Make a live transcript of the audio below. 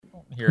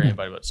hear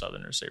anybody but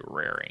Southerners say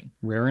raring.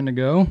 Raring to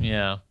go?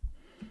 Yeah.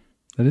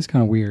 That is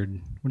kind of weird.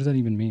 What does that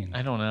even mean?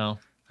 I don't know.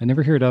 I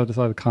never hear it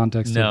outside the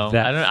context of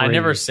that phrase. I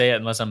never say it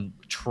unless I'm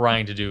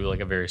trying to do like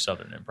a very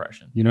Southern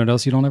impression. You know what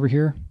else you don't ever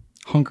hear?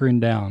 Hunkering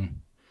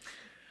down.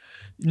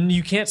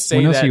 You can't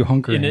say that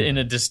in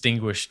a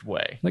distinguished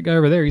way. That guy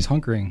over there, he's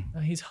hunkering.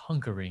 No, he's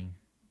hunkering.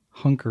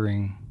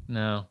 Hunkering.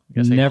 No.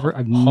 I've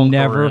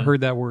never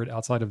heard that word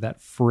outside of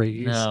that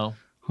phrase. No.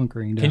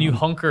 Hunkering down. Can you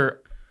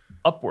hunker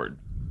upward?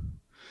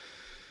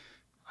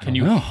 Can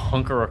you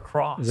hunker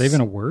across? Is that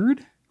even a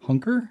word?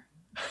 Hunker?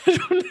 I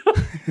don't know.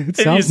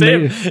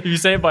 If you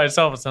say it by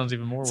itself, it sounds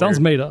even more weird. Sounds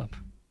made up.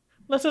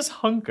 Let us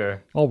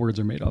hunker. All words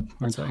are made up,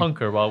 aren't they?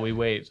 Hunker while we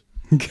wait.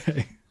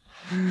 Okay.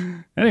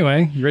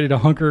 Anyway, you ready to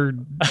hunker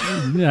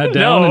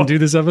down and do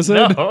this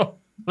episode? No.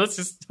 Let's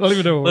just... I don't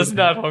even know. Let's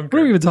not hunker.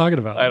 What are we even talking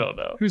about? I don't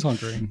know. Who's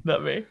hunkering?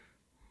 Not me.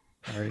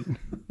 All right.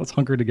 Let's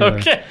hunker together.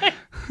 Okay.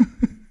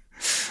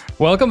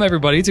 Welcome,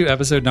 everybody, to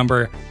episode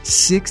number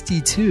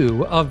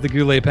 62 of the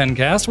Goulet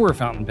Pencast, where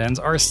fountain pens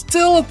are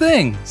still a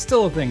thing.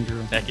 Still a thing,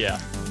 Drew. Heck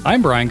yeah.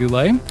 I'm Brian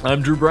Goulet.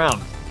 I'm Drew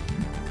Brown.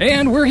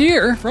 And we're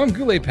here from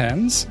Goulet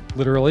Pens,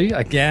 literally,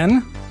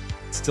 again.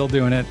 Still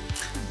doing it.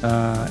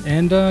 We're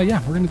going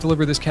to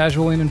deliver this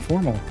casual and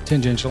informal,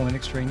 tangential and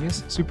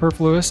extraneous,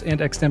 superfluous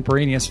and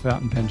extemporaneous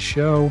fountain pen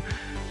show,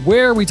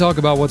 where we talk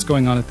about what's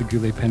going on at the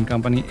Goulet Pen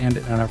Company and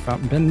in our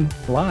fountain pen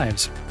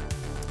lives.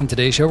 On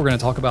today's show, we're going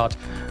to talk about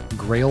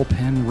Grail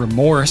Pen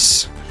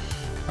Remorse,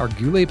 our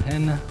Goulet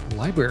Pen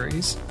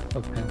libraries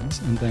of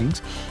pens and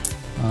things,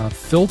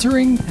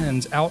 filtering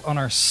pens out on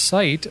our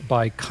site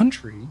by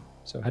country.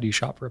 So how do you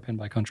shop for a pen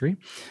by country?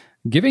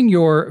 Giving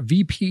your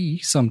VP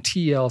some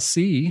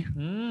TLC.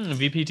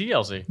 VP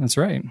TLC. That's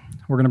right.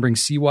 We're going to bring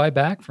CY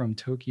back from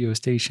Tokyo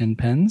Station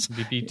Pens.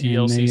 VP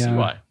TLC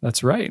CY.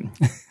 That's right.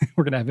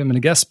 We're going to have him in a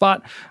guest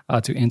spot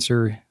to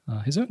answer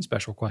his own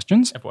special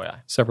questions. FYI.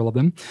 Several of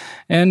them.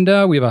 And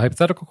we have a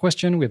hypothetical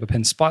question. We have a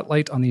pen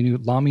spotlight on the new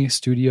LAMY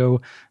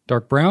Studio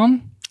Dark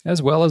Brown,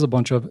 as well as a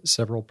bunch of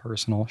several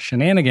personal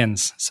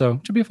shenanigans. So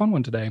it should be a fun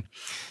one today.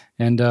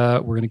 And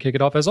we're going to kick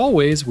it off, as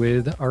always,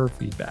 with our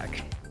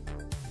feedback.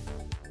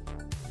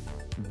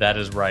 That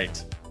is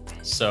right.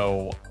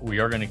 So we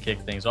are going to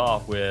kick things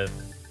off with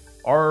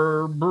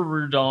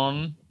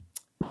Arburdon.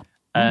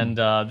 And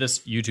this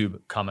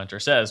YouTube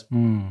commenter says,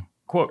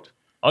 quote,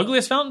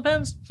 ugliest fountain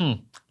pens?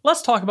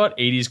 Let's talk about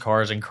 80s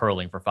cars and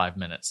curling for 5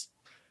 minutes.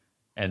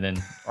 And then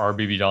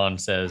RBB Don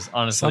says,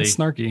 honestly, sounds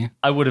snarky.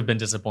 I would have been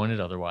disappointed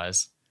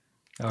otherwise.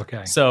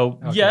 Okay. So,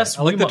 yes.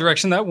 I like the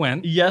direction that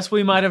went. Yes,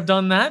 we might have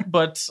done that,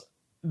 but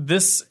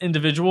this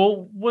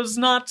individual was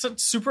not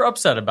super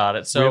upset about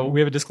it. So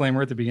we have a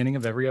disclaimer at the beginning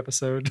of every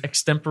episode.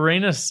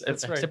 Extemporaneous.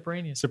 That's right.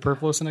 Extemporaneous.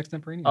 Superfluous and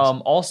extemporaneous.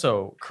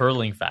 Also,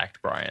 curling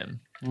fact, Brian.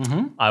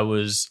 Mm-hmm. I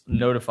was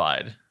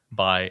notified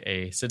by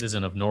a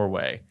citizen of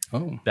Norway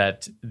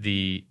that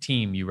the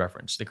team you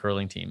referenced, the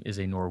curling team, is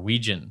a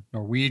Norwegian. I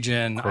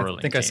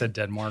think team. I said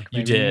Denmark.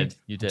 Maybe.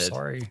 You did. I'm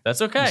sorry.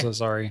 That's okay. I'm so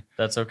sorry.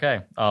 That's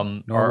okay.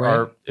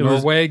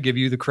 Norway, give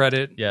you the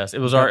credit. Yes, it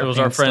was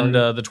our friend,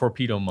 the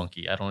Torpedo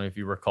Monkey. I don't know if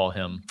you recall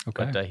him,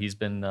 but he's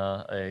been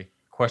a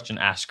question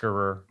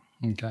asker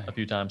a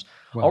few times.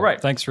 Well, all right.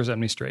 Thanks for setting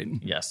me straight.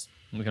 Yes,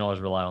 we can always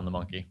rely on the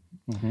monkey.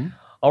 Mm-hmm.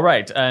 All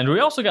right, and we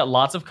also got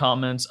lots of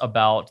comments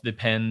about the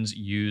pens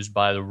used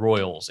by the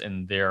royals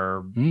in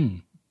their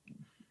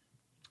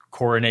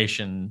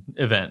coronation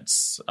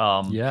events.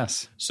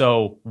 Yes.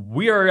 So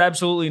we are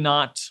absolutely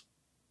not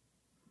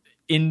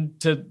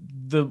into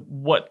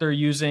what they're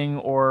using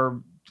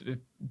or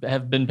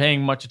have been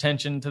paying much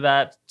attention to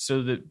that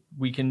so that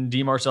we can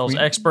deem ourselves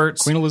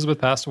experts. Queen Elizabeth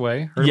passed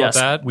away. Heard about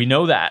that? We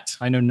know that.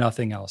 I know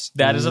nothing else.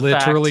 That is a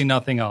fact. Literally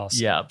nothing else.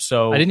 Yeah.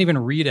 So I didn't even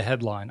read a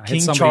headline. I King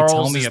had somebody Charles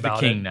tell me is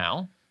about the king it.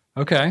 now.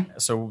 Okay.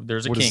 So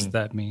there's a what king. What does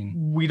that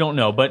mean? We don't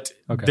know, but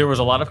there was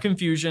a lot of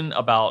confusion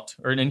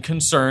and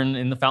concern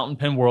in the fountain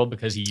pen world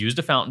because he used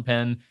a fountain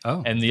pen,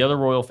 and the other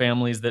royal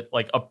families that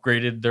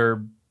upgraded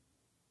their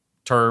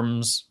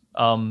terms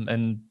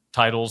and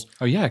titles.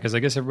 Oh yeah, because I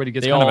guess everybody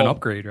gets kind of an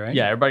upgrade, right?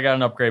 Yeah, everybody got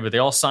an upgrade, but they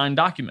all signed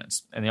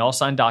documents, and they all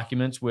signed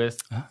documents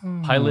with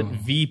Pilot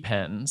V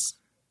pens.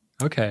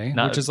 Okay,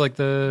 which is like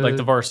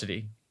the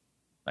varsity,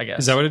 I guess.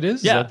 Is that what it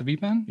is? Yeah. Is that the V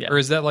pen? Yeah. Or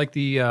is that like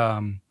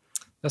the?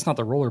 That's not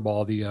the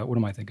rollerball. The what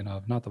am I thinking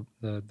of? Not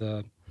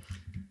the.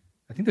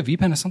 I think the V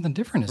pen is something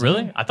different. Isn't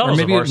really? It? I thought it was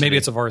a varsity. Maybe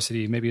it's a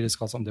varsity. Maybe it is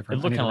called something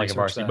different. It looked kind of like a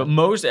varsity,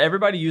 but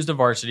everybody used a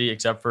varsity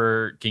except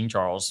for King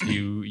Charles,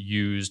 who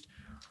used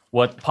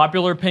what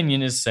popular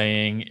opinion is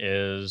saying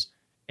is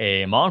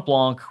a Mont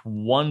Blanc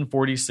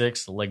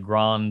 146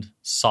 Legrand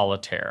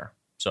Solitaire.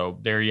 So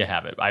there you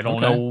have it. I don't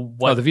know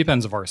what. Oh, the V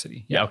pen's a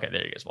varsity. Yeah. Okay.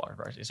 There you go.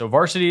 Varsity. So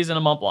varsities and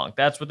a Mont Blanc.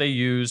 That's what they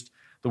used.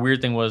 The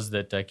weird thing was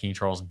that King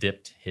Charles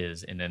dipped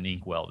his in an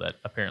inkwell that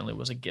apparently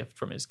was a gift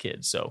from his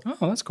kids. So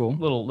that's cool.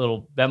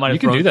 Little that might have you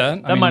can do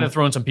that. That might have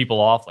thrown some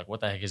people off. Like, what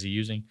the heck is he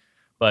using?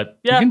 But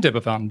yeah, you can dip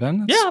a fountain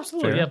pen. That's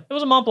absolutely. Fair. Yeah, it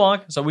was a Mont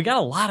Blanc. So we got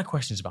a lot of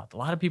questions about it. A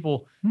lot of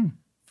people,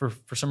 for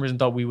some reason,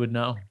 thought we would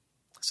know.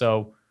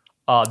 So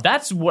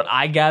That's what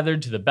I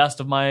gathered to the best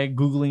of my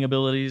Googling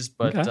abilities.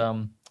 But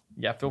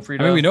yeah, feel free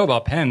to. I mean, we know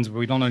about pens, but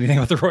we don't know anything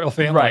about the royal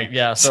family. Right,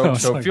 yeah. So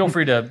feel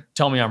free to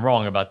tell me I'm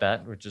wrong about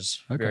that, which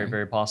is very,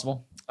 very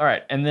possible. All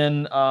right. And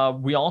then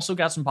we also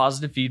got some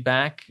positive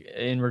feedback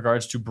in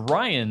regards to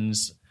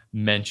Brian's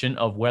mention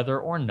of whether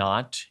or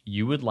not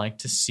you would like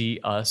to see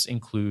us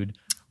include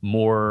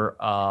more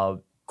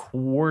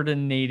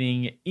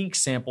coordinating ink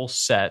sample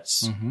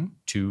sets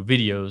to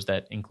videos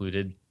that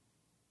included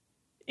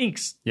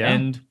inks. Yeah.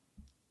 And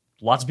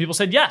lots of people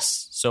said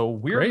yes. So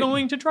we're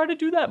going to try to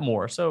do that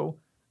more. So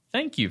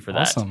thank you for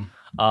that. Awesome.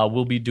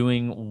 We'll be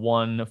doing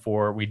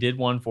we did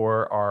one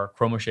for our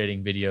chroma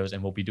shading videos,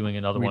 and we'll be doing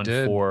another one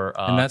for...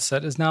 and that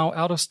set is now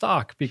out of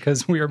stock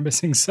because we are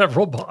missing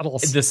several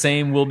bottles. The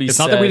same will be It's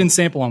said... not that we didn't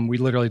sample them. We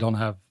literally don't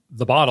have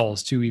the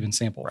bottles to even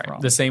sample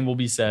from. The same will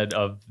be said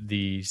of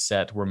the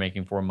set we're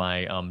making for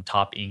my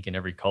top ink in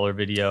every color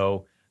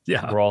video.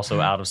 Yeah. We're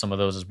also out of some of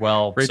those as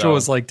well. Rachel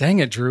was like, dang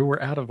it, Drew,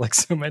 we're out of like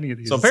so many of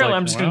these. So apparently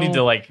I'm just going to need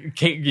to like,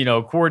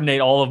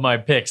 coordinate all of my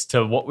picks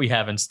to what we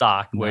have in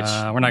stock, which...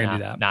 we're not going to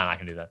do that. No, I'm not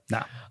going to do that.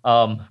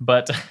 No.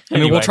 But anyway. I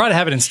mean, we'll try to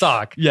have it in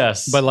stock.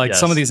 Yes. But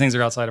some of these things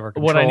are outside of our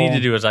control. What I need to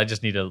do is I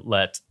just need to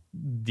let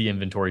the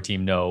inventory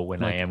team know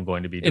when I am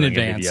going to be doing in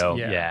advance, a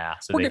video. Yeah.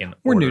 So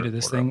we're new to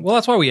this thing. Well,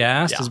 that's why we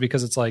asked, is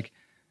because it's like,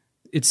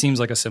 it seems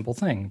like a simple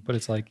thing, but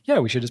it's like, yeah,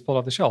 we should just pull it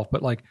off the shelf.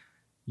 But like,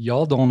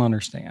 y'all don't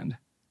understand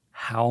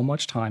how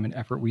much time and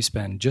effort we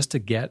spend just to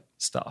get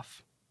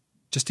stuff,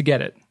 just to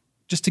get it,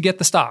 just to get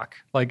the stock.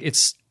 Like,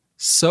 it's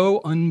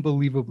so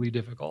unbelievably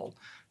difficult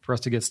for us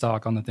to get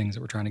stock on the things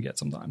that we're trying to get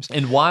sometimes.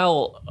 And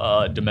while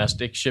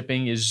domestic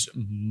shipping is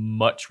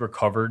much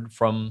recovered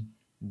from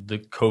the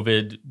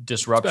COVID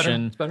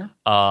disruption, it's better.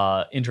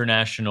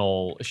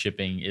 International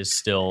shipping is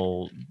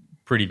still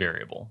pretty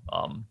variable.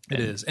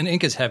 It is. And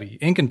ink is heavy.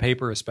 Ink and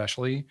paper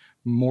especially,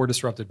 more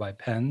disrupted by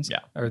pens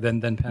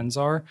than pens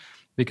are.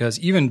 Because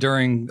even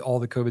during all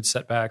the COVID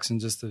setbacks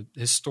and just the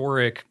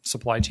historic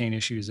supply chain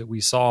issues that we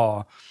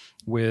saw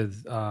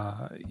with,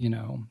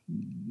 the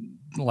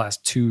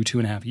last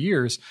 2.5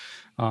 years,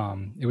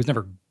 it was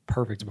never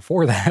perfect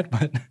before that,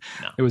 but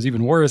it was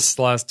even worse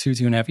the last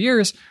 2.5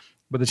 years.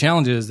 But the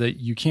challenge is that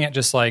you can't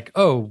just like,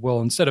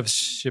 instead of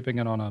shipping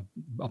it on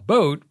a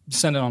boat,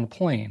 send it on a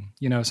plane.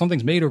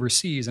 Something's made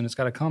overseas and it's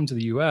got to come to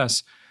the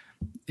U.S.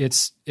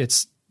 It's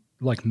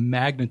like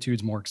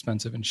magnitudes more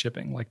expensive in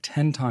shipping, like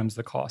 10 times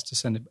the cost to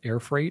send it air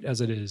freight as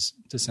it is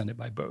to send it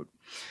by boat.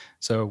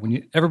 So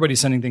when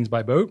everybody's sending things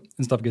by boat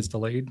and stuff gets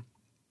delayed,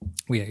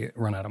 we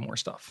run out of more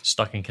stuff.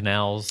 Stuck in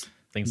canals,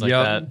 things like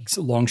that.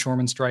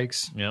 Longshoreman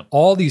strikes. Yep.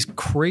 All these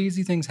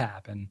crazy things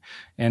happen.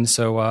 And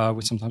so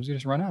sometimes we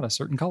just run out of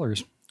certain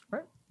colors.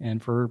 Right.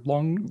 And for a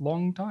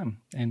long time.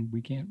 And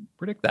we can't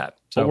predict that.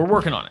 So we're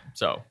working on it.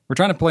 So we're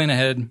trying to plan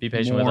ahead. Be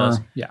patient with us.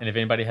 Yeah. And if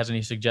anybody has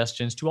any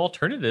suggestions to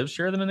alternatives,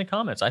 share them in the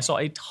comments. I saw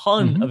a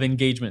ton of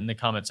engagement in the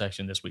comment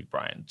section this week,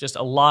 Brian. Just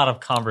a lot of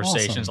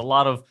conversations, a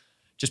lot of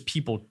just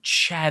people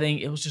chatting.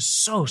 It was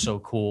just so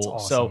cool.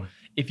 Awesome. So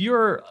if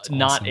you're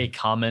not a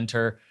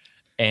commenter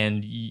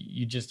and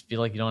you just feel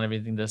like you don't have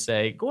anything to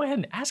say, go ahead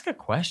and ask a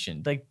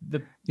question. Like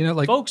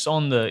folks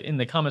in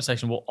the comment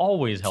section will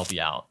always help you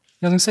out.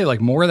 I was going to say, like,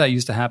 more of that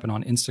used to happen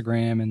on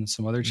Instagram and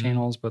some other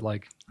channels, but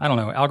like, I don't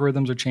know,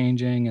 algorithms are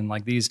changing and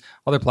like these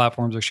other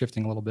platforms are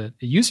shifting a little bit.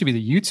 It used to be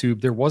the YouTube,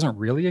 there wasn't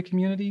really a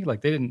community.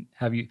 Like they didn't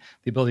have the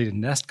ability to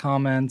nest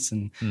comments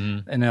and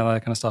all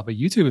that kind of stuff. But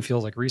YouTube, it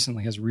feels like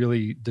recently has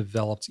really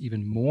developed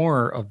even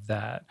more of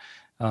that.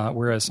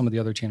 Whereas some of the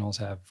other channels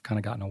have kind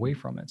of gotten away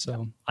from it.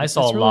 So I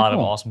saw a lot of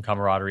awesome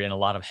camaraderie and a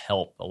lot of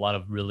help, a lot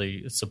of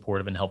really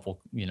supportive and helpful,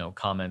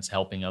 comments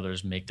helping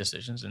others make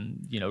decisions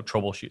and,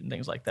 troubleshoot and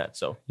things like that.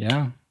 So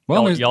yeah,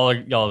 well, y'all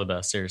are the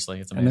best. Seriously.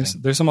 It's amazing.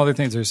 And there's some other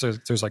things.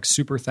 There's like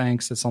super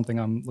thanks. That's something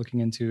I'm looking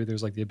into.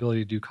 There's like the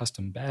ability to do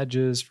custom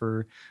badges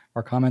for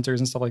our commenters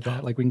and stuff like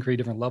that. Like we can create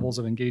different levels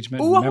of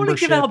engagement. Oh, I want to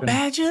give out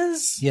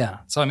badges. Yeah.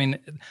 So, I mean,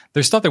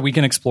 there's stuff that we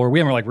can explore. We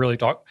haven't really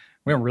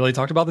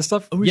talked about this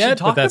stuff yet,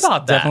 but that's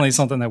about that. Definitely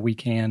something that we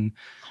can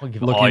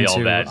look all into.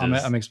 Y'all badges.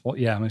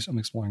 I'm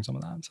exploring some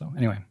of that. So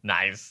anyway,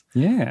 nice.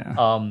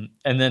 Yeah.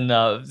 And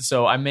then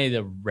so I made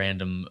a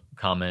random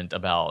comment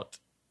about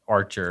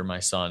Archer,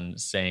 my son,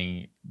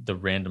 saying the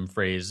random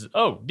phrase,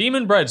 "Oh,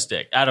 demon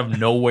breadstick," out of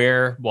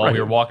nowhere while we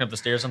were walking up the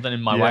stairs or something.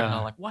 And my wife and I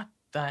were like, "What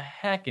the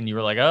heck?" And you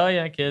were like, "Oh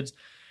yeah, kids."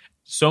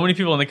 So many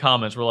people in the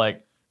comments were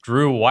like,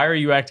 "Drew, why are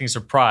you acting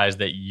surprised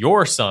that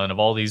your son of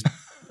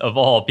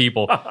all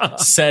people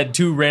said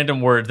two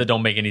random words that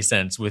don't make any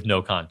sense with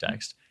no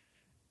context?"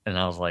 And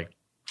I was like,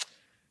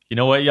 you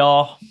know what,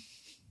 y'all?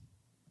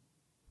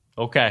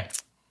 Okay.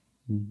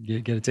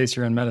 Get a taste of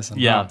your own medicine.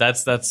 Yeah,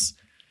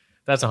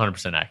 that's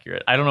 100%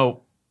 accurate. I don't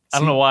know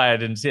why I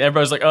didn't see it.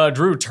 Everybody's like,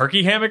 Drew,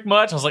 turkey hammock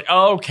much? I was like,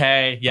 oh,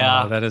 okay,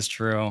 yeah. That is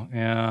true.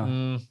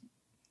 Yeah.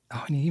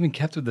 Oh, and he even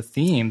kept with the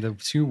theme, the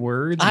two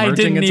words. I merging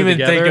didn't into even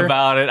together. think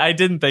about it. I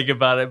didn't think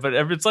about it. But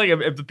it's like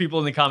if the people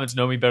in the comments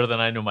know me better than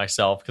I know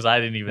myself, because I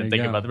didn't even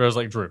think about it. But I was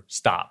like, Drew,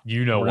 stop.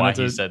 You know why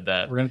he said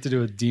that. We're going to have to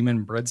do a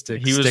demon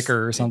breadstick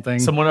sticker or something.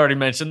 Someone already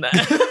mentioned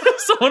that.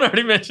 Someone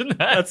already mentioned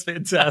that. That's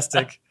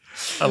fantastic.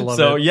 I love it.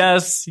 So,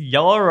 yes,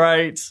 y'all are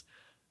right.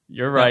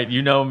 You're right.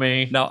 You know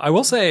me. Now, I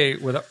will say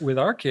with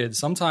our kids,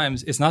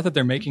 sometimes it's not that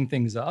they're making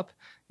things up.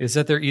 It's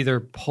that they're either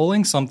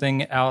pulling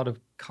something out of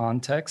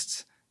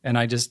context and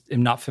I just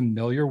am not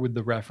familiar with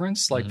the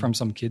reference, like from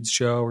some kids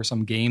show or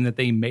some game that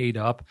they made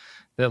up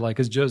that like,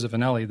 as Joseph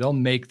and Ellie, they'll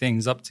make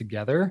things up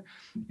together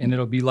and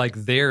it'll be like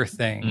their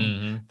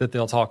thing that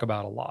they'll talk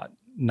about a lot.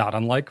 Not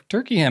unlike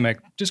Turkey Hammock,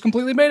 just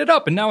completely made it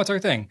up and now it's our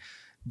thing.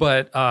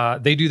 But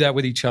they do that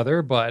with each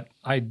other, but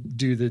I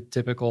do the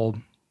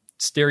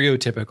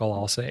stereotypical,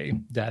 I'll say,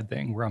 dad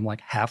thing where I'm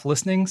like half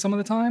listening some of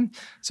the time.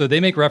 So they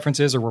make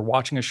references or we're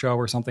watching a show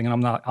or something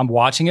and I'm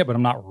watching it, but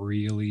I'm not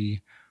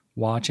really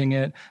watching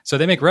it. So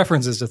they make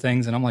references to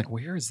things and I'm like,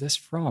 where is this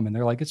from? And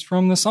they're like, it's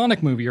from the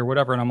Sonic movie or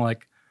whatever. And I'm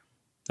like,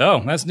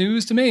 oh, that's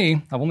news to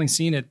me. I've only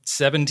seen it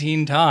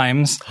 17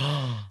 times,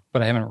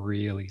 but I haven't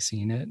really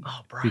seen it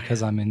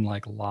because I'm in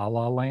like La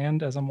La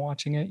Land as I'm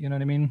watching it. You know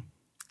what I mean?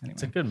 Anyway,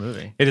 it's a good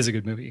movie. It is a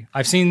good movie.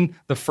 I've seen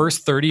the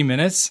first 30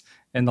 minutes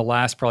and the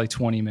last probably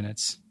 20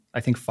 minutes, I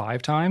think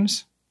 5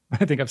 times.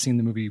 I think I've seen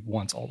the movie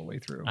once all the way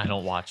through. I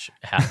don't watch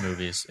half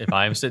movies. If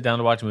I sit down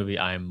to watch a movie,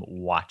 I'm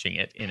watching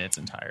it in its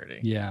entirety.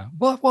 Yeah.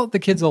 Well, the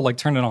kids will like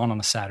turn it on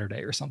a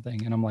Saturday or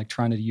something. And I'm like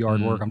trying to do yard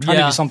work. I'm trying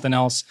to do something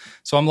else.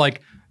 So I'm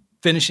like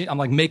finishing, I'm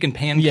like making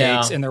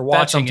pancakes and they're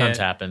watching that sometimes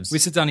happens. We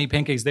sit down and eat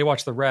pancakes. They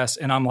watch the rest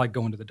and I'm like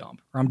going to the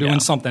dump or I'm doing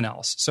something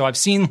else. So I've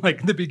seen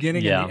like the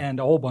beginning and the end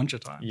a whole bunch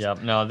of times. Yeah.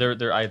 No,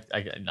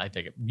 I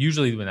take it.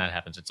 Usually when that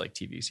happens, it's like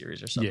TV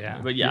series or something.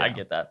 Yeah. But I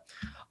get that.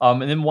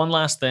 And then one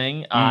last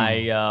thing,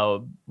 I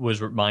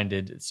was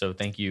reminded. So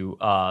thank you.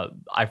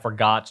 I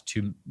forgot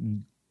to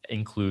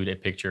include a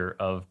picture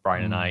of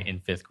Brian and I in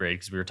 5th grade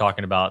because we were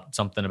talking about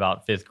something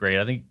about 5th grade.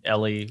 I think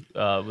Ellie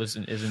is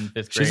in 5th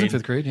grade. She's in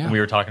 5th grade, yeah. And we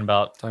were talking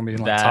about being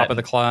like top of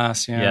the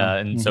class, Yeah,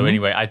 and so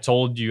anyway, I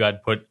told you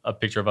I'd put a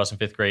picture of us in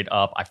 5th grade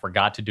up. I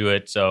forgot to do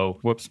it, so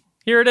whoops.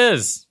 Here it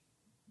is.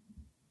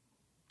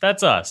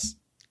 That's us.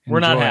 We're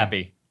not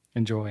happy.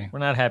 Enjoy. We're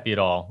not happy at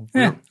all.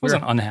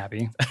 Wasn't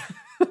unhappy.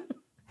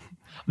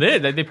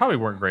 They probably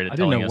weren't great at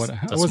telling us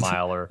to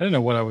smile. Or I didn't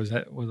know what I was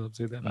up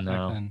to back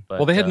then. But,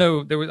 well, they had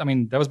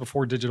that was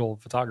before digital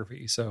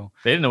photography, so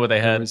they didn't know what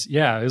they had.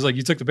 It was like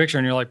you took the picture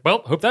and you're like,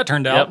 well, hope that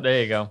turned out. Yep,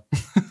 there you go.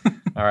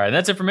 All right,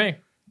 that's it for me.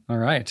 All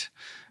right.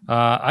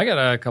 I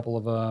got a couple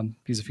of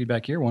pieces of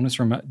feedback here. One is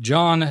from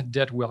John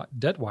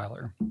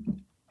Detweiler.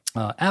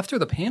 After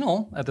the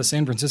panel at the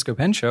San Francisco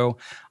Pen Show,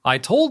 I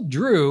told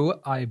Drew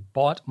I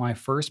bought my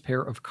first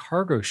pair of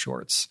cargo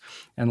shorts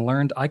and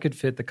learned I could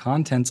fit the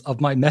contents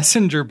of my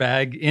messenger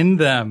bag in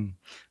them.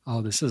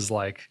 Oh, this is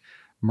like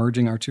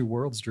merging our two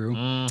worlds, Drew.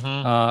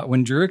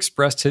 When Drew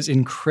expressed his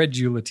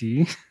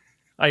incredulity,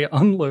 I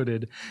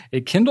unloaded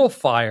a Kindle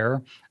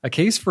Fire, a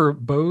case for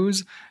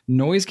Bose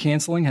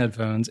noise-canceling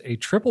headphones, a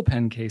triple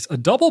pen case, a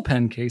double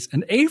pen case,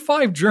 an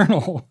A5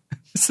 journal.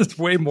 This is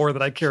way more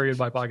than I carry in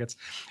my pockets.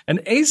 An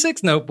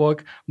A6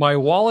 notebook, my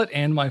wallet,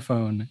 and my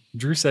phone.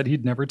 Drew said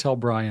he'd never tell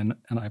Brian,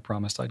 and I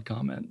promised I'd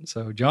comment.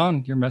 So,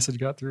 John, your message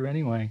got through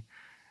anyway.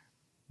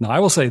 Now, I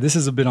will say this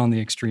is a bit on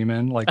the extreme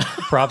end. Like,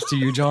 props to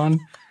you, John.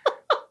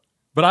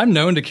 But I'm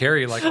known to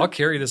carry, I'll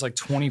carry this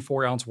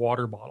 24-ounce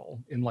water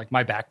bottle in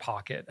my back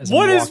pocket as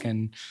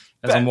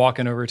I'm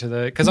walking over to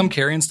because I'm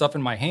carrying stuff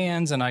in my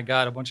hands and I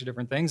got a bunch of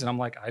different things and I'm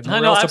like, I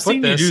know I've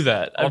seen you do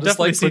that. I've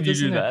definitely seen you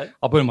do that.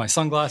 I'll put in my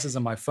sunglasses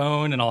and my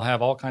phone and I'll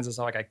have all kinds of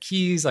stuff. I got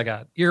keys, I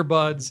got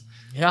earbuds,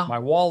 my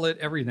wallet,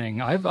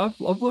 everything. I've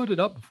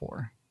loaded up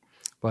before.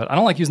 But I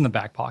don't like using the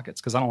back pockets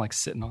because I don't like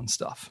sitting on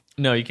stuff.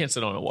 No, you can't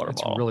sit on a water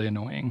bottle. It's really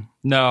annoying.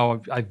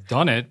 No, I've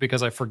done it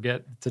because I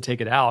forget to take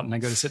it out and I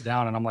go to sit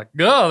down and I'm like,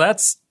 oh,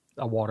 that's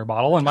a water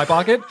bottle in my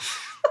pocket.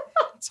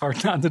 It's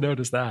hard not to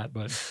notice that.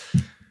 But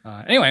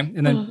anyway,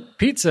 and then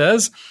Pete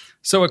says,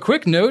 so a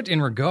quick note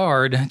in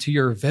regard to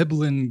your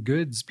Veblen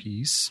Goods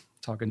piece,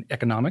 talking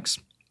economics.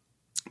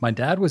 My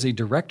dad was a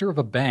director of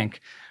a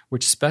bank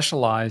which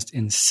specialized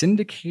in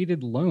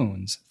syndicated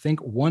loans. Think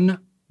 $1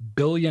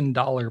 billion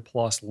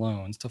plus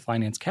loans to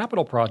finance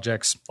capital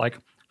projects like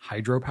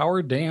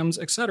hydropower dams,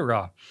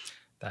 etc.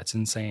 That's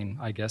insane.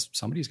 I guess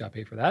somebody's got to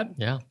pay for that.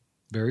 Yeah.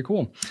 Very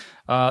cool.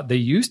 They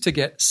used to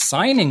get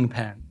signing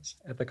pens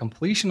at the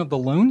completion of the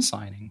loan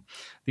signing.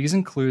 These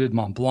included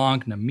Mont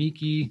Blanc,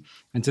 Namiki,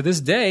 and to this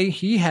day,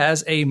 he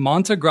has a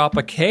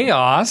Montegrappa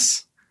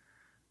Chaos.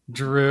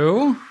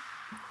 Drew,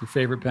 your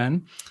favorite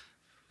pen,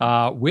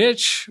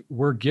 which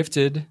were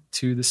gifted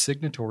to the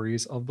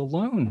signatories of the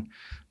loan.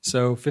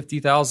 So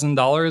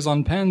 $50,000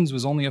 on pens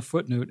was only a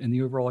footnote in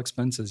the overall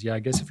expenses. Yeah, I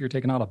guess if you're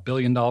taking out $1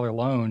 billion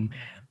loan,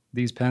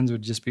 these pens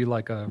would just be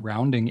like a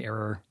rounding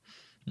error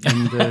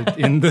in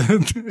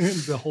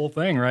the whole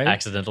thing, right?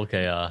 Accidental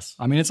chaos.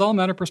 I mean, it's all a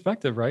matter of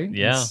perspective, right?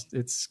 Yeah.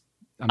 It's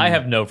I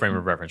have no frame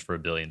of reference for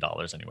 $1 billion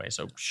anyway,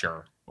 so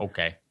sure,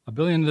 okay. $1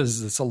 billion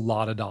it's a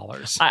lot of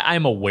dollars.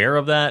 I'm aware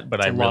of that,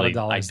 but I don't.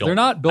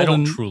 I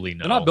don't truly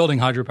know. They're not building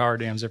hydropower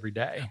dams every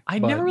day. I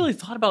never really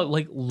thought about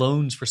like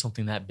loans for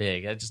something that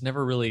big. I just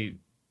never really.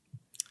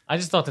 I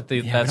just thought that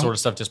that sort of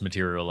stuff just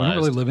materialized. We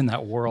don't really live in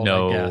that world,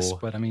 I guess.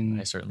 But I mean,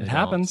 I certainly it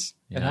happens.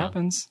 Yeah. It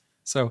happens.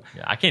 So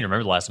I can't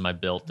remember the last time I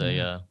built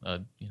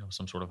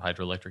some sort of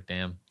hydroelectric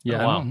dam. I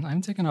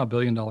haven't taken out $1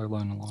 billion loan in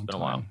a long time. It's been a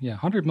while. Yeah,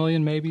 100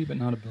 million maybe, but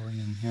not $1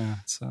 billion. Yeah,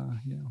 it's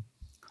I'm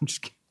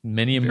just kidding.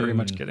 Very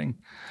much kidding.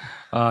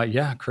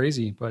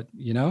 Crazy, but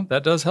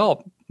that does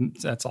help.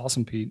 That's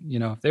awesome, Pete.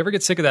 If they ever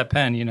get sick of that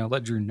pen,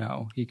 let Drew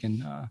know. He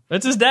can.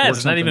 That's his dad.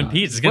 It's not even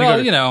Pete. It's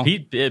gonna go.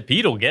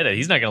 Pete will get it.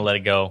 He's not gonna let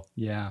it go.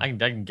 Yeah, I can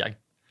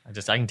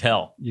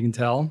tell. You can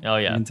tell. Oh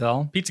yeah, you can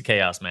tell. Pete's a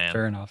chaos man.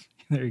 Fair enough.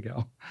 There you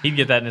go. He'd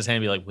get that in his hand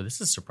and be like, "Well,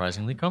 this is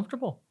surprisingly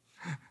comfortable."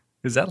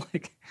 Is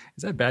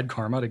that bad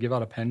karma to give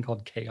out a pen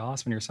called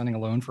Chaos when you're sending a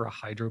loan for a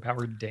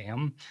hydropowered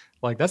dam?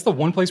 Like that's the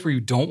one place where you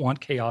don't want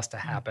chaos to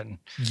happen.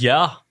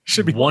 Yeah,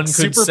 should be one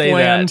could say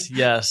planned, that.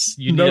 Yes,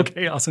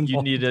 chaos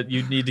involved.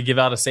 You need to give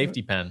out a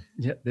safety pen.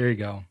 Yeah, there you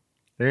go.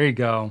 There you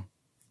go.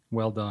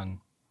 Well done.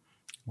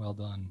 Well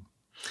done.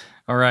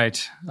 All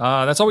right,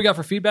 that's all we got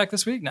for feedback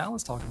this week. Now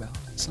let's talk about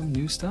some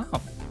new stuff.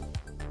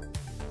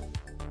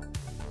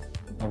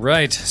 All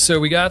right, so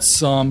we got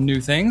some new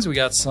things. We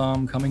got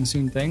some coming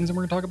soon things, and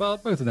we're going to talk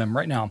about both of them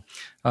right now.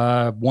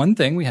 One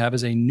thing we have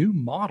is a new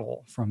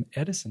model from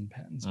Edison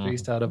Pens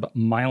based out of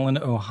Milan,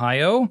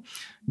 Ohio.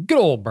 Good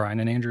old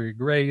Brian and Andrea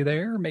Gray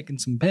there making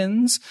some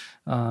pens.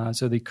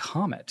 So the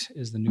Comet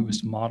is the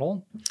newest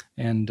model,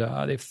 and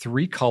they have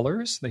 3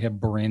 colors. They have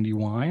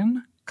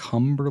Brandywine,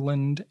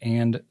 Cumberland,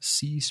 and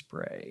Sea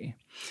Spray.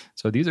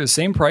 So these are the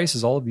same price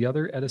as all of the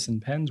other Edison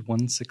pens,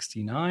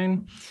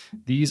 $169.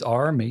 These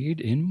are made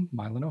in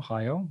Milan,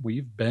 Ohio.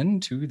 We've been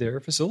to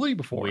their facility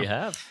before. We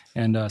have.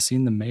 And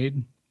seen them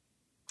made.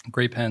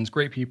 Great pens,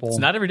 great people. It's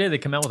not every day they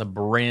come out with a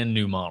brand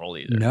new model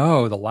either.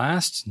 No, the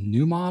last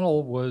new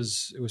model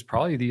was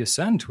probably the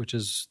Ascent, which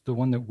is the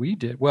one that we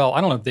did. Well,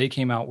 I don't know if they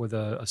came out with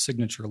a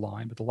signature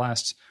line, but the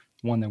last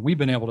one that we've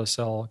been able to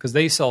sell, because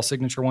they sell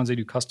signature ones, they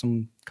do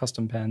custom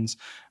pens.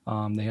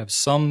 They have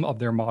some of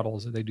their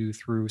models that they do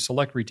through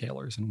select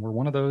retailers, and we're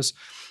one of those.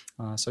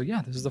 This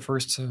is the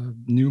first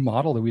new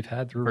model that we've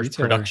had through first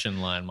retailer. Production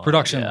line model.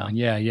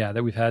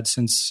 That we've had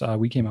since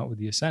we came out with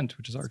the Ascent,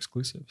 which is our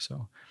exclusive.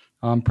 So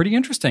pretty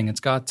interesting. It's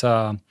got,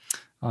 I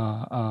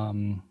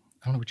don't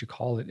know what you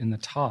call it in the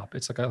top.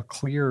 It's like a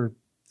clear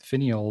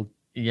finial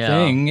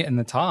thing in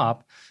the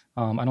top.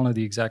 I don't know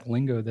the exact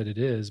lingo that it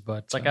is,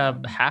 but it's like a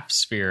half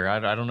sphere.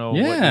 I don't know.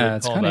 Yeah,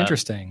 it's kind of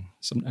interesting.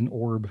 An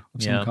orb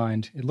of some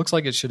kind. It looks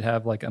like it should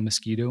have like a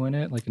mosquito in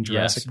it, like in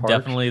Jurassic Park.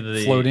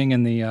 Definitely floating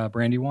in the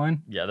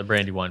Brandywine. Yeah, the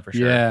Brandywine for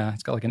sure. Yeah,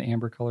 it's got like an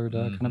amber colored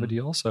kind of a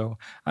deal. So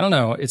I don't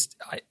know. It's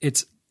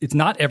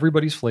not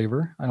everybody's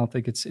flavor. I don't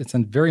think it's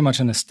very much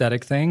an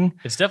aesthetic thing.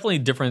 It's definitely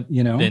different,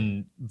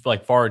 than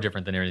like far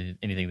different than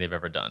anything they've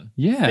ever done.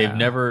 Yeah, they've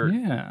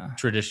never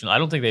traditional. I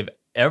don't think they've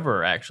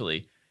ever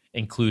actually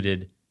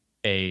included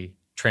a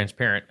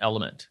transparent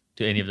element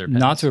to any of their pens.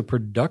 Not to a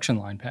production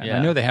line pen. Yeah.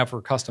 I know they have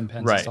for custom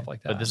pens and stuff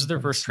like that. But this is their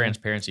first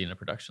transparency in a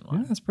production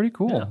line. Yeah, that's pretty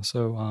cool. Yeah.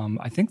 So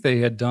I think they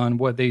had done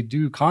what they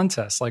do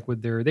contests, like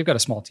they've got a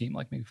small team,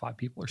 like maybe 5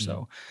 people or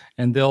so,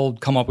 and they'll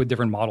come up with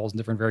different models and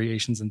different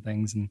variations and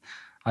things. And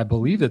I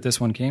believe that this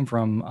one came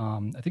from,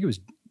 I think it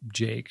was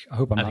Jake. I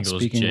hope I'm not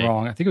speaking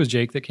wrong. I think it was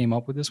Jake that came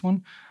up with this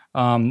one.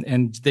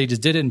 And they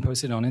just did it and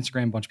posted it on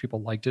Instagram. A bunch of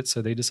people liked it,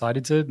 so they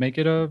decided to make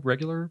it a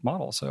regular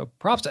model. So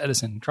props to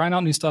Edison, trying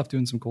out new stuff,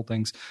 doing some cool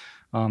things.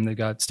 They've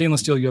got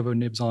stainless steel UFO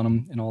nibs on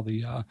them and all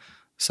the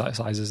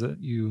sizes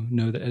that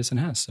that Edison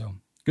has. So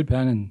good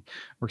pen, and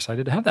we're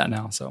excited to have that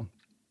now. So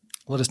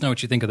let us know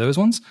what you think of those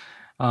ones.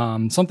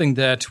 Something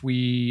that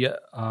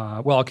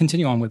I'll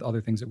continue on with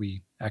other things that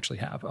we actually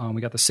have.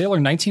 We got the Sailor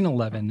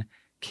 1911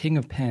 King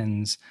of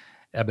Pens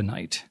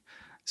Ebonite.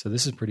 So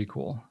this is pretty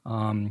cool.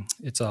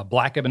 It's a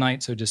black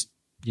ebonite, so just,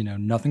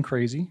 nothing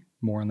crazy,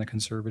 more on the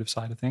conservative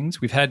side of things.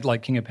 We've had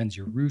like King of Pens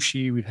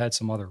Urushi. We've had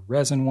some other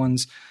resin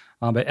ones.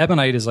 But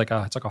ebonite is like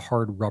a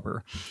hard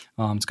rubber.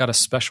 It's got a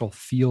special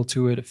feel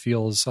to it. It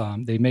feels,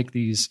 they make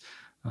these,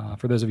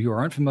 for those of you who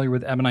aren't familiar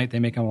with ebonite, they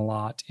make them a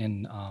lot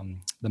in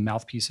the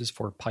mouthpieces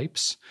for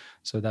pipes.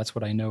 So that's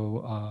what I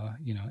know.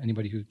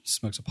 Anybody who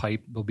smokes a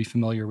pipe will be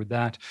familiar with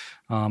that.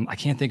 I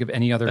can't think of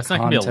any other. That's not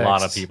going to be a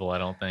lot of people, I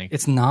don't think.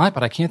 It's not,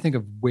 but I can't think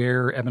of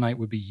where ebonite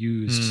would be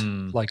used,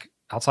 like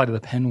outside of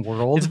the pen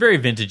world. It's a very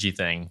vintagey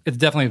thing. It's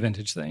definitely a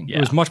vintage thing. Yeah.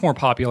 It was much more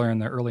popular in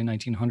the early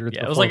 1900s.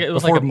 Yeah, before, it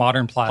was like a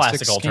modern plastics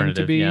plastic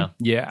alternative came to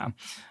be. Yeah.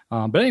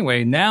 But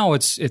anyway, now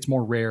it's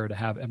more rare to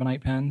have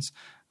ebonite pens.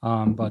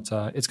 But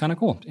it's kind of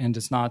cool, and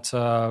it's not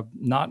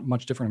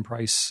much different in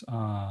price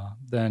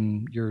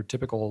than your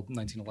typical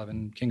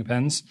 1911 King of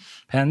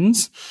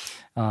pens.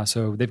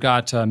 So they've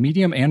got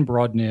medium and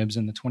broad nibs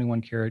in the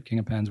 21 karat King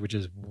of Pens, which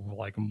is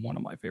like one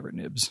of my favorite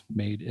nibs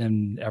made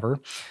in ever.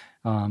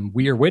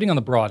 We are waiting on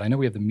the broad. I know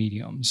we have the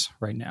mediums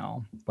right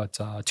now, but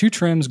 2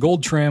 trims,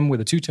 gold trim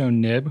with a 2-tone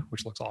nib,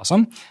 which looks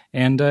awesome,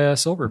 and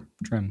silver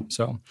trim.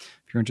 So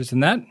if you're interested in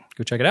that,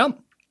 go check it out.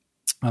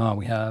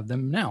 We have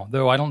them now,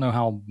 though I don't know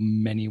how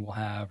many we'll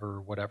have or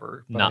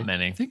whatever. Not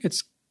many. I think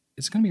it's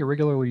going to be a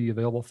regularly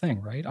available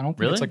thing, right? I don't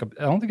think it's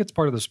I don't think it's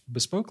part of this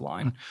bespoke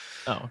line.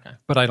 Oh, okay.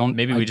 But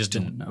Maybe we just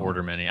didn't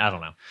order many. I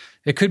don't know.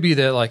 It could be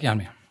that, like, yeah, I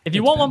mean, if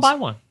you want one, buy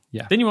one.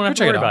 Yeah. Then you won't have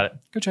to worry about it.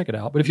 Go check it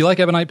out. But if you like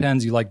ebonite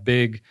pens, you like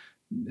big.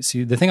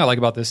 See, the thing I like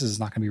about this is it's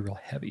not going to be real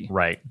heavy.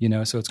 Right.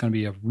 So it's going to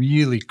be a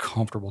really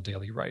comfortable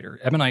daily writer.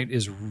 Ebonite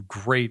is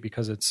great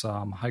because it's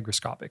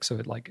hygroscopic. So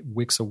it like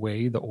wicks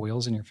away the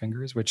oils in your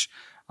fingers, which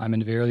I'm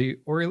a very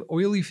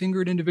oily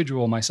fingered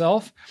individual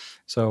myself.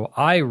 So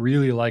I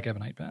really like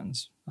ebonite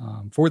pens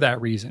for that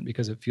reason,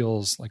 because it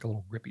feels like a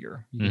little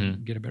grippier. You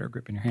can get a better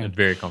grip in your hand. It's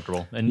very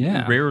comfortable and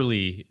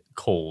rarely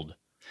cold.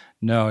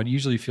 No, it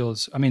usually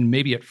feels, I mean,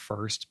 maybe at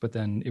first, but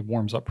then it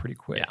warms up pretty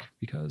quick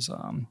because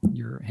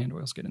your hand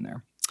oils get in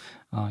there.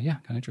 Kind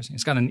of interesting.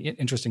 It's got an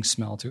interesting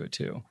smell to it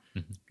too.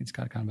 Mm-hmm. It's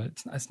got kind of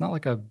it's not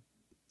like a,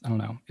 I don't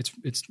know.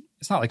 It's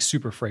not like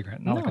super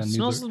fragrant. Not like it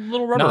smells a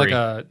little rubbery.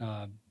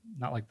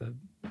 Not like the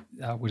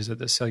what is it?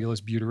 The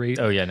cellulose butyrate.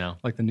 Oh yeah, no.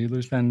 Like the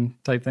Noodler's pen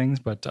type things,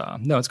 but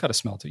no, it's got a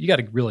smell to it. You got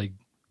to really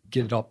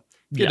get it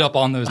up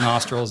on those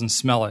nostrils and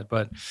smell it,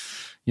 but.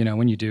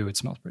 When you do, it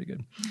smells pretty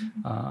good.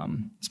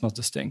 It smells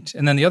distinct.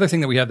 And then the other thing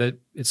that we have that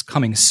it's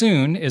coming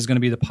soon is going to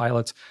be the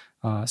Pilot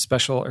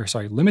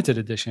limited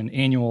edition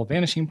annual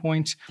Vanishing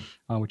Point,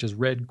 which is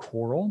red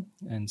coral.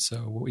 And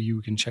so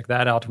you can check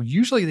that out.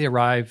 Usually they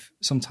arrive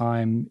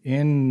sometime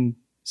in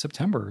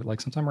September,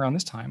 like sometime around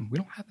this time. We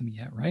don't have them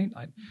yet, right?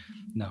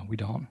 No, we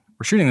don't.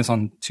 We're shooting this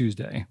on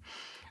Tuesday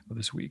of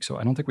this week, so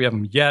I don't think we have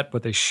them yet,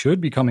 but they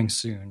should be coming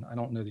soon. I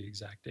don't know the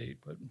exact date,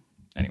 but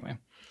anyway.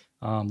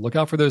 Look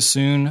out for those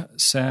soon.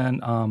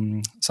 Sign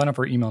up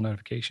for email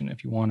notification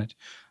if you want it,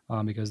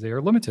 because they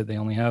are limited. They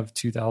only have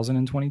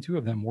 2,022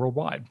 of them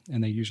worldwide,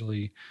 and they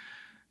usually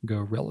go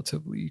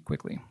relatively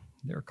quickly.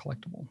 They're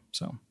collectible.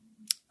 So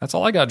that's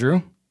all I got,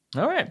 Drew.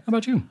 All right. How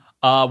about you?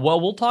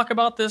 Well, we'll talk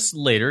about this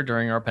later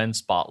during our pen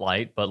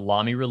spotlight, but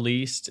LAMY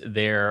released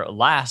their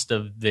last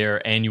of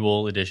their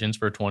annual editions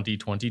for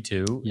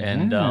 2022. Yeah.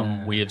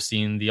 And we have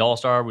seen the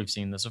All-Star, we've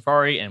seen the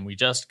Safari, and we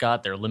just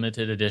got their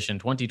limited edition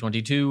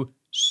 2022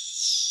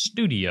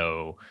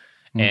 Studio.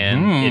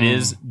 And it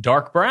is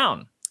dark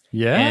brown.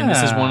 Yeah. And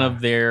this is one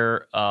of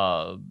their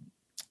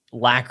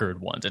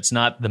lacquered ones. It's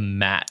not the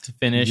matte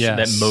finish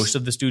that most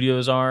of the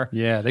studios are.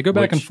 Yeah, they go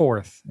back and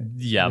forth.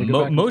 Yeah,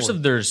 most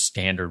of their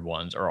standard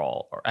ones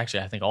or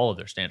actually, I think all of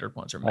their standard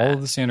ones are matte. All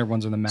of the standard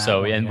ones are the matte.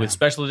 So, with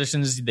special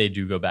editions, they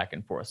do go back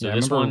and forth. So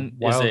this one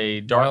is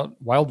a dark.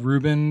 Wild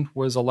Reuben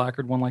was a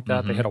lacquered one like that.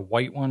 Mm-hmm. They had a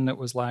white one that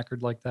was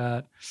lacquered like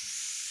that.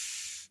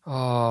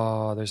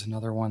 Oh, there's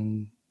another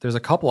one. There's a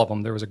couple of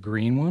them. There was a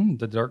green one,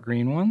 the dark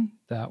green one.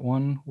 That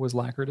one was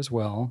lacquered as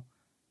well.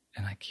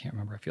 And I can't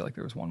remember. I feel like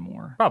there was one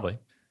more. Probably.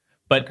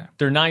 But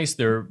they're nice.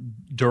 They're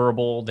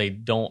durable. They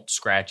don't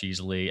scratch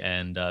easily.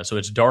 And so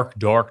it's dark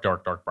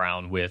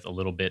brown with a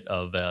little bit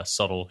of a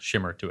subtle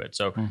shimmer to it.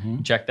 So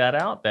check that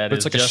out.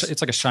 It's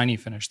like a shiny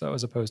finish, though,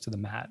 as opposed to the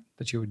matte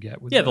that you would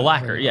get with the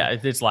lacquer. Yeah,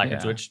 it's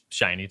lacquered, so it's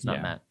shiny. It's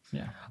not matte.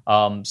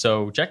 Yeah.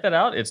 So check that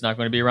out. It's not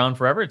going to be around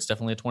forever. It's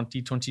definitely a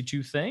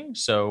 2022 thing.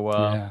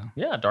 So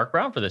dark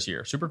brown for this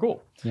year. Super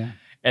cool. Yeah.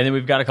 And then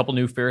we've got a couple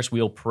new Ferris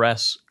wheel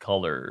press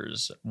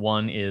colors.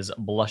 One is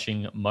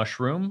Blushing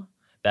Mushroom.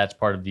 That's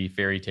part of the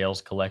Fairy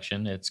Tales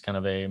collection. It's kind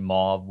of a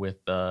mauve with,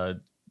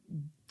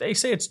 they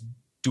say it's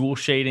dual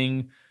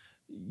shading.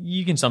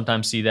 You can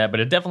sometimes see that,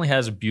 but it definitely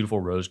has a beautiful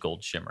rose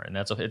gold shimmer, and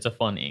it's a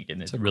fun ink, and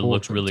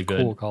looks really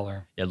good. Cool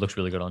color. Yeah, it looks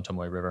really good on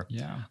Tomoe River.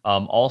 Yeah.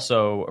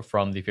 Also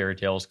from the Fairy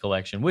Tales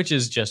collection, which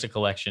is just a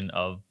collection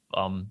of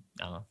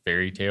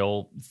fairy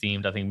tale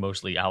themed. I think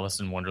mostly Alice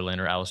in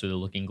Wonderland or Alice Through the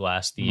Looking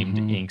Glass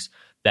themed inks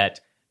that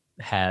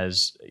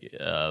has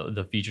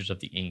the features of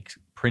the ink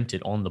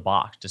printed on the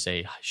box to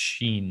say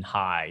sheen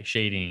high,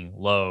 shading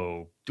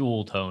low,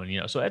 dual tone.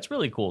 So it's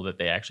really cool that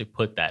they actually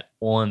put that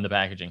on the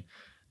packaging.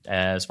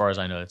 As far as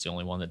I know, it's the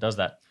only one that does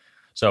that.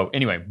 So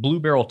anyway, Blue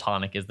Barrel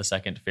Tonic is the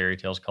second Fairy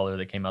Tales color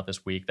that came out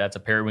this week. That's a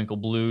periwinkle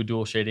blue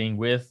dual shading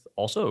with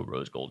also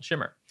rose gold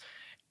shimmer.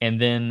 And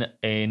then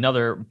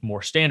another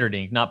more standard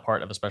ink, not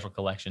part of a special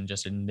collection,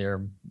 just in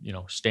their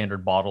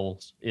standard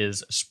bottles,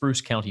 is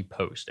Spruce County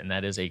Post, and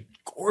that is a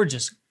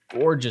gorgeous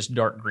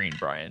dark green,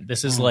 Brian.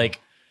 This is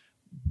like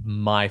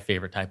my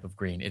favorite type of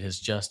green. It is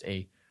just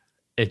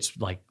it's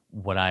like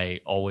what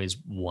I always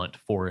want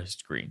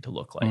forest green to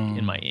look like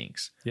in my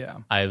inks. Yeah.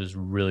 I was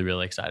really,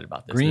 really excited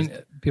about this. Green,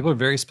 people are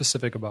very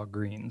specific about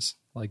greens.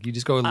 Like you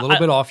just go a little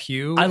bit off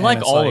hue. I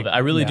like all of it. I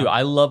really do.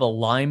 I love a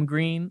lime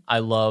green. I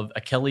love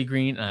a Kelly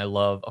green, and I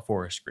love a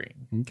forest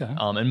green. Okay.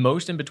 And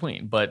most in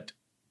between. But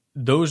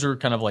those are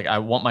kind of like, I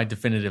want my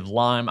definitive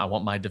lime. I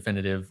want my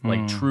definitive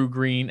like true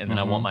green. And then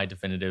I want my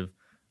definitive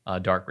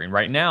dark green.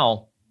 Right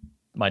now,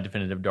 my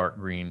definitive dark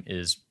green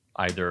is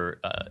either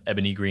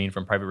ebony green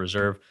from Private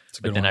Reserve,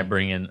 but then I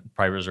bring in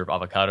Private Reserve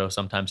avocado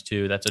sometimes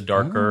too. That's a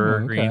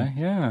darker green.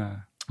 Yeah.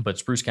 But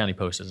Spruce County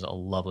Post is a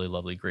lovely,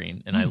 lovely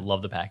green, and I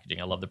love the packaging.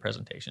 I love the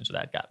presentation, so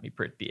that got me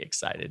pretty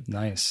excited.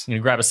 Nice. I'm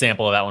going to grab a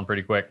sample of that one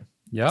pretty quick.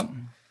 Yep.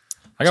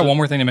 I got one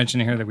more thing to mention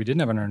here that we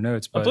didn't have in our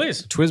notes, but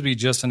please. TWSBI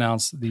just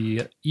announced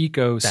the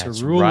Eco That's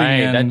Cerulean.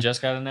 right. That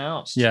just got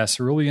announced. Yeah,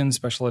 Cerulean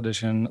Special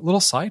Edition. Little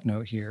side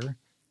note here.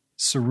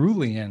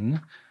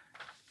 Cerulean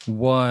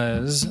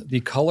was the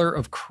color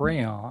of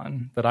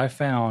crayon that I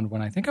found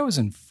when I think I was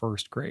in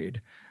first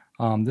grade.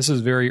 This is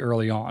very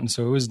early on,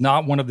 so it was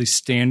not one of the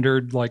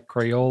standard like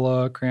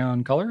Crayola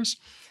crayon colors,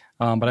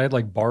 but I had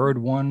like borrowed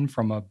one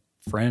from a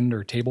friend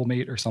or table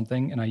mate or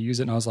something, and I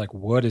used it, and I was like,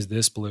 what is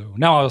this blue?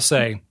 Now I'll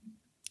say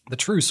the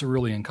true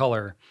cerulean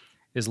color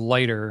is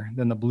lighter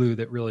than the blue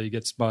that really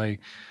gets my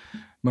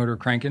motor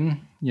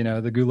cranking,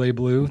 the Goulet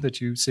blue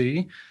that you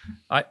see.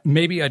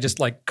 Maybe I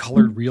just like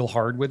colored real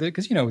hard with it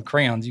because, with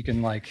crayons, you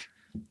can like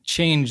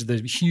change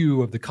the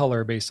hue of the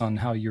color based on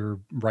how you're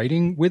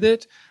writing with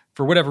it.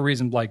 For whatever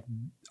reason, like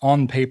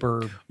on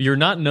paper. You're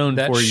not known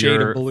for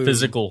your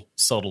physical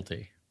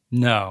subtlety.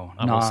 No,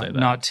 I will say that.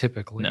 Not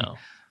typically.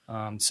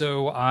 No.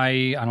 So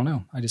I don't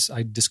know.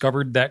 I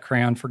discovered that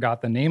crayon,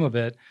 forgot the name of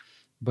it,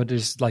 but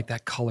just like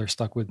that color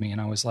stuck with me. And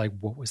I was like,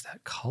 what was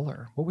that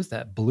color? What was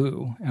that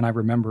blue? And I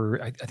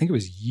remember, I think it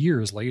was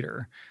years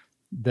later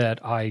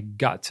that I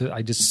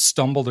just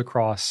stumbled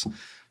across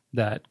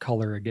that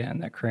color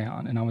again, that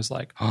crayon. And I was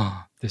like,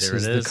 oh, this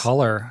is the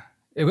color.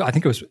 I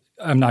think it was,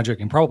 I'm not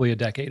joking, probably a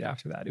decade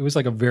after that. It was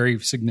like a very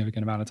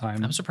significant amount of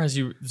time. I'm surprised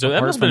so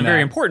that must have been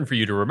very important for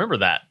you to remember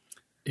that.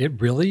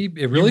 It really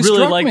you really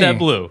like me. That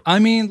blue. I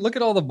mean, look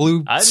at all the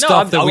blue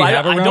stuff that we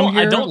have around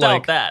here. I don't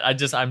doubt that.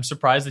 I'm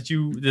surprised that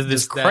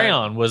this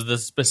crayon was the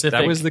specific.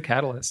 That was the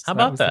catalyst. How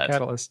about that? The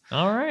catalyst.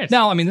 All right.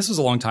 Now, I mean, this was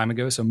a long time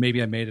ago, so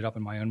maybe I made it up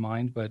in my own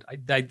mind, but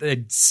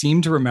I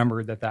seem to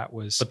remember that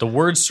was. But the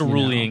word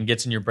cerulean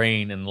gets in your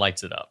brain and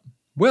lights it up.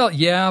 Well,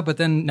 yeah, but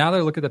then now that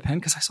I look at the pen,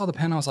 because I saw the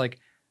pen, I was like,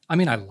 I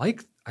mean, I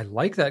like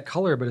that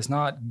color, but it's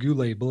not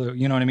Goulet blue.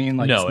 You know what I mean?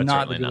 Like, no, it's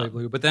not the Goulet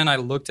blue. But then I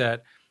looked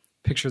at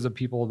pictures of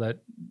people that,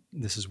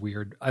 this is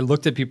weird. I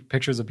looked at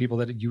pictures of people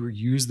that you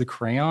use the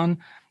crayon,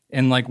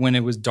 and like when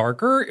it was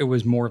darker, it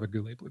was more of a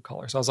Goulet blue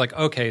color. So I was like,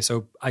 okay,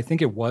 so I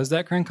think it was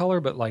that crayon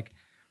color, but like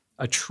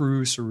a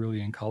true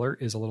cerulean color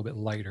is a little bit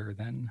lighter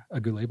than a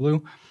Goulet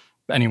blue.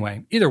 But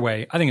anyway, either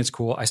way, I think it's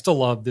cool. I still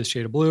love this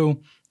shade of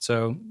blue.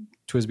 So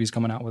TWSBI's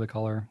coming out with a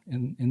color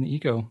in the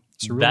Eco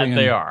Cerulean. That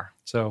they are.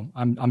 So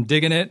I'm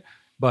digging it.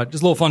 But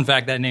just a little fun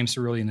fact, that name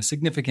Cerulean is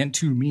significant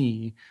to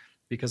me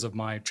because of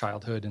my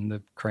childhood and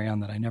the crayon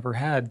that I never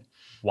had.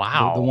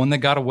 Wow. The one that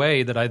got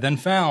away that I then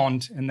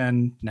found. And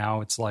then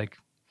now it's like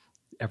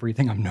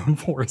everything I'm known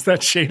for is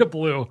that shade of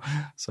blue.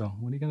 So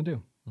what are you going to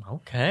do?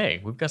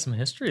 Okay. We've got some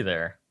history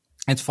there.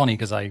 It's funny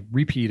because I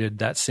repeated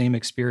that same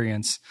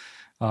experience.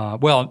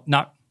 Well,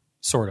 not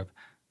sort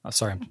of.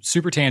 Sorry, I'm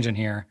super tangent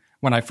here.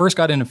 When I first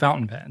got into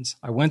fountain pens,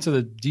 I went to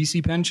the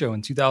DC Pen Show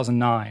in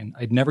 2009.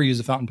 I'd never used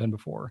a fountain pen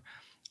before.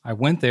 I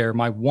went there.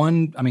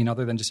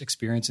 Other than just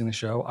experiencing the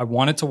show, I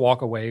wanted to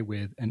walk away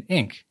with an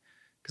ink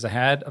because I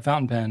had a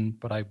fountain pen,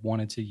 but I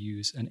wanted to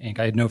use an ink.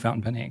 I had no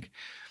fountain pen ink.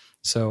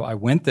 So I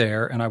went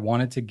there and I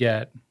wanted to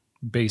get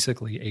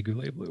basically a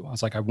Goulet blue. I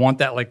was like, I want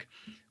that, like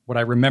what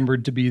I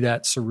remembered to be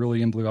that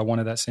cerulean blue. I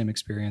wanted that same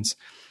experience.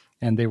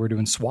 And they were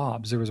doing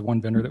swabs. There was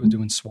one vendor that was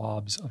doing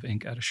swabs of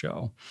ink at a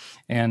show.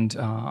 And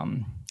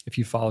if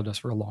you followed us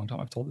for a long time,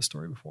 I've told this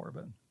story before,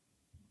 but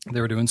they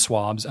were doing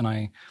swabs,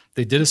 and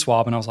they did a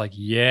swab, and I was like,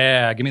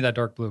 yeah, give me that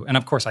dark blue. And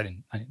of course I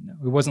didn't know.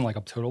 It wasn't like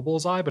a total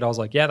bullseye, but I was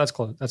like, yeah, that's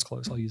close. That's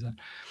close. I'll use that.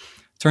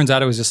 Turns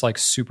out it was just like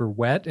super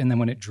wet. And then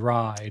when it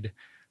dried,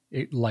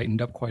 it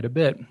lightened up quite a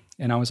bit.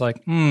 And I was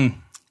like,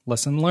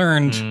 lesson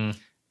learned.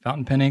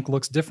 Fountain pen ink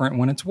looks different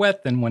when it's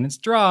wet than when it's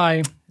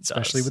dry,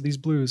 especially with these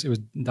blues. It was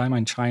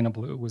Diamond China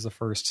blue was the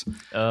first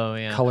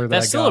color that I got.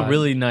 That's still a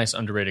really nice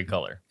underrated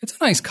color. It's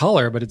a nice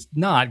color, but it's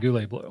not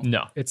Goulet blue.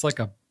 No. It's like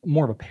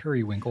more of a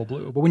periwinkle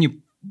blue. But when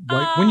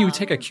you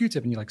take a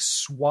Q-tip and you like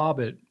swab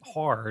it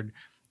hard,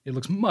 it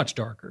looks much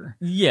darker.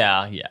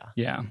 Yeah.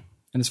 Yeah.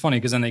 And it's funny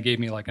because then they gave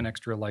me like an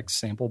extra like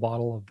sample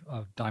bottle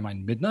of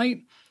Diamond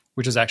Midnight,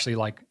 which is actually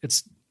like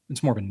it's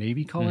more of a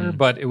navy color,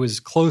 but it was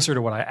closer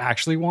to what I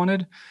actually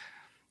wanted.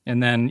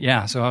 And then,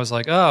 so I was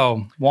like,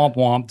 oh, womp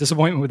womp,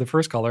 disappointment with the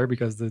first color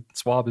because the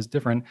swab is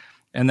different.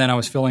 And then I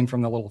was filling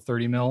from the little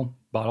 30 mil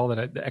bottle,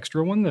 the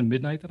extra one, the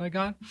Midnight that I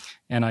got.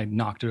 And I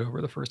knocked it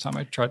over the first time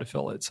I tried to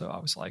fill it. So I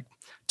was like,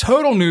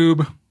 total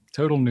noob.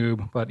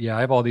 But yeah,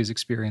 I have all these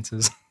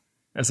experiences.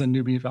 as a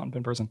newbie fountain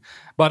pen person.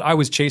 But I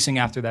was chasing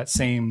after that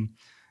same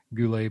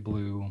goulet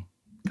blue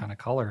kind of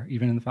color,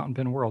 even in the fountain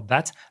pen world.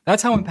 That's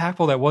how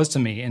impactful that was to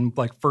me in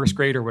like first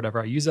grade or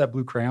whatever. I used that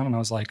blue crayon and I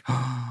was like,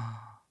 oh,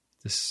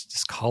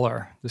 this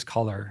color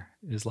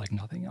is like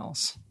nothing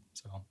else.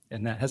 So,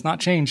 and that has not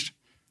changed.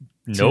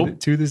 Nope.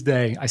 To this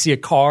day, I see a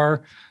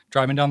car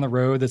driving down the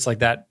road that's like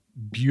that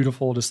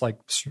beautiful, just like,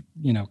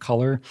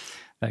 color,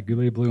 that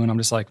goulet blue. And I'm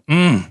just like,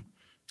 I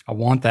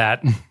want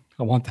that.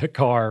 I want that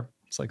car.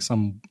 It's like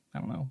some, I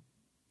don't know,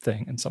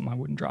 thing and something I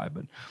wouldn't drive,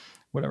 but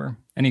whatever.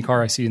 Any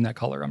car I see in that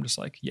color, I'm just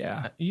like,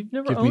 yeah. You've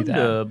never owned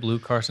a blue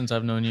car since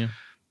I've known you?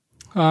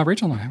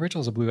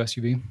 Rachel's a blue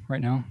SUV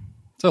right now.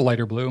 It's a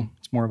lighter blue.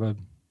 It's more of a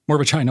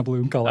China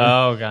blue color.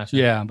 Oh, gotcha.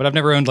 Yeah, but I've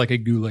never owned like a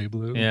goulet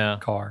blue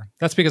car.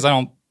 That's because I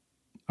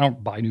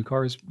don't buy new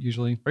cars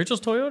usually.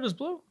 Rachel's Toyota's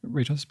blue?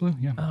 Rachel's blue,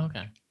 yeah. Oh,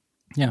 okay.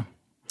 Yeah.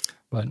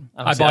 But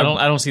I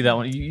don't see that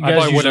one. You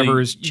guys buy whatever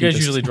is You guys cheapest.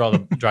 usually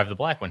drive the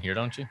black one here,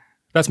 don't you?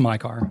 That's my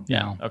car.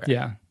 Yeah. Okay.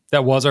 Yeah.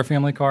 That was our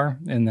family car.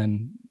 And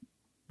then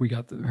we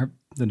got the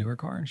newer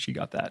car and she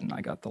got that and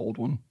I got the old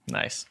one.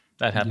 Nice.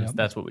 That happens. Yep.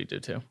 That's what we do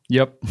too.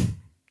 Yep.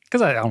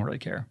 Because I don't really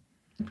care.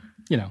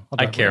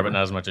 I care, but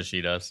not as much as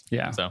she does.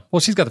 Yeah. So, well,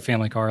 she's got the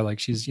family car. Like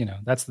she's,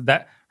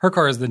 her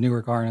car is the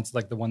newer car and it's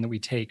like the one that we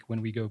take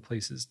when we go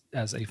places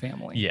as a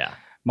family. yeah.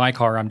 My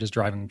car, I'm just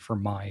driving for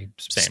my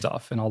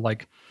stuff and I'll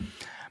like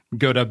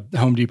go to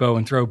Home Depot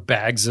and throw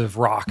bags of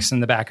rocks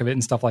in the back of it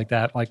and stuff like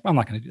that. Like I'm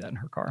not going to do that in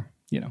her car,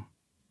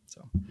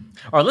 So,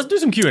 all right, let's do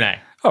some Q&A.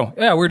 Oh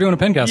yeah, we're doing a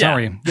pencast,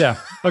 aren't we? Yeah.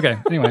 Okay.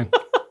 Anyway,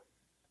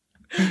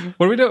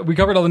 what do we do? We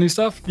covered all the new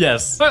stuff.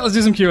 Yes. All right, let's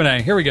do some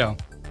Q&A. Here we go.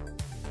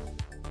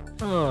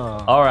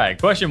 All right,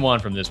 question 1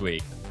 from this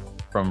week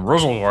from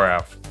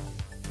Ruzzlegraph.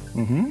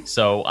 Mm-hmm.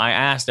 So I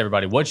asked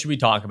everybody, what should we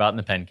talk about in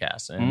the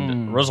pencast?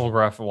 And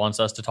Ruzzlegraph wants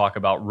us to talk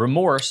about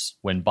remorse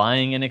when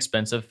buying an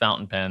expensive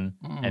fountain pen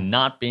and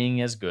not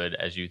being as good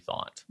as you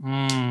thought.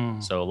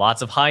 So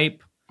lots of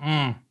hype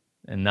and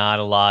not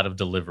a lot of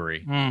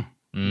delivery.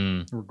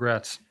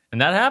 Regrets. And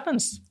that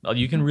happens.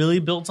 You can really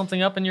build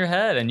something up in your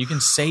head and you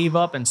can save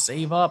up.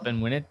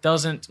 And when it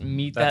doesn't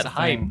meet That's that a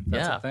hype, thing.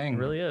 That's a thing. It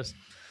really is.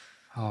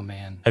 Oh,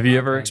 man. Have you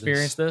ever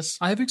experienced this?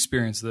 I have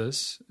experienced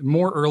this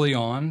more early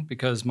on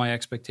because my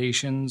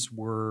expectations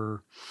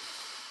were,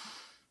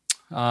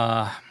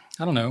 I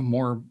don't know,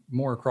 more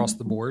across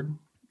the board.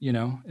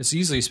 It's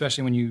easily,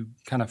 especially when you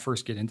kind of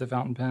first get into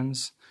fountain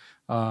pens,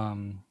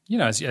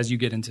 as you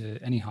get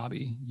into any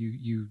hobby,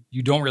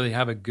 you don't really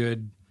have a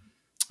good,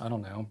 I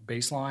don't know,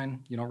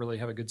 baseline. You don't really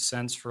have a good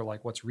sense for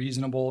like what's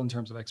reasonable in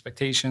terms of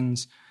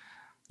expectations.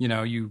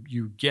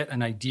 You get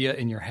an idea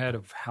in your head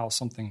of how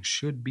something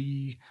should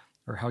be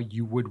or how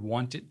you would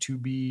want it to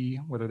be,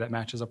 whether that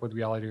matches up with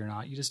reality or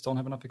not. You just don't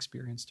have enough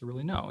experience to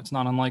really know. It's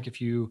not unlike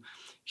if you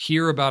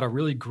hear about a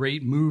really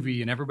great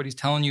movie and everybody's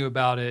telling you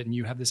about it and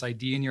you have this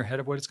idea in your head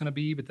of what it's going to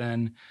be, but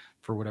then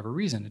for whatever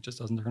reason, it just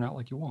doesn't turn out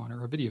like you want,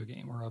 or a video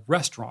game or a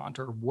restaurant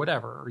or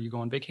whatever, or you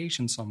go on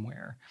vacation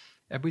somewhere.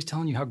 Everybody's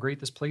telling you how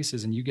great this place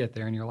is and you get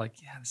there and you're like,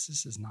 yeah,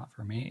 this is not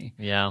for me.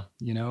 Yeah.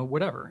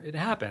 Whatever. It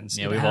happens.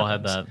 Yeah, we've all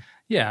had that.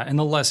 Yeah, and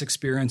the less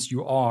experienced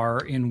you are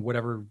in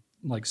whatever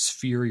like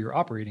sphere you're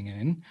operating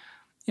in,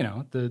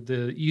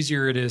 the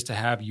easier it is to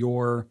have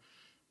your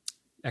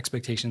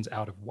expectations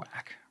out of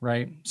whack,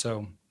 right?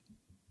 So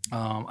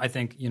I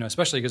think,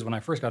 especially because when I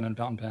first got into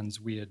fountain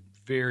pens, we had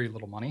very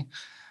little money.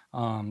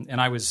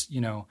 And I was,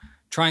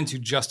 trying to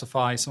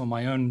justify some of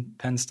my own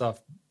pen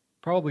stuff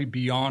probably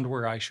beyond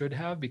where I should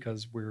have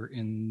because we're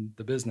in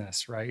the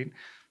business, right?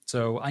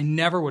 So I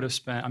never would have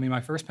spent,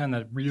 my first pen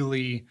that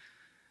really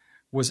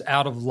was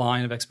out of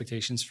line of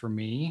expectations for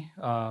me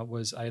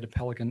was I had a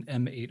Pelican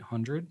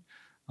M800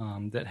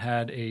 that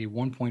had a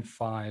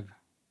 1.5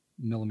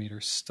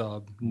 millimeter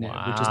stub nib,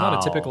 which is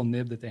not a typical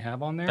nib that they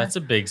have on there. That's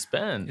a big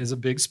spend. Is a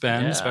big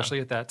spend,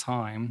 especially at that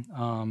time.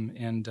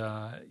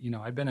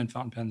 I'd been in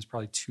fountain pens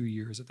probably 2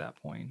 years at that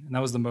point, and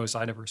that was the most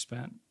I'd ever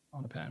spent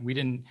on a pen. We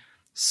didn't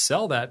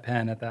sell that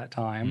pen at that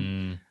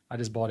time. I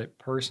just bought it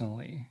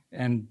personally,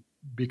 and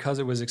because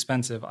it was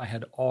expensive, I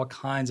had all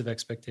kinds of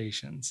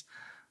expectations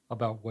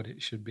about what it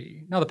should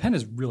be. Now, the pen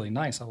is really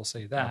nice, I will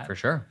say that. For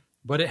sure.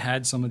 But it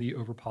had some of the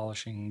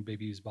over-polishing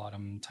baby's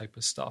bottom type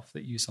of stuff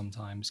that you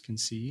sometimes can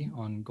see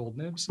on gold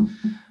nibs.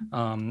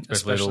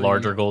 Especially the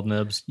larger gold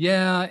nibs.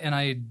 Yeah, and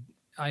I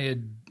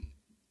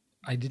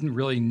didn't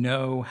really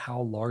know how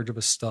large of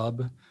a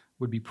stub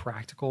would be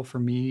practical for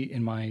me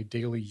in my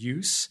daily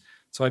use.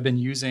 So I've been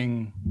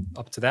using,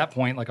 up to that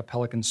point, like a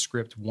Pelican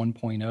Script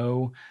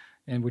 1.0,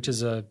 and which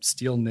is a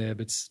steel nib.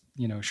 It's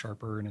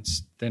sharper and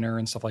it's thinner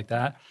and stuff like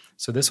that.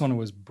 So this one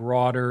was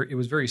broader. It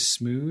was very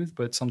smooth,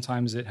 but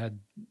sometimes it had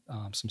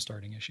some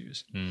starting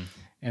issues.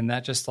 And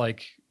that just and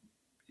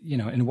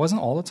it wasn't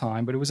all the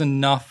time, but it was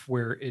enough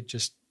where it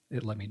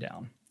let me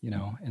down,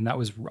 and that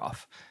was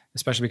rough,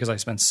 especially because I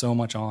spent so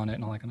much on it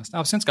and all that kind of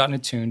stuff. I've since gotten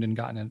it tuned and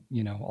gotten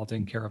it, all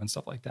taken care of and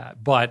stuff like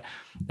that. But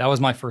that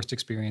was my first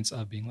experience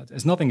of being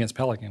it's nothing against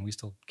Pelican. We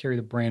still carry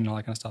the brand and all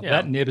that kind of stuff. Yeah.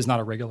 That nib is not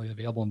a regularly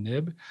available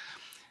nib.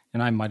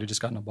 and I might have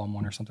just gotten a bum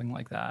one or something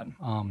like that.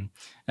 And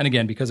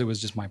again, because it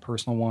was just my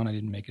personal one, I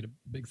didn't make it a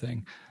big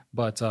thing.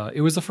 But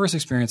it was the first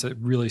experience that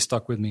really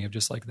stuck with me of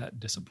just like that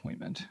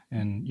disappointment.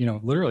 And,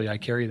 literally I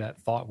carry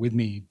that thought with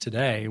me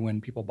today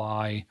when people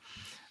buy,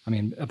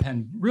 a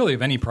pen really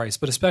of any price,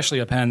 but especially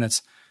a pen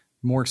that's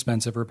more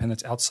expensive or a pen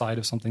that's outside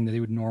of something that they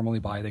would normally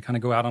buy. They kind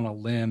of go out on a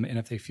limb, and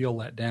if they feel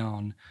let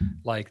down,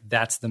 like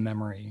that's the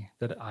memory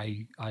that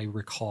I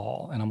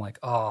recall. And I'm like,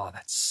 oh,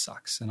 that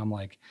sucks. And I'm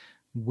like,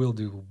 we'll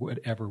do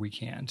whatever we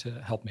can to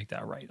help make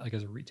that right, like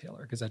as a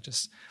retailer, because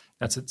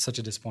that's such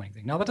a disappointing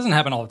thing. Now, that doesn't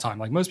happen all the time.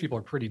 Like most people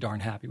are pretty darn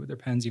happy with their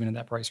pens, even in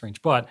that price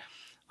range. But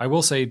I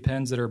will say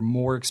pens that are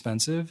more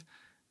expensive,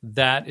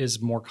 that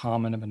is more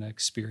common of an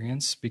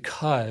experience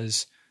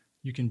because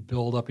you can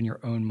build up in your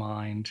own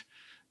mind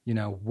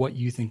what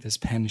you think this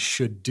pen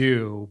should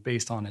do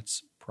based on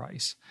its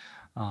price.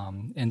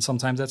 And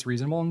sometimes that's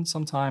reasonable and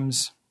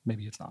sometimes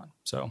maybe it's not.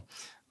 So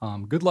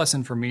good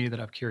lesson for me that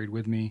I've carried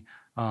with me.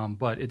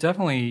 But it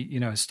definitely,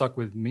 stuck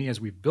with me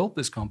as we built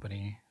this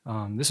company.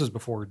 This was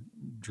before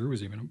Drew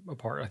was even a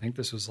part. I think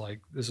this was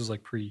like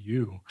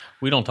pre-you.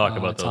 We don't talk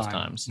about those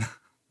times.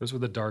 Those were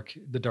the dark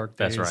days.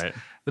 That's right.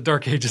 The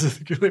dark ages of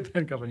the Goulet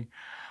Pen Company.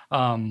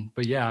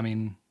 But yeah,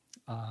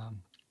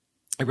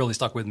 it really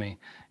stuck with me.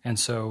 And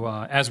so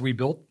as we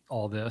built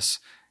all this,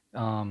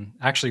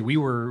 actually we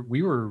were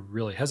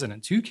really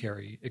hesitant to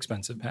carry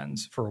expensive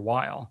pens for a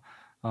while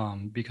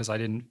because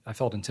I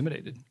felt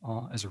intimidated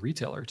as a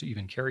retailer to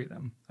even carry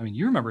them.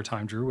 You remember a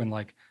time, Drew, when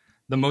like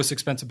the most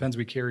expensive pens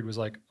we carried was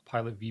like a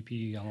Pilot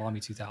VP on a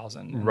LAMY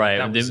 2000. Right.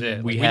 That was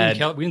it. We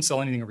didn't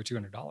sell anything over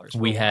 $200.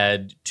 We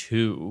had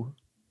 2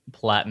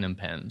 platinum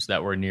pens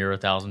that were near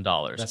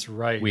 $1,000. That's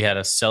right. We had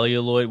a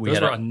celluloid. Those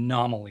were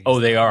anomalies.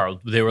 Oh, they are.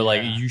 They were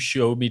like, you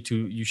showed me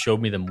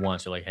them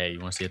once. You're like, hey, you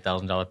want to see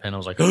 $1,000 pen? I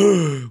was like,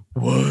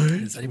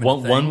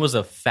 what? One was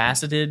a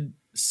faceted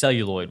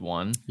celluloid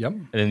one. Yep.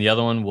 And then the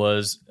other one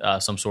was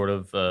some sort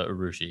of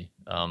urushi.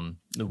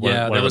 There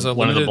was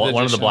one of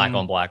the black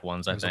on black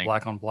ones. I think a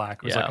black on black.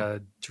 It was like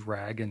a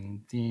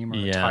dragon theme or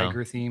a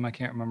tiger theme. I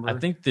can't remember. I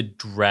think the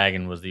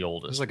dragon was the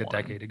oldest. It was like a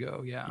decade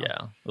ago. Yeah.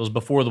 Yeah. It was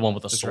before the one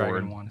with the sword.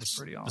 Dragon one is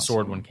pretty awesome. The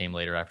sword one came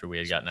later after we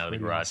had gotten out of the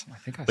garage.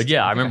 Awesome.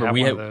 I remember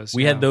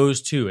we had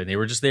those too, and they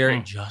were just there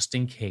just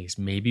in case.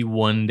 Maybe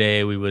one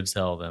day we would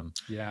sell them.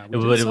 Yeah,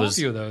 we did sell a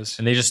few of those,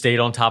 and they just stayed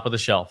on top of the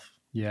shelf.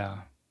 Yeah,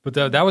 but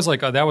that was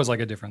like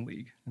a different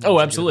league. Oh,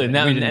 absolutely,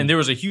 and there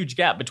was a huge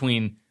gap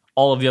between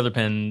all of the other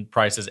pen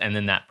prices and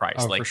then that price.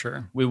 Oh, for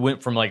sure. We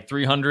went from like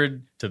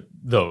 300 to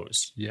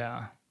those.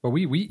 Yeah, but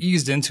we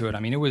eased into it.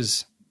 It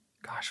was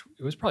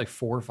probably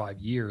 4 or 5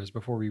 years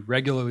before we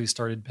regularly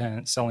started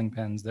selling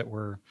pens that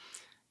were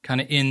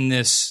kind of in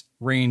this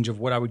range of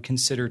what I would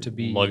consider to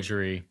be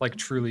luxury, like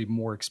truly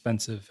more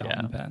expensive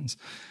fountain pens.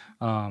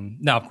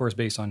 Now, of course,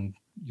 based on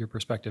your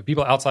perspective,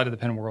 people outside of the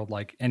pen world,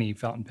 like any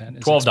fountain pen,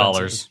 is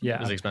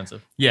 $12 is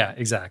expensive. Yeah,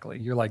 exactly.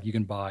 You're like, you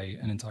can buy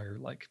an entire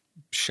like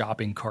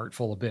shopping cart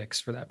full of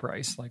Bics for that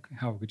price. Like,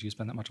 how would you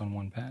spend that much on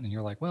one pen? And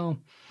you're like, well,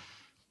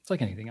 it's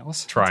like anything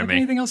else.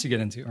 Anything else you get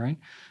into, right?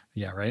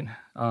 Yeah, right.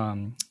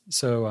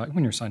 So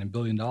when you're signing $1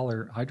 billion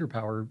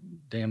hydropower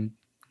damn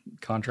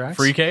contracts,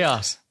 free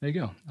chaos. There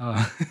you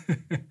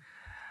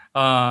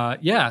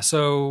go.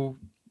 So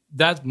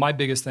that's my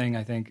biggest thing,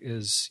 I think,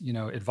 is,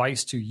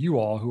 advice to you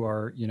all who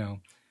are,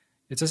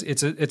 it's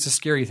a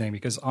scary thing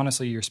because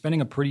honestly, you're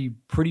spending a pretty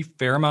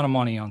fair amount of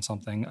money on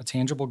something, a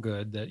tangible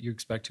good that you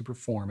expect to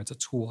perform. It's a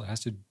tool. It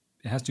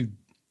has to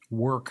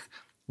work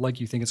like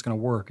you think it's going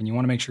to work. And you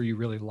want to make sure you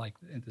really like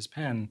this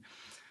pen.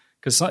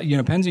 Because,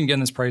 pens you can get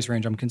in this price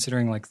range, I'm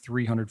considering like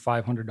 $300,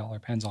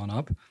 $500 pens on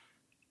up.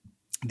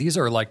 These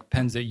are like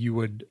pens that you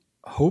would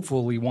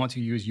hopefully want to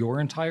use your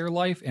entire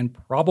life and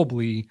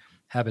probably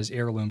have as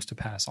heirlooms to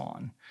pass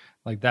on.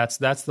 Like that's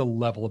the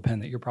level of pen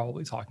that you're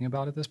probably talking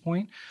about at this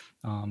point.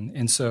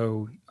 And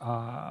so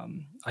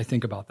I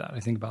think about that. I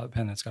think about a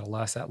pen that's got to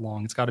last that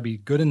long. It's got to be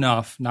good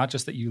enough, not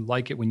just that you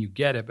like it when you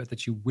get it, but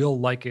that you will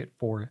like it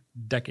for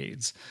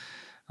decades.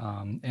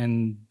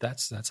 And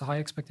that's high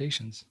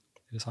expectations.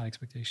 It is high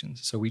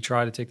expectations. So we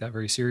try to take that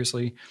very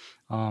seriously.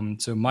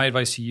 So my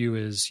advice to you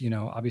is,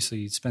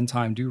 obviously spend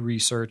time, do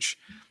research,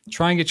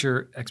 try and get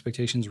your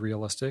expectations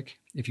realistic.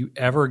 If you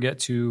ever get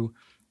to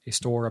a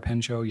store, a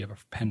pen show, you have a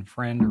pen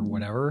friend or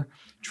whatever,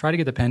 try to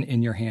get the pen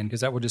in your hand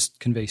because that will just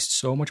convey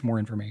so much more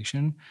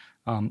information.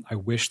 I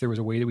wish there was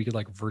a way that we could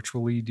like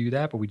virtually do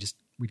that, but we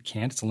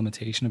can't. It's a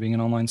limitation of being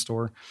an online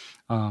store.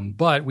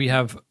 But we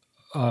have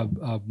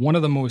one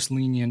of the most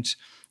lenient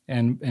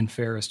and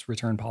fairest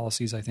return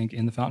policies, I think,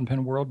 in the fountain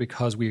pen world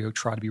because we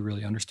try to be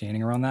really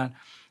understanding around that.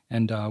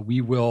 And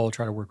we will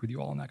try to work with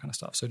you all on that kind of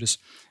stuff. So just,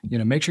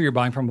 make sure you're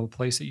buying from a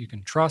place that you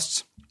can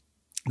trust,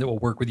 that will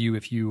work with you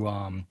if you,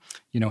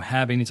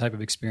 have any type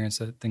of experience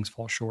that things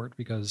fall short,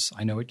 because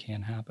I know it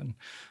can happen.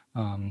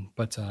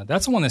 But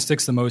that's the one that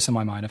sticks the most in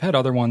my mind. I've had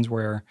other ones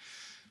where,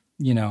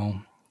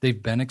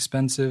 they've been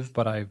expensive,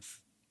 but I've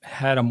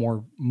had a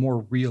more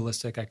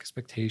realistic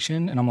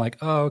expectation. And I'm like,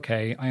 oh,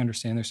 okay, I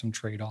understand there's some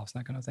trade-offs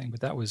and that kind of thing. But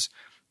that was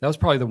That was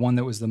probably the one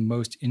that was the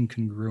most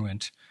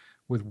incongruent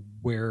with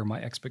where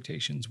my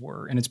expectations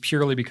were. And it's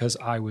purely because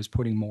I was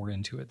putting more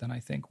into it than I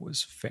think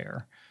was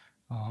fair.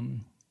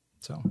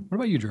 So what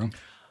about you, Drew?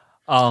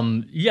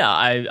 Yeah,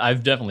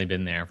 I've definitely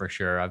been there for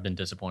sure. I've been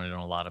disappointed in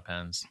a lot of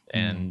pens,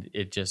 and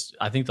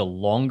I think the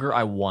longer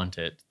I want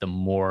it, the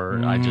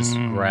more I just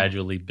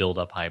gradually build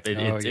up hype.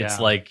 It's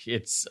like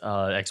it's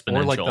exponential.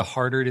 Or like the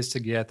harder it is to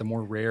get, the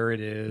more rare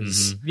it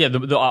is. Yeah,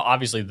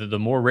 obviously the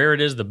more rare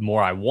it is, the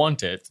more I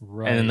want it,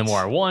 Right. and then the more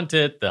I want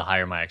it, the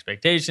higher my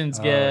expectations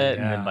get,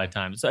 and then by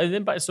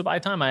the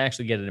time I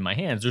actually get it in my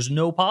hands, there's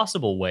no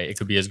possible way it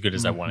could be as good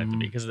as I want it to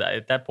be, because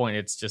at that point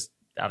it's just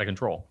out of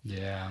control.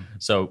 Yeah.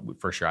 So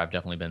for sure, I've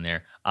definitely been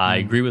there. I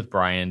agree with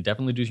Brian.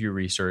 Definitely do your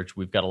research.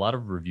 We've got a lot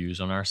of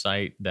reviews on our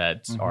site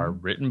that are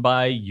written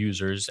by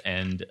users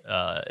and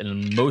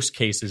in most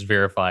cases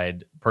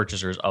verified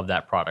purchasers of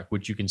that product,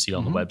 which you can see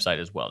on the website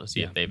as well to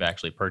see if they've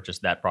actually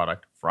purchased that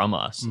product from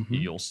us.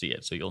 You'll see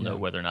it. So you'll know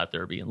whether or not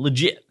they're being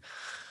legit.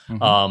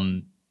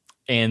 And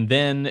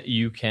then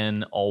you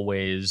can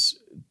always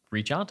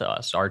reach out to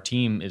us. Our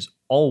team is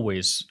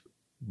always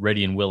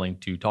ready and willing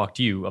to talk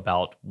to you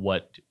about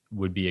what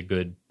would be a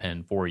good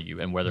pen for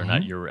you and whether or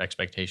not your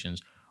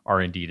expectations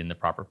are indeed in the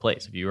proper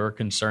place. If you are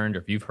concerned or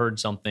if you've heard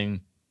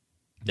something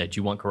that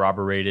you want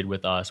corroborated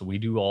with us, we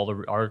do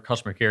our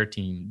customer care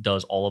team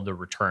does all of the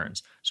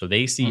returns. So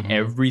they see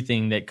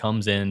everything that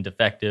comes in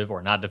defective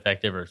or not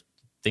defective or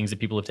things that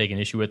people have taken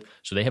issue with.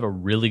 So they have a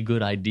really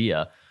good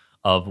idea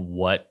of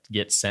what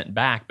gets sent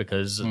back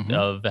because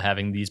of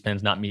having these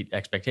pens not meet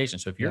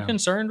expectations. So if you're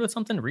concerned with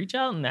something, reach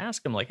out and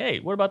ask them like, hey,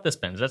 what about this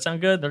pen? Does that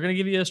sound good? They're going to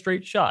give you a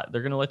straight shot.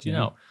 They're going to let you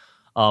know.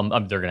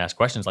 They're going to ask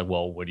questions like,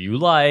 well, what do you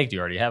like? Do you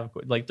already have?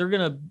 Like, they're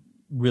going to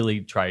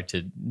really try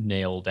to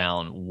nail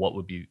down what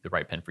would be the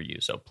right pen for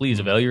you. So please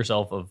avail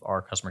yourself of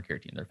our customer care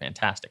team. They're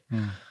fantastic.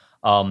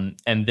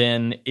 And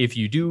then if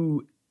you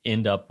do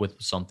end up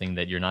with something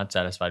that you're not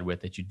satisfied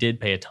with, that you did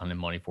pay a ton of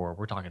money for,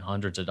 we're talking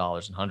hundreds of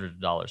dollars and hundreds of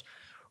dollars.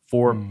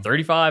 For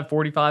 $35,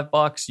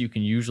 $45, you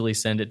can usually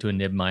send it to a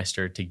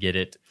Nibmeister to get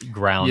it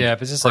ground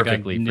if it's just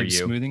perfectly like a for nib you.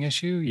 Smoothing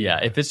issue.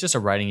 If it's just a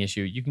writing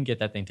issue, you can get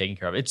that thing taken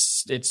care of. It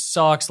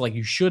sucks. Like,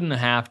 you shouldn't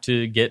have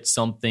to get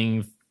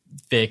something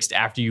fixed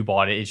after you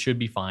bought it. It should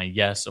be fine.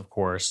 Yes, of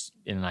course,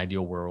 in an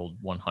ideal world,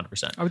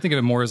 100%. I would think of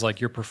it more as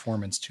like you're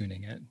performance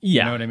tuning it.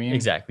 Yeah, you know what I mean?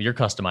 Exactly. You're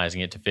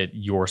customizing it to fit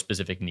your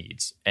specific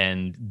needs.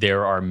 And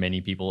there are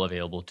many people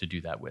available to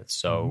do that with.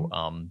 So,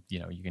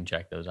 you can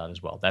check those out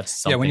as well. That's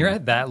something. Yeah, when you're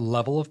at that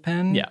level of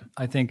pen, Yeah.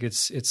 I think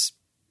it's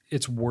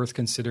worth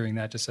considering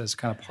that just as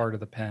kind of part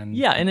of the pen.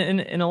 Yeah, and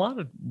in a lot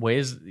of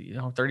ways,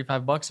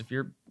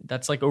 $35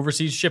 that's like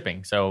overseas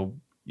shipping. So,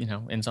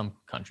 in some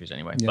countries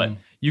anyway. Yeah.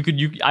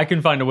 But I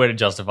can find a way to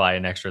justify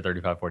an extra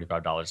 $35,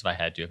 $45 if I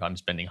had to, if I'm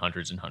spending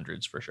hundreds and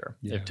hundreds for sure.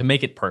 Yeah. To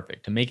make it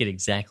perfect, to make it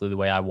exactly the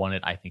way I want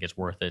it, I think it's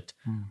worth it.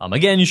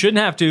 Again, you shouldn't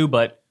have to,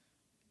 but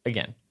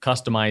again,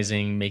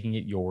 customizing, making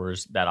it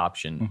yours, that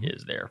option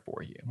is there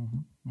for you.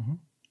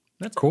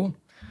 That's cool.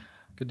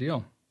 Good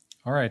deal.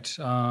 All right.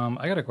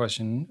 I got a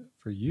question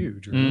for you,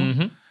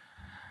 Drew.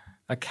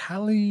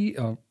 Okay.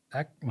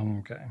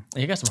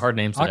 You got some hard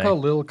names today.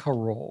 Lil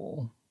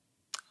Carol.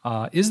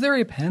 Is there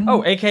a pen?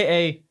 Oh,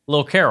 a.k.a.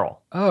 Lil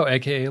Carol. Oh,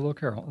 a.k.a. Lil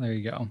Carol. There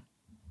you go.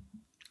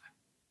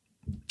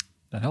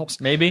 That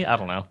helps. Maybe. I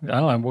don't know.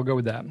 We'll go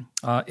with that.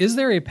 Is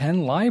there a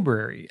pen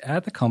library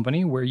at the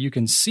company where you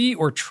can see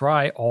or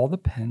try all the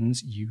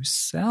pens you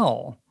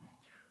sell?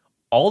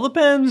 All the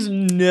pens?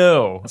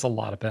 No. That's a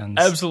lot of pens.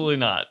 Absolutely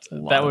not.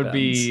 That would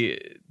be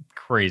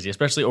crazy,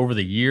 especially over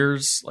the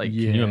years. Like,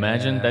 can you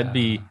imagine? That'd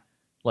be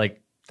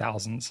like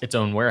thousands, its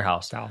own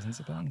warehouse. Thousands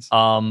of pens.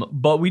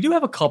 But we do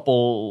have a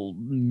couple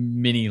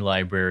mini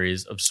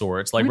libraries of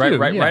sorts. Like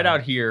right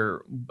out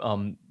here,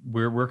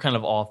 we're kind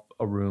of off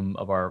a room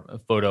of our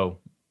photo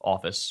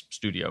office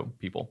studio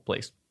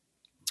place.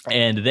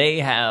 And they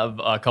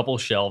have a couple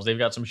shelves. They've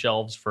got some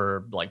shelves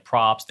for like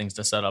props, things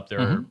to set up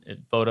their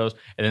photos.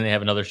 And then they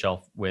have another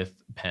shelf with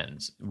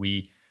pens.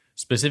 We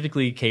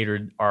specifically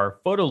catered our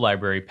photo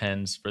library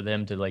pens for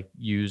them to like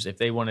use if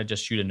they want to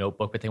just shoot a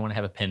notebook, but they want to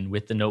have a pen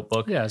with the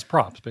notebook. Yeah, as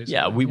props, basically.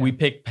 Yeah, we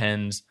pick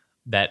pens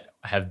that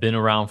have been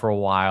around for a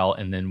while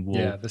and then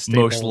will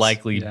most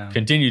likely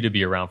continue to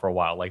be around for a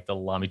while, like the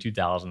LAMY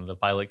 2000, the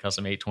Pilot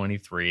Custom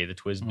 823, the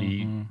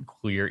TWSBI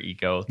Clear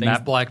Eco.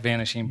 Matte black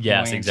vanishing point.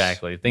 Yes,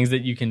 exactly. Things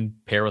that you can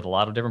pair with a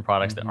lot of different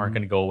products that aren't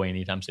going to go away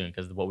anytime soon,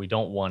 because what we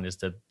don't want is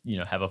to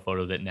have a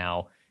photo that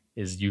now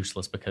is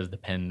useless because the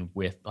pen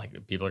with,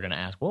 like, people are going to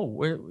ask,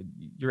 whoa,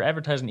 you're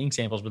advertising ink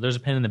samples, but there's a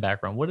pen in the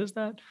background. What is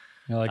that?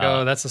 You're like,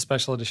 that's a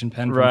special edition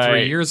pen from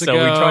 3 years ago. So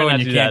we try not and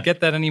to you do can't that.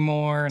 get that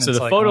anymore. And so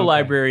the photo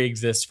library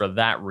exists for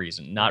that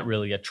reason, not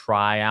really a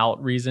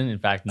tryout reason. In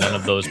fact, none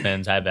of those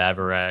pens have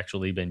ever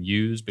actually been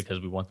used because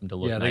we want them to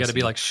look nice. Yeah, they got to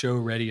be like show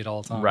ready at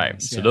all times.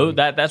 Right. So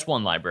that's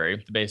one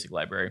library, the basic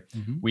library.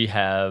 We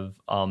have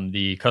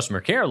the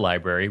customer care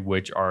library,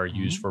 which are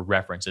used for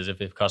references.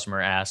 If a customer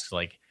asks,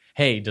 like,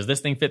 hey, does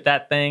this thing fit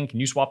that thing? Can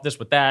you swap this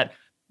with that?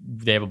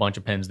 They have a bunch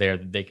of pens there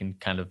that they can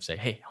kind of say,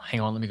 hey,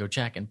 hang on, let me go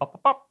check, and pop,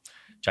 pop, pop.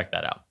 check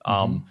that out.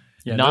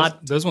 Yeah,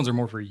 those ones are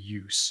more for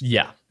use.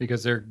 Yeah.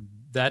 Because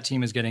that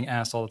team is getting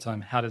asked all the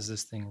time, how does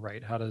this thing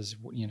write? How do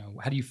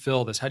you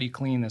fill this? How do you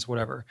clean this?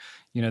 Whatever.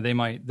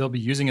 They'll be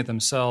using it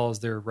themselves.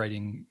 They're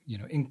writing,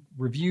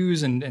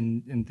 reviews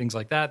and things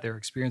like that. They're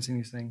experiencing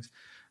these things.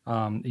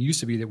 It used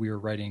to be that we were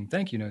writing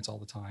thank you notes all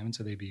the time, and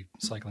so they'd be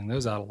cycling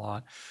those out a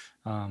lot.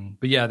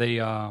 But yeah,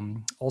 they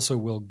also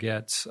will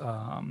get,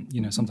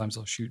 sometimes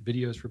they'll shoot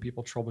videos for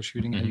people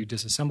troubleshooting. How do you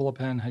disassemble a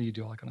pen? How do you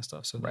do all that kind of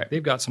stuff? So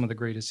they've got some of the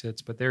greatest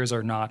hits, but theirs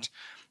are not.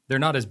 They're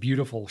not as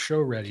beautiful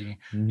show ready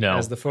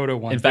as the photo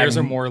ones. In fact, theirs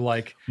are more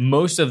like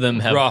most of them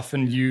have rough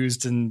and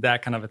used and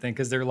that kind of a thing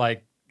because they're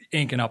like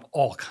inking up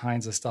all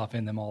kinds of stuff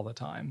in them all the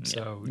time.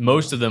 So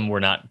most of them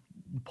were not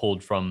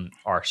pulled from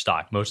our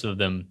stock. Most of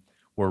them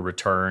were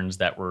returns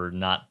that were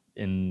not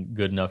in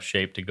good enough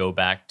shape to go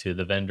back to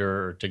the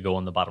vendor or to go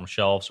on the bottom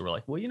shelf. So we're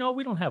like, well,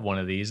 we don't have one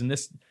of these, and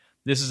this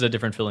is a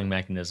different filling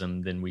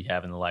mechanism than we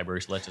have in the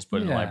library. So let's just put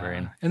it in the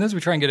library. And as we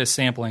try and get a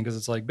sampling, because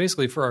it's like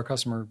basically for our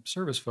customer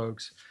service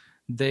folks,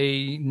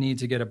 they need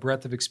to get a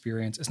breadth of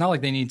experience. It's not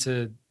like they need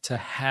to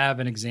have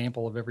an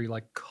example of every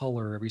like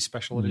color, every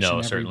special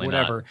edition, every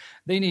whatever. Not.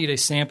 They need a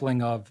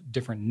sampling of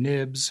different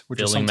nibs, which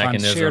filling are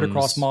sometimes shared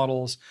across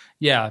models.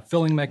 Yeah,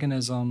 filling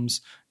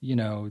mechanisms,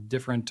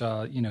 different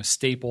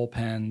staple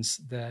pens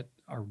that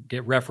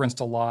get referenced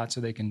a lot so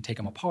they can take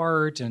them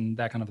apart and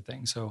that kind of a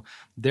thing. So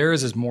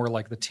theirs is more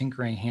like the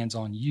tinkering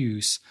hands-on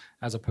use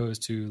as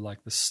opposed to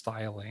like the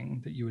styling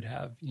that you would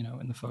have,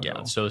 in the photo.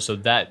 Yeah. So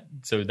that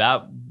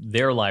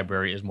their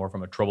library is more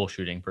from a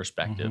troubleshooting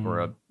perspective or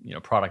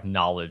a product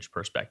knowledge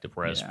perspective,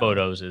 whereas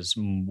photos is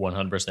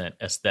 100%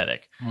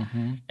 aesthetic.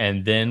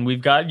 And then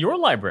we've got your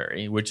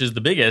library, which is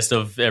the biggest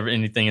of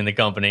anything in the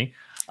company.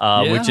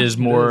 Which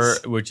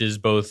is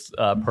both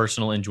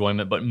personal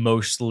enjoyment, but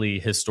mostly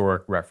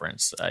historic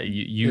reference.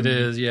 It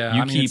is,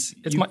 yeah.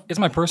 It's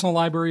my personal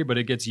library, but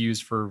it gets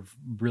used for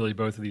really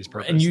both of these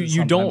purposes. And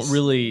you don't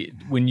really,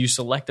 when you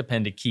select a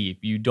pen to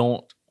keep, you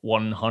don't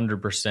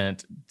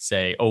 100%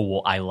 say, oh,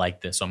 well, I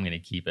like this, so I'm going to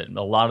keep it.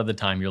 A lot of the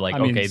time, you're like,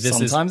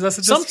 sometimes that's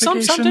a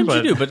justification. Sometimes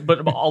you do,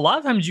 but a lot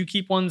of times you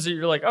keep ones that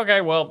you're like, okay,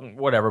 well,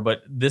 whatever.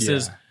 But this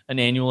is an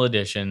annual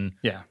edition.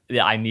 Yeah,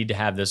 I need to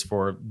have this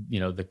for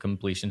the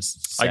completion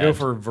set. I go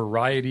for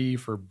variety,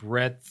 for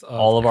breadth.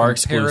 All of our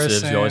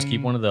exclusives, you always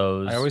keep one of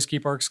those. I always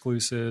keep our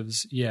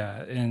exclusives.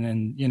 Yeah,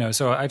 and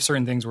so I have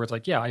certain things where it's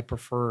like, I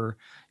prefer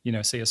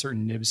say a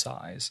certain nib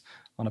size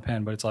on a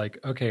pen, but it's like,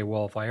 okay,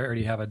 well, if I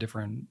already have a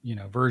different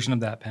version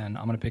of that pen,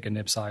 I'm going to pick a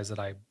nib size that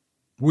I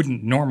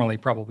wouldn't normally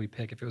probably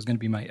pick if it was going to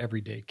be my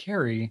everyday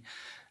carry.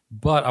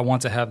 But I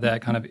want to have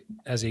that kind of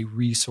as a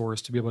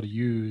resource to be able to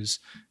use.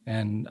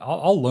 And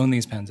I'll loan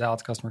these pens out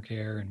to customer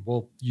care, and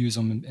we'll use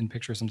them in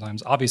pictures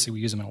sometimes. Obviously,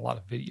 we use them in a lot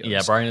of videos.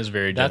 Yeah, Brian is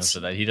very generous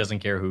with that. He doesn't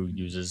care who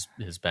uses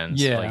his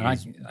pens. Yeah,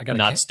 I got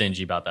not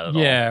stingy about that at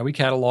all. Yeah, we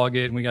catalog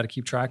it, and we got to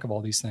keep track of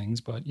all these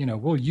things. But,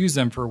 we'll use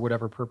them for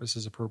whatever purpose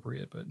is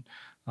appropriate. But,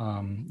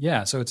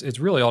 so it's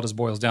really all just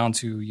boils down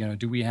to,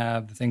 do we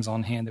have the things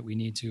on hand that we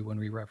need to when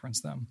we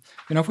reference them?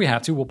 If we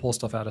have to, we'll pull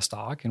stuff out of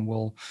stock, and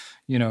we'll,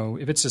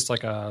 if it's just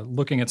like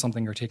looking at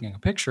something or taking a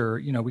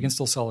picture, we can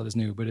still sell it as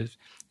new. But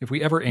if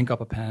we ever ink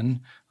up a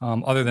pen,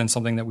 other than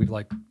something that we've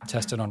like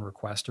tested on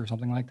request or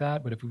something like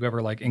that, but if we've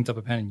ever like inked up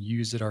a pen and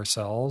used it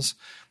ourselves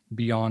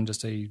beyond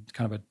just a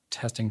kind of a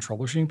testing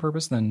troubleshooting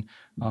purpose, then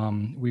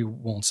we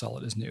won't sell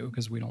it as new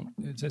because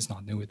it's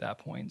not new at that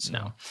point.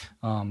 So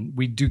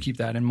we do keep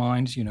that in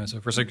mind,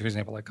 so for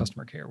example, like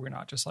customer care, we're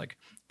not just like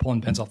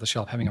pulling pens off the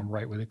shelf, having them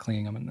right with it,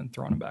 cleaning them, and then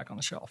throwing them back on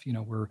the shelf.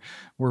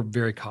 We're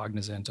very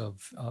cognizant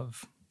of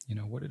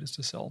what it is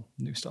to sell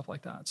new stuff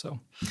like that. So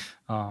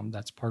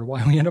that's part of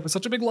why we end up with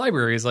such a big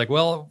library. Is like,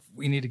 well,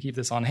 we need to keep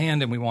this on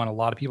hand, and we want a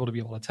lot of people to be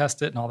able to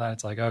test it and all that.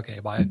 It's like, okay,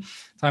 by the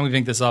time we've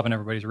inked this up and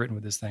everybody's written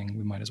with this thing,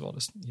 we might as well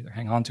just either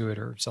hang on to it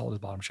or sell it as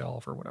bottom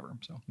shelf or whatever.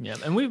 So yeah,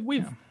 and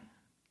we've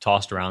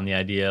tossed around the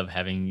idea of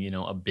having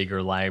a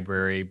bigger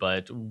library,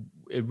 but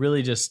it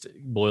really just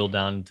boiled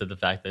down to the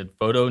fact that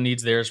photo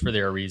needs theirs for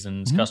their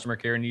reasons, customer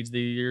care needs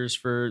theirs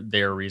for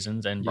their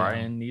reasons, and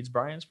Brian needs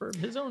Brian's for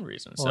his own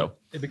reasons. Well, so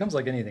it becomes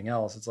like anything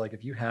else. It's like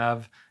if you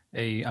have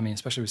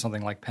especially with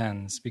something like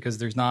pens, because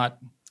there's not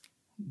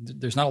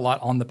a lot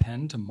on the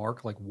pen to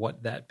mark like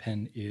what that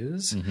pen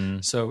is.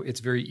 So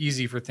it's very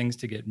easy for things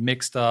to get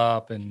mixed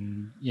up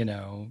and,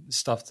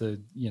 stuff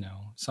to,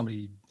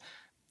 somebody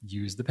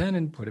used the pen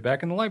and put it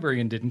back in the library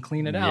and didn't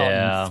clean it out.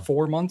 Yeah. And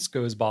 4 months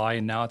goes by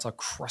and now it's a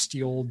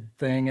crusty old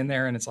thing in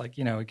there. And it's like,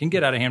 it can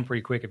get out of hand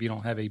pretty quick if you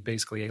don't have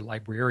basically a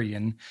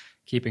librarian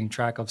keeping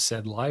track of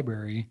said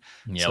library.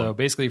 Yep. So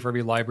basically for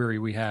every library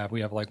we have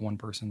like one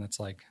person that's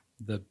like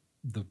the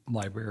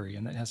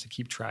librarian that has to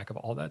keep track of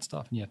all that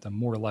stuff. And you have to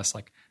more or less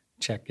like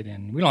check it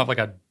in. We don't have like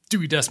a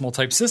Dewey Decimal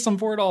type system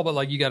for it all, but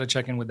like you got to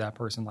check in with that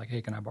person. Like,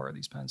 hey, can I borrow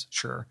these pens?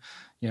 Sure.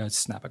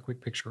 Snap a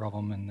quick picture of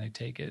them and they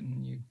take it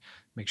and you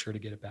make sure to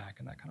get it back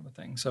and that kind of a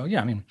thing. So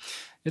yeah,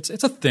 it's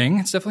a thing.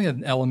 It's definitely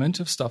an element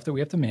of stuff that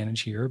we have to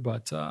manage here,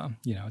 but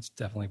it's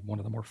definitely one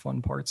of the more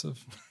fun parts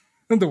of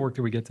the work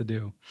that we get to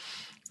do.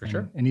 For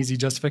sure. An easy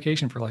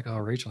justification for like, oh,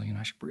 Rachel,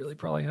 I should really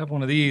probably have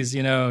one of these,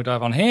 to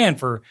have on hand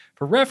for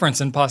reference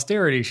and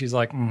posterity. She's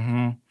like,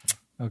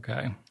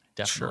 okay,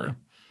 Definitely. Sure.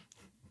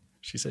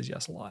 She says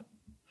yes a lot.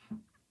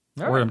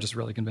 All Or right. I'm just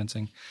really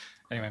convincing.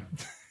 Anyway.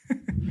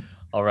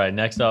 All right.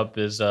 Next up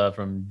is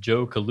from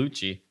Joe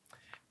Colucci.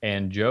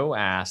 And Joe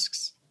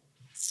asks,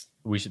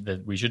 we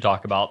should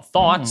talk about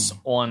thoughts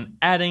on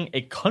adding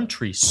a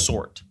country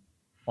sort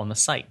on the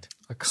site.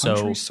 A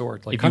country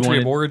sort, like if you country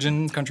wanted- of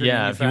origin, country of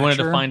Yeah, if you wanted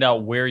to manufacture. find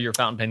out where your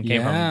fountain pen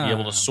came from, Yeah. be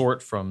able to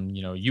sort from,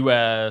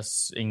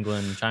 U.S.,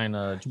 England,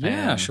 China, Japan.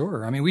 Yeah,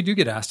 sure. I mean, we do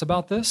get asked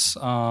about this,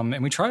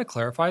 and we try to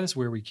clarify this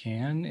where we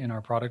can in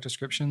our product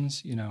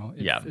descriptions. you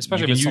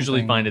Especially can if it's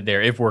usually something- find it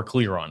there if we're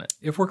clear on it.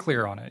 if we're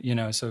clear on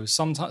it. So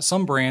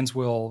some brands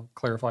will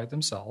clarify it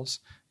themselves,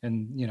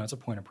 and it's a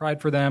point of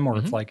pride for them, or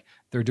if like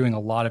they're doing a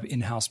lot of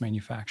in-house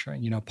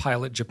manufacturing.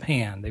 Pilot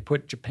Japan, they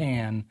put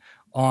Japan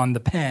on the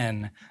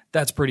pen.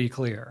 That's pretty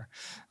clear.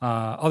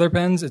 Other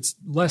pens, it's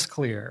less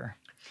clear.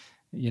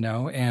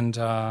 And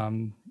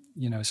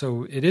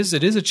so it is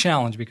a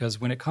challenge, because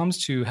when it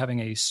comes to having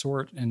a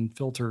sort and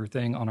filter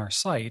thing on our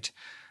site,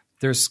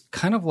 there's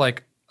kind of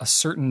like a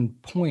certain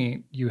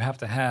point you have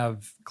to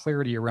have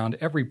clarity around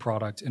every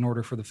product in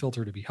order for the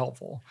filter to be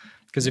helpful.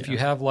 Because if you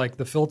have like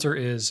the filter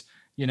is,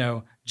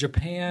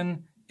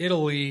 Japan,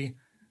 Italy,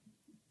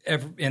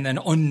 and then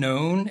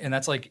unknown, and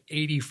that's like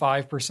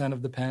 85%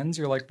 of the pens,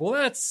 you're like, well,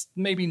 that's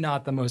maybe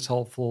not the most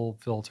helpful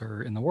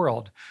filter in the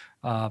world.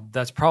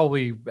 That's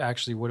probably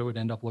actually what it would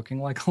end up looking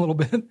like a little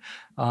bit.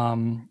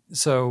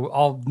 So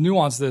I'll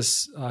nuance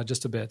this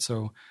just a bit.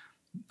 So,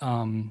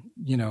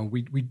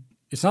 we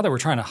it's not that we're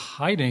trying to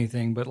hide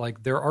anything, but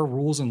like there are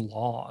rules and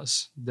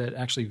laws that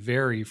actually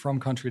vary from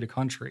country to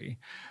country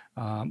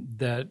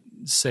that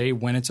say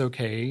when it's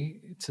okay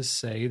to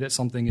say that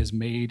something is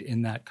made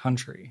in that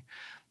country,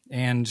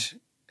 and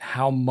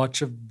how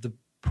much of the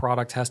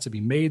product has to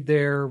be made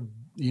there,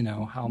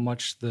 how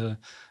much the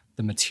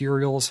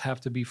materials have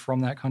to be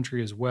from that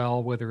country as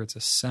well, whether it's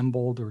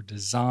assembled or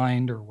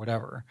designed or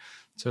whatever.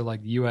 So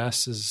like the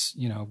US is,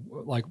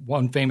 like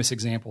one famous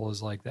example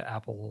is like the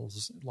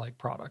Apple's like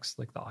products,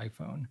 like the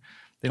iPhone.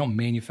 They don't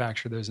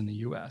manufacture those in the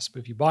US, but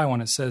if you buy one,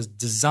 it says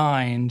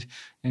designed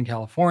in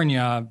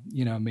California,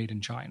 made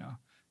in China,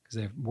 because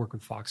they work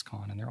with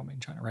Foxconn and they're all made in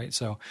China, right?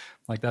 So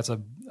like that's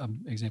a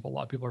example a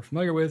lot of people are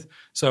familiar with.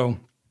 So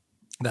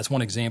that's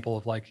one example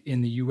of like in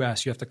the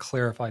US, you have to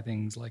clarify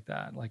things like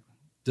that, like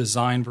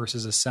design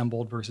versus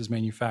assembled versus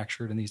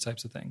manufactured and these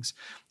types of things.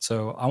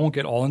 So I won't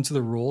get all into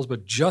the rules,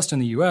 but just in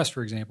the US,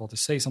 for example, to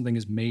say something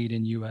is made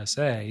in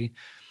USA,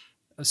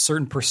 a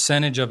certain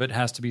percentage of it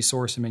has to be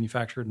sourced and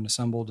manufactured and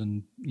assembled.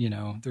 And,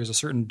 there's a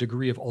certain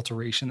degree of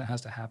alteration that has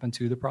to happen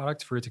to the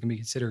product for it to be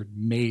considered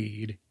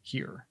made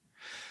here.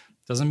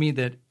 Doesn't mean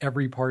that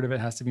every part of it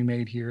has to be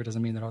made here. It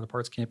doesn't mean that other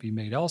parts can't be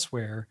made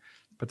elsewhere,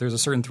 but there's a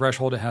certain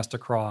threshold it has to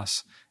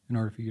cross in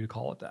order for you to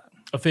call it that.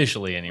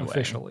 Officially, anyway.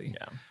 Officially.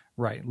 Yeah.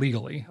 Right,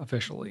 legally,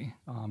 officially.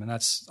 And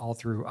that's all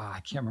through,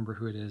 I can't remember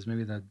who it is,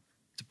 maybe the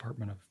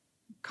Department of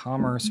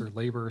Commerce or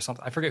Labor or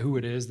something. I forget who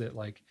it is that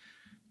like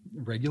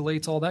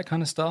regulates all that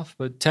kind of stuff.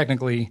 But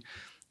technically,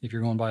 if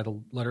you're going by the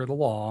letter of the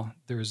law,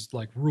 there's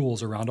like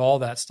rules around all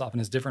that stuff,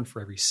 and it's different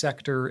for every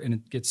sector, and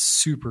it gets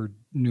super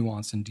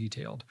nuanced and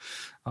detailed.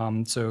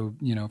 So,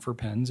 for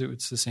pens,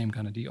 it's the same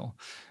kind of deal.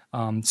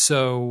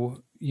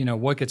 So,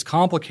 what gets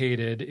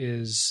complicated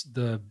is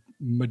the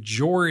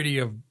majority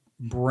of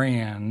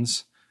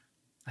brands,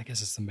 I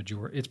guess it's the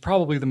majority. It's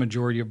probably the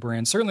majority of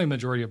brands, certainly the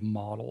majority of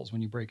models,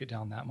 when you break it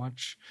down that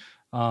much,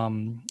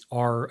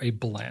 are a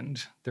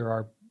blend. There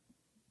are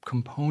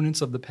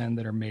components of the pen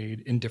that are made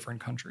in different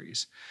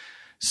countries.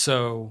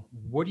 So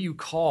what do you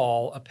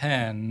call a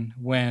pen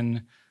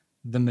when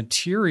the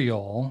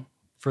material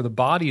for the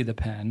body of the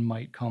pen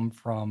might come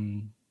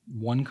from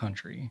one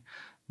country?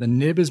 The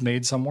nib is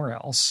made somewhere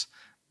else.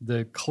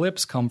 The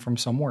clips come from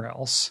somewhere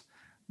else.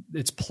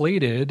 It's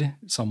plated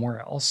somewhere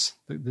else,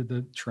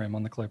 the trim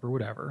on the clip or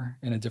whatever,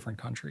 in a different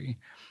country.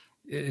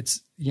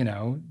 It's,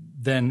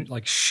 then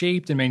like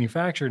shaped and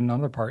manufactured in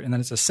another part, and then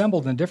it's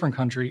assembled in a different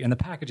country, and the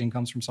packaging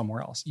comes from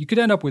somewhere else. You could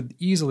end up with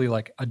easily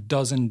like a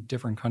dozen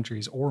different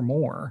countries or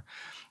more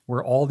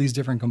where all these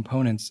different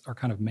components are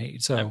kind of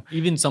made. So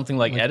even something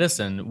like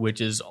Edison,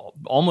 which is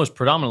almost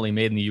predominantly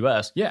made in the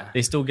U.S.,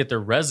 they still get their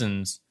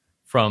resins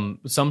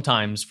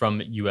sometimes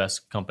from U.S.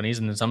 companies,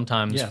 and then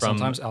sometimes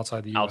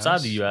outside the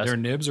U.S. Their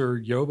nibs are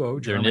Yobo,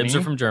 Germany. Their nibs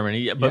are from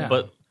Germany,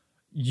 but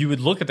you would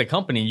look at the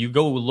company, you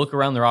go look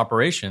around their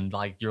operation,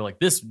 like you're like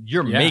this,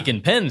 you're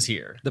making pens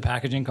here. The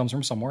packaging comes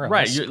from somewhere else,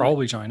 right?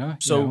 Probably China.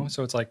 So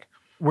it's like,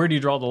 where do you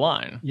draw the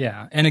line?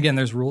 Yeah, and again,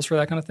 there's rules for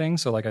that kind of thing.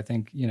 So like I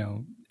think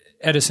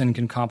Edison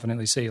can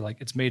confidently say like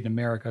it's made in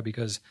America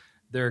because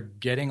they're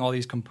getting all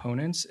these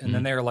components, and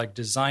then they're like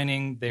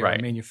designing, they are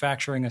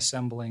manufacturing,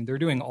 assembling, they're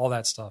doing all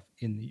that stuff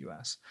in the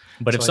U.S.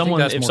 But if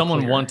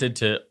someone wanted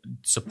to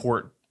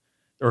support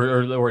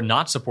or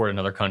not support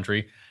another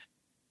country,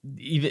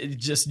 even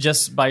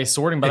just by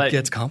sorting by that, it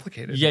gets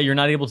complicated. Yeah, you're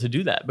not able to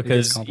do that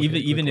because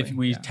even if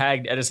we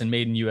tagged Edison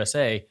made in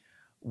USA,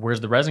 where's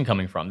the resin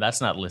coming from?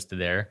 That's not listed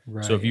there.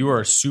 Right. So if you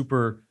are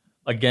super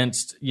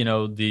against,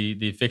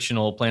 the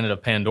fictional planet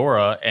of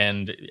Pandora,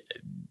 and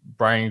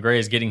Brian Gray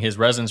is getting his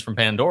resins from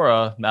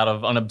Pandora out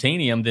of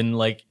unobtainium, then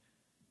like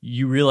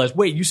you realize,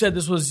 wait, you said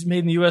this was made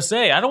in the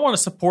USA. I don't want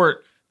to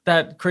support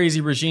that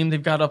crazy regime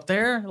they've got up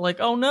there. Like,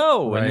 oh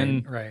no. Right,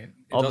 and then right.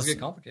 It does get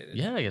complicated.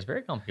 Yeah, it gets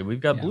very complicated.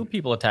 We've got blue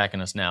people attacking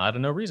us now out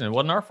of no reason. It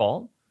wasn't our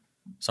fault.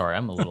 Sorry,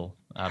 I'm a little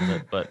out of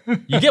it, but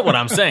you get what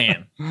I'm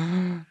saying.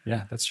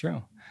 Yeah, that's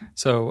true.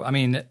 So, I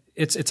mean,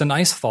 it's a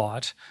nice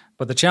thought,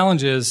 but the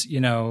challenge is,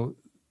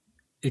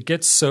 it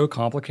gets so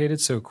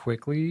complicated so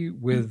quickly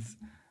with,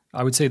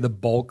 I would say, the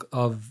bulk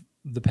of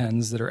the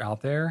pens that are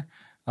out there.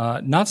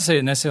 Not to say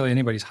that necessarily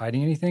anybody's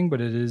hiding anything, but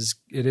it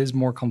is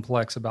more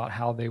complex about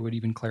how they would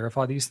even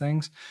clarify these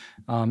things.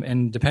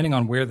 And depending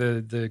on where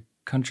the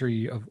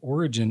country of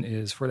origin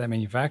is for that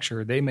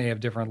manufacturer, they may have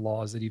different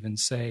laws that even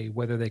say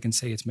whether they can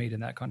say it's made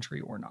in that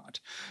country or not.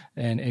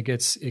 And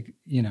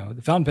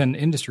the fountain pen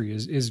industry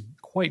is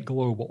quite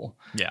global.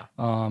 Yeah.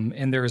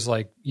 And there's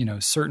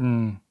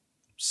certain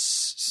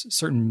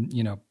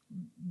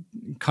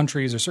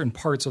countries or certain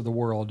parts of the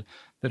world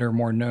that are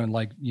more known,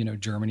 like,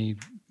 Germany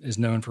is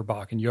known for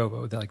Bach and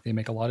Jowo. They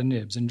make a lot of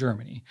nibs in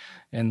Germany.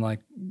 And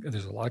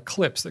there's a lot of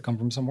clips that come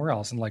from somewhere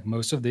else. And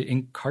most of the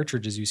ink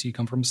cartridges you see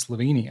come from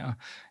Slovenia,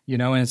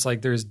 and it's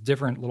there's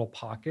different little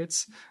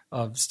pockets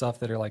of stuff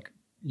that are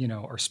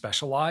are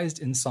specialized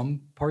in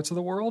some parts of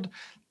the world.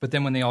 But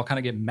then when they all kind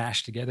of get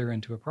mashed together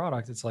into a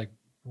product, it's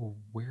well,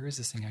 where is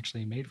this thing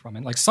actually made from?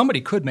 And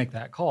somebody could make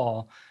that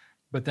call,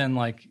 but then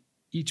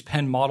each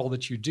pen model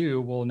that you do,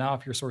 well, now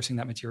if you're sourcing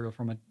that material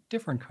from a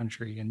different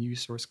country and you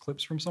source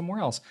clips from somewhere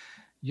else,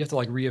 you have to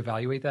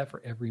reevaluate that for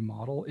every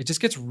model. It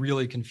just gets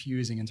really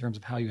confusing in terms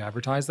of how you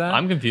advertise that.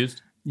 I'm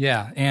confused.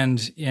 Yeah,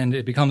 and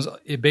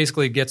it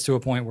basically gets to a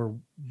point where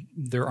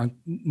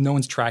no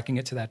one's tracking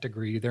it to that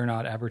degree. They're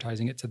not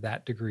advertising it to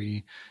that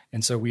degree,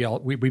 and so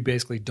we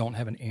basically don't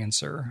have an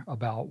answer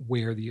about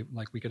where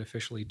we could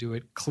officially do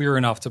it clear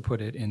enough to put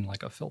it in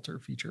a filter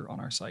feature on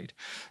our site.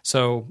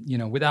 So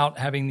without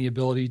having the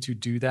ability to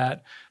do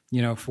that,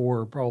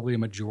 for probably a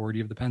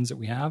majority of the pens that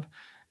we have,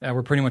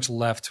 we're pretty much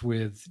left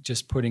with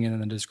just putting it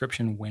in the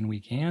description when we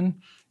can.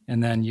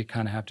 And then you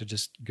kind of have to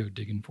just go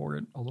digging for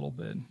it a little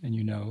bit.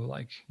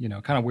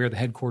 And kind of where the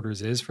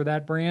headquarters is for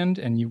that brand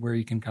and where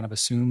you can kind of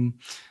assume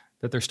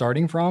that they're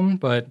starting from.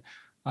 But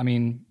I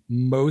mean,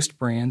 most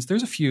brands,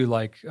 there's a few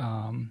of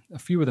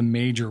the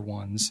major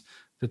ones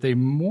that they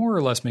more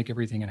or less make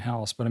everything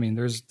in-house. But I mean,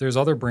 there's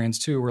other brands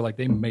too where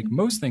they make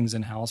most things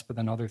in-house, but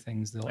then other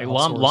things they'll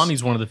outsource.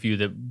 LAMY's one of the few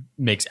that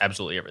makes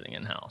absolutely everything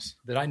in-house.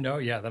 That I know,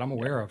 that I'm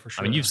aware of for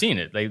sure. I mean, you've seen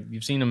it.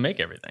 You've seen them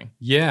make everything.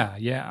 Yeah.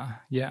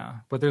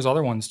 But there's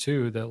other ones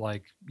too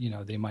that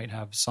they might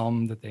have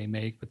some that they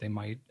make, but they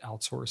might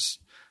outsource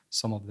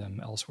some of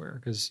them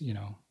elsewhere because,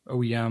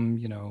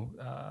 OEM,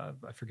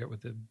 I forget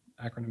what the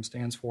acronym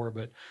stands for,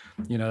 but,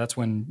 that's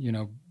when,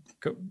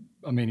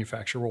 a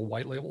manufacturer will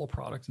white label a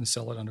product and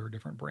sell it under a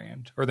different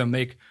brand, or they'll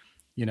make,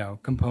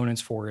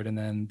 components for it, and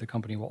then the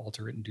company will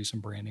alter it and do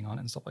some branding on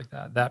it and stuff like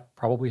that. That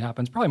probably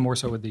happens, probably more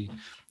so with the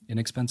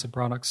inexpensive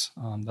products.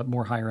 The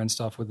more higher end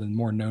stuff with the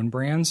more known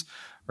brands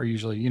are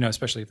usually,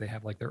 especially if they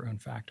have their own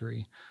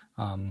factory,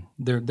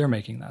 they're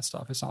making that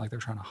stuff. It's not like they're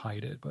trying to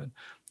hide it, but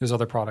there's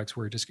other products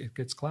where it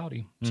gets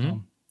cloudy. Mm-hmm.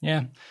 So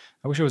yeah,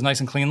 I wish it was nice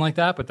and clean like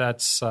that, but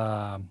that's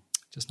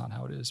just not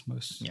how it is.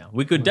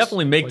 We could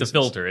definitely make places. The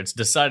filter. It's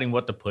deciding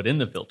what to put in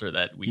the filter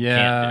that we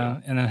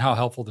can't do. And then how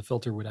helpful the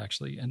filter would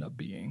actually end up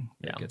being.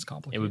 Yeah. It gets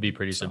complicated. It would be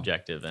pretty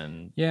subjective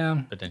and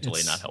potentially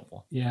not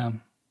helpful. Yeah,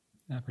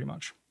 pretty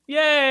much.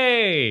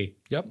 Yay!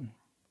 Yep.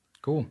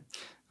 Cool.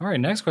 All right,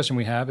 next question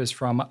we have is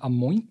from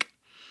Amoink.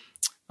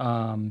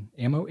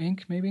 Ammo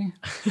Inc., maybe?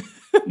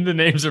 The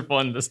names are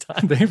fun this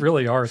time. They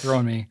really are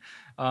throwing me.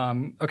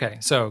 Okay,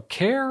 so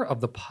care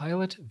of the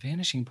pilot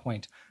vanishing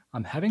point.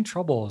 I'm having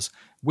troubles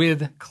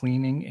with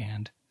cleaning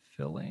and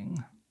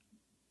filling.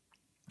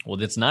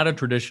 Well, it's not a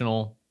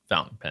traditional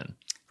fountain pen,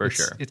 for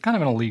sure. It's kind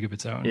of in a league of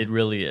its own. It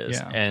really is.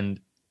 Yeah. And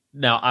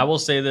now I will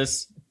say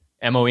this,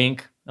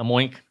 Amoink,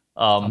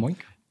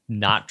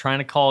 not trying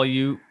to call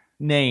you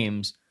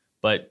names,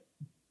 but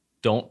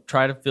don't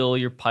try to fill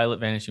your pilot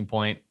vanishing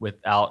point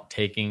without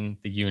taking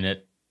the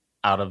unit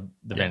out of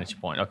the vanishing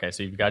point. Okay,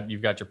 so you've got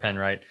your pen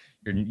right.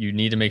 You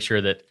need to make sure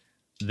that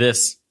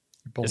this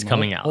is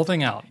coming out. Whole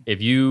thing out.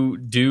 If you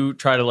do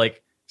try to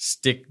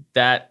stick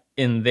that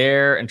in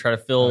there and try to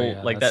fill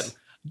that,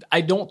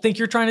 I don't think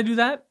you're trying to do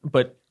that,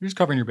 but you're just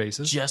covering your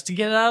bases. Just to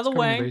get it out of the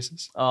way. Your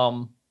bases.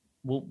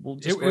 We'll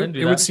just go ahead and do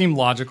that. It would seem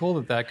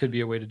logical that could be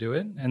a way to do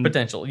it. And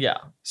potential, yeah.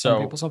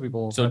 So some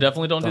people. So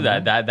definitely don't do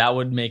that. That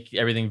would make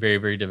everything very,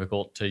 very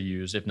difficult to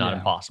use, if not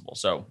impossible.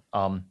 So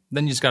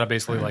then you just got to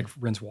basically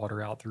rinse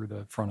water out through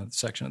the front of the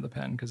section of the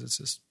pen because it's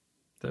just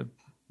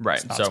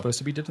it's not supposed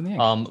to be dipped in the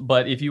ink.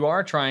 But if you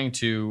are trying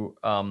to,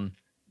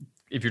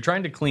 if you're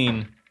trying to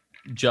clean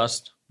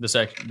just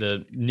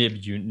the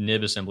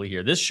nib assembly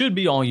here, this should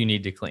be all you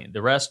need to clean.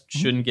 The rest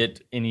shouldn't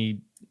get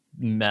any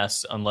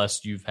mess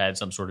unless you've had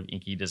some sort of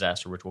inky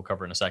disaster, which we'll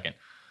cover in a second.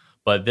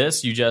 But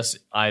this, you just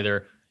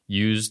either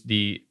use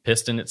the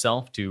piston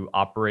itself to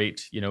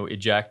operate,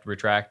 eject,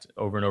 retract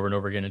over and over and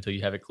over again until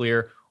you have it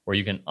clear, or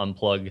you can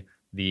unplug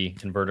the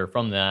converter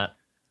from that,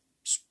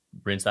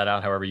 rinse that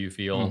out however you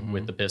feel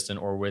with the piston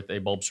or with a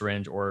bulb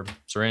syringe,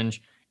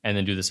 and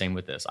then do the same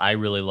with this. I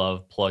really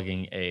love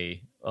plugging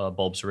a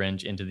bulb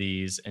syringe into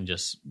these and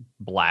just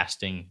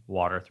blasting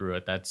water through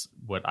it. That's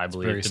what I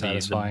believe to be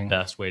the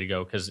best way to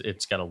go, because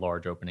it's got a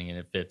large opening and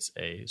it fits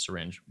a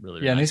syringe really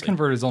and nicely. These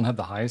converters don't have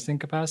the highest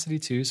ink capacity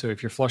too, so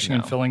if you're flushing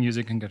and filling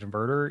using a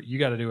converter, you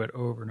got to do it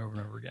over and over and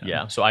over again.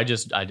 Yeah, so I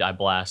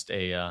blast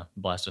a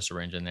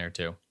syringe in there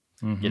too.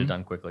 Get it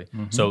done quickly.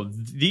 So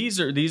these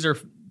are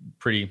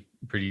pretty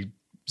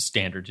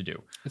standard to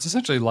do. It's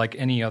essentially like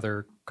any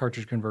other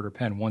cartridge converter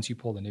pen. Once you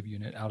pull the nib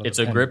unit out of it's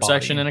the a pen grip body.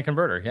 section and a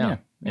converter. Yeah.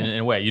 In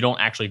a way, you don't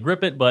actually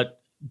grip it,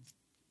 but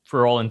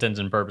for all intents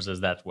and purposes,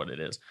 that's what it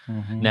is.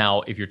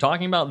 Now, if you're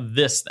talking about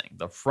this thing,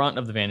 the front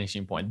of the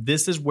vanishing point,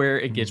 this is where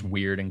it gets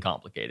weird and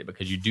complicated,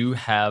 because you do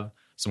have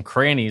some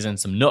crannies and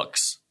some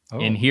nooks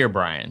in here,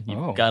 Brian.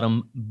 You've got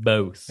them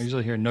both. I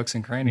usually hear nooks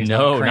and crannies.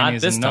 No, not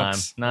this time.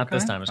 Not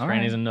this time. It's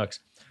crannies and nooks.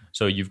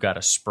 So you've got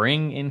a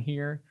spring in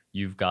here.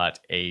 You've got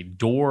a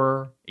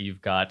door. You've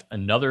got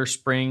another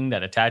spring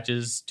that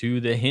attaches to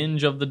the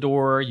hinge of the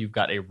door. You've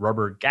got a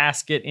rubber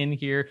gasket in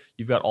here.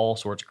 You've got all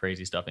sorts of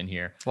crazy stuff in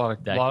here. A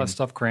lot of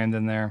stuff crammed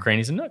in there.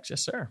 Crannies and nooks.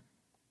 Yes, sir.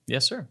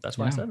 Yes, sir. That's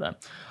why I said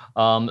that.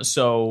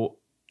 So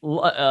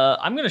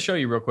I'm going to show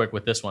you real quick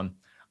with this one.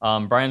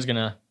 Brian's going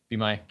to be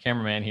my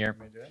cameraman here.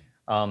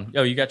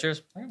 You got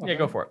yours? Yeah,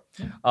 go for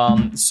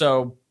it.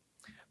 So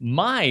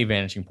my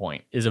vanishing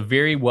point is a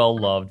very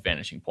well-loved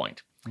vanishing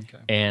point. Okay.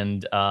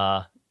 And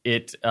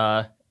it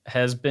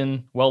has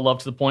been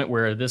well-loved to the point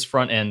where this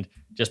front end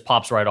just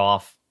pops right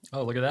off.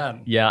 Oh, look at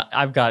that. Yeah,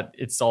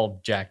 it's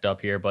all jacked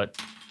up here, but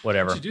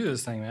whatever. How'd you do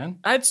this thing, man?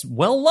 It's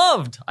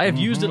well-loved. I have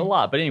used it a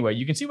lot. But anyway,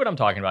 you can see what I'm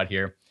talking about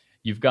here.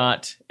 You've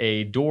got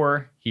a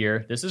door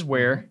here. This is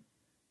where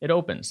it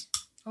opens.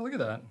 Oh, look at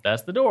that.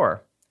 That's the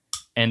door.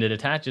 And it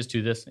attaches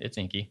to this. It's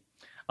inky.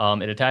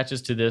 It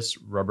attaches to this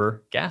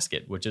rubber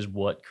gasket, which is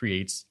what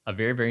creates a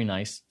very, very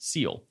nice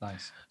seal.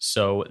 Nice.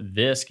 So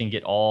this can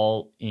get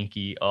all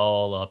inky,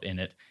 all up in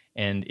it.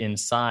 And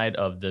inside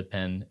of the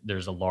pen,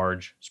 there's a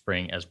large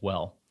spring as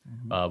well,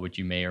 which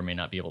you may or may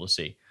not be able to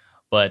see.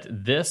 But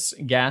this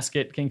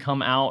gasket can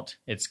come out.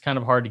 It's kind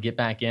of hard to get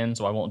back in,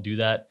 so I won't do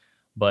that.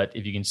 But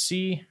if you can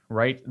see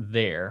right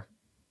there,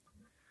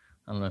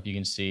 I don't know if you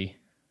can see.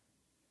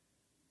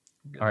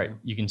 All right,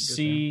 you can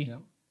see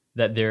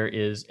that there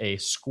is a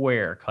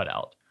square cut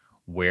out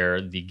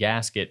where the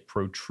gasket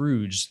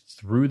protrudes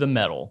through the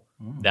metal.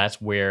 That's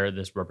where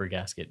this rubber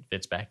gasket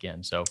fits back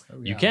in. So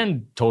you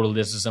can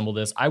totally disassemble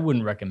this. I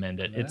wouldn't recommend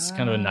it. It's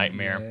kind of a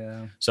nightmare.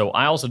 Yeah. So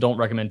I also don't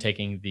recommend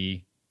taking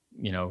the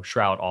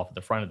shroud off of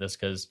the front of this,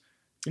 because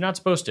you're not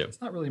supposed to.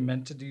 It's not really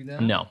meant to do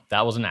that. No,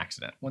 that was an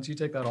accident. Once you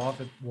take that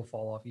off, it will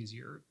fall off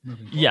easier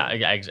moving forward.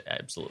 Yeah,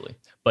 absolutely.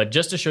 But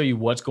just to show you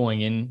what's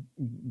going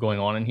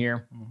on in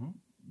here,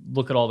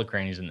 look at all the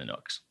crannies and the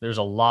nooks. There's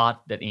a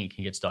lot that ink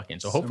can get stuck in.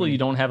 So hopefully you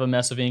don't have a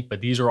mess of ink,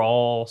 but these are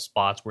all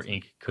spots where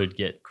ink could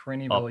get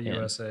Crannyville,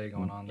 USA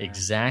going on there.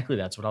 Exactly.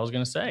 That's what I was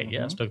going to say.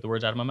 Yes, took the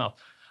words out of my mouth.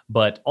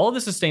 But all of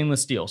this is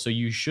stainless steel, so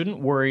you shouldn't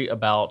worry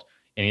about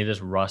any of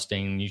this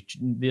rusting.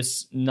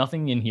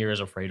 Nothing in here is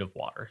afraid of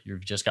water.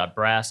 You've just got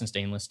brass and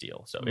stainless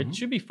steel. So it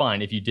should be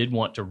fine if you did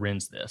want to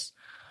rinse this.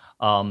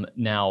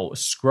 Now,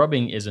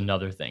 scrubbing is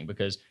another thing,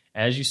 because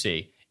as you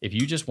see, if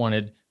you just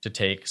wanted to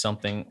take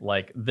something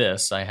like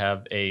this, I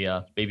have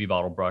a baby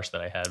bottle brush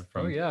that I had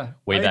from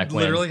way back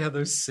when. I literally have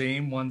those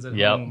same ones at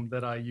home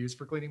that I use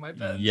for cleaning my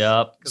pens.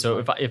 Yep.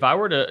 So if I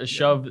were to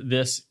shove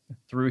this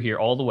through here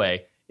all the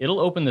way,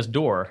 it'll open this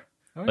door.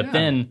 But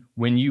then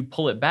when you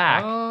pull it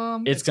back,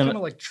 it's going to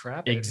like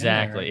trap it.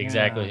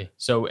 Exactly.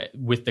 So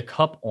with the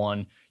cup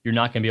on, you're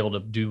not going to be able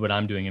to do what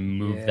I'm doing and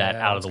move that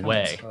out of the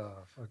way.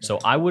 Okay. So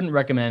I wouldn't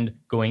recommend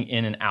going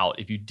in and out.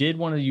 If you did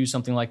want to use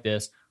something like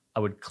this, I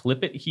would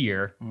clip it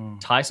here,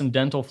 tie some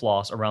dental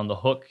floss around the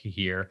hook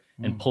here,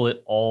 and pull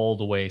it all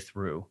the way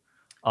through.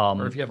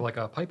 Or if you have like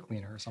a pipe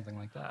cleaner or something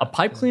like that. A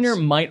pipe cleaner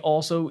might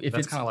also, if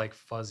that's it's kind of like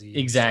fuzzy.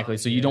 Exactly.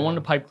 So you don't want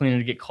a pipe cleaner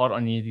to get caught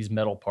on any of these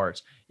metal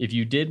parts. If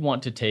you did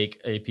want to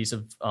take a piece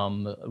of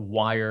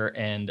wire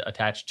and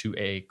attach to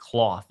a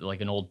cloth,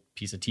 like an old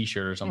piece of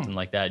T-shirt or something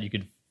like that, you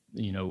could,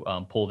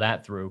 pull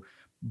that through.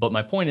 But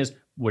my point is,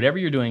 whatever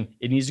you're doing,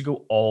 it needs to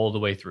go all the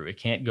way through. It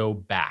can't go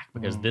back,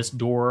 because this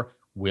door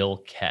will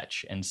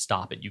catch and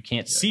stop it. You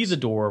can't see the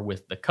door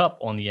with the cup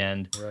on the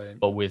end,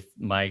 but with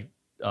my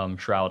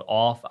shroud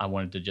off, I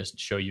wanted to just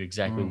show you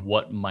exactly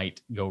what might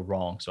go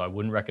wrong. So I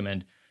wouldn't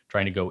recommend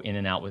trying to go in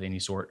and out with any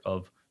sort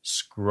of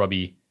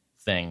scrubby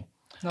thing.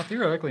 Now,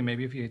 theoretically,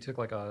 maybe if you took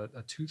like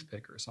a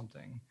toothpick or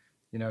something,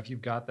 if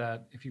you've got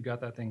that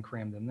thing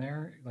crammed in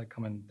there, like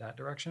coming that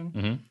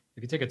direction,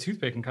 if you take a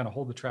toothpick and kind of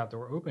hold the trap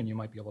door open, you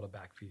might be able to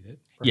backfeed it.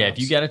 Perhaps. Yeah, if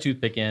you got a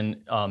toothpick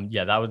in,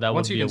 that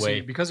would be a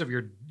way. Because of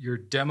your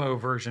demo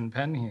version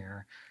pen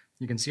here,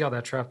 you can see how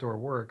that trapdoor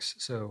works.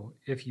 So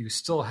if you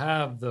still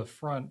have the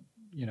front,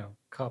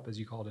 cup, as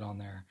you called it, on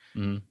there,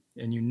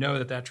 and you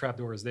know that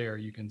trapdoor is there,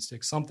 you can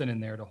stick something in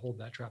there to hold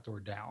that trapdoor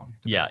down.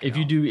 Yeah, if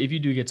you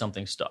do get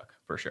something stuck,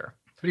 for sure.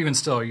 But even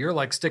still, you're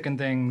like sticking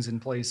things in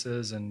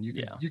places, and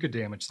you could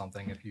damage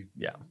something if you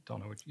don't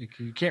know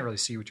you can't really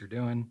see what you're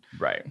doing.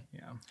 Right.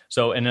 Yeah.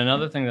 So, and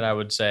another thing that I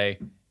would say,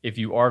 if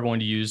you are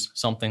going to use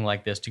something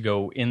like this to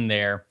go in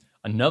there,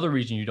 another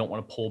reason you don't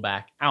want to pull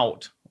back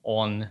out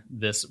on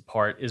this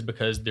part is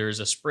because there's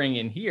a spring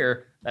in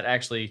here that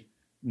actually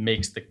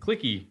makes the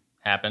clicky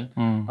happen.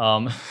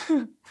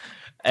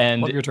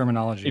 And love your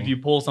terminology. If you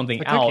pull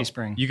something out,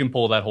 you can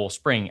pull that whole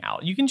spring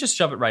out. You can just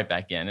shove it right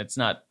back in. It's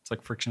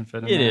like friction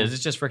fit. It is.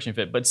 It's just friction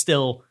fit, but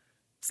still,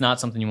 it's not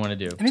something you want to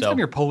do. Anytime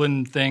you're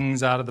pulling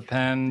things out of the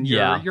pen,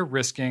 you're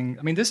risking.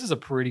 I mean, this is a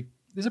pretty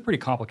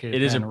complicated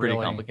pen. It is a pretty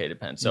complicated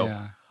pen.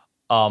 So,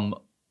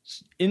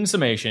 in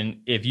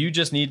summation, if you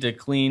just need to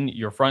clean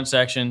your front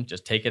section,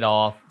 just take it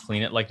off,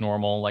 clean it like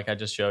normal, like I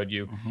just showed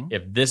you.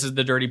 If this is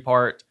the dirty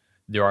part,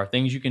 there are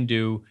things you can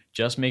do.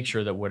 Just make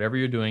sure that whatever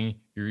you're doing,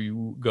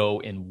 you go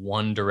in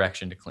one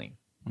direction to clean,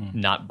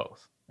 not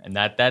both. And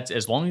that's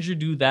as long as you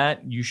do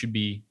that, you should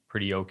be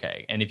pretty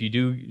okay. And if you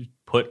do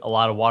put a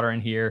lot of water in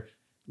here,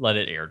 let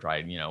it air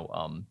dry.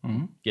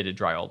 Get it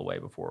dry all the way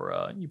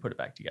before you put it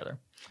back together.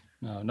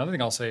 Another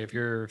thing I'll say, if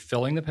you're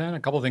filling the pen, a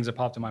couple of things that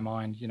popped in my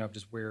mind,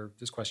 just where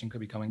this question could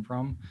be coming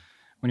from.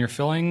 When you're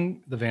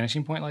filling the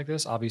vanishing point like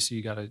this, obviously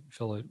you got to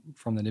fill it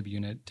from the nib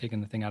unit,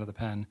 taking the thing out of the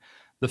pen.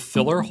 The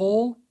filler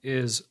hole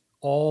is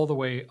all the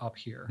way up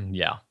here.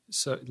 Yeah.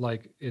 So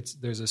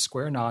there's a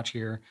square notch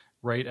here,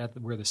 right at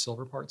where the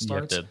silver part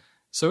starts.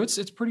 So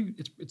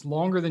it's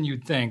longer than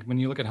you'd think. When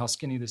you look at how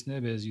skinny this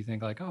nib is, you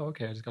think like, oh,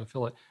 okay, I just got to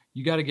fill it.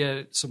 You got to get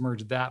it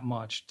submerged that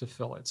much to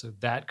fill it. So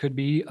that could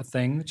be a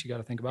thing that you got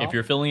to think about. If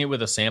you're filling it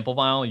with a sample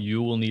vial,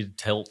 you will need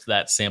to tilt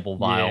that sample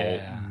vial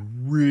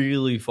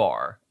really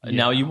far. Yeah.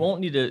 Now, you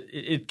won't need to.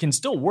 It can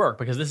still work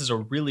because this is a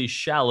really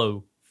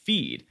shallow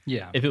feed.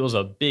 Yeah. If it was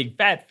a big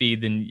fat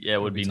feed, then it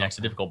would be next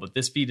to difficult. But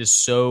this feed is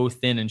so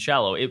thin and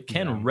shallow, it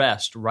can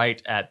rest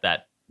right at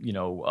that,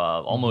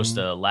 almost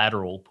a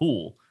lateral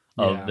pool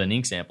of the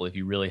ink sample if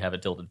you really have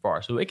it tilted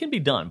far. So it can be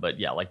done, but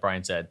like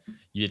Brian said,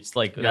 it's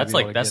like that's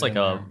like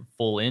a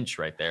full inch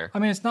right there. I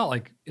mean, it's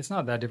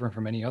not that different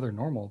from any other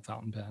normal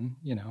fountain pen.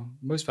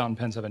 Most fountain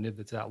pens have a nib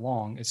that's that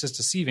long. It's just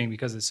deceiving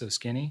because it's so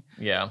skinny.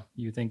 Yeah.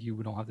 You think you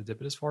don't have to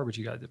dip it as far, but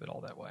you got to dip it all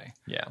that way.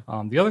 Yeah.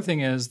 The other thing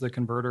is the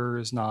converter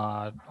is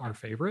not our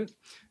favorite.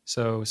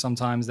 So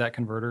sometimes that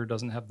converter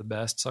doesn't have the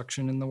best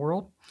suction in the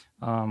world.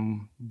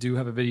 Do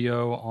have a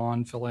video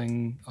on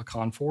filling a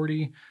Con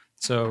 40.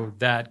 So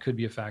that could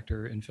be a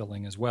factor in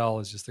filling as well,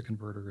 is just the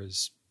converter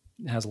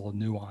has a little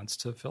nuance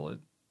to fill it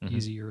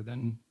easier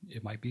than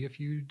it might be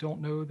if you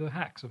don't know the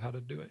hacks of how to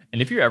do it.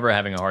 And if you're ever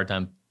having a hard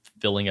time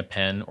filling a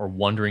pen or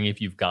wondering if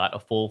you've got a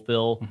full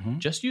fill,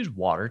 just use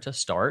water to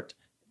start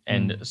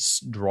and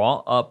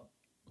draw up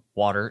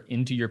water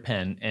into your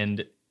pen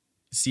and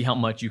see how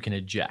much you can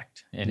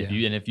eject. And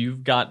if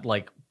you've got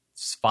like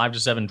 5 to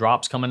 7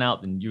 drops coming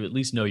out, then you at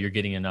least know you're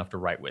getting enough to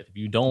write with. If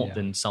you don't,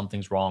 then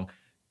something's wrong.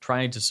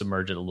 Try to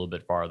submerge it a little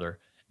bit farther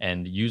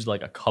and use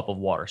like a cup of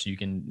water so you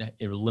can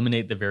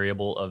eliminate the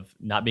variable of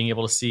not being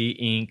able to see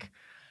ink,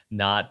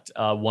 not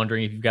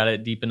wondering if you've got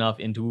it deep enough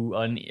into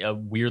a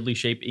weirdly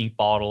shaped ink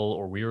bottle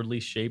or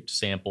weirdly shaped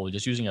sample.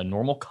 Just using a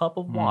normal cup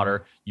of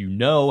water, you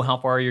know how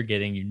far you're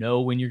getting, you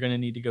know when you're going to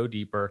need to go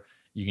deeper.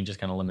 You can just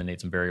kind of eliminate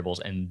some variables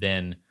and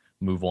then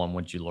move on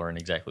once you learn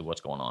exactly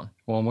what's going on.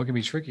 Well, and what can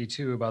be tricky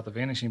too about the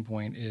vanishing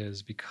point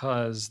is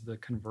because the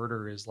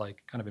converter is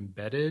like kind of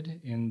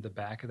embedded in the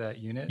back of that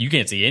unit. You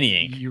can't see any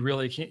ink. You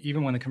really can't,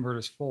 even when the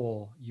converter's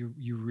full,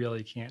 you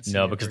really can't see.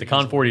 No, because the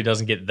Con 40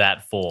 doesn't get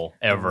that full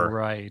ever.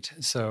 Right.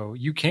 So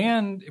you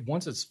can,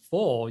 once it's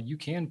full, you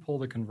can pull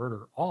the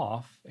converter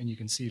off and you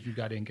can see if you've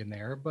got ink in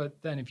there.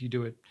 But then if you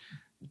do it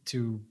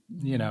to,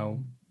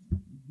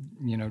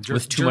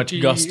 with too much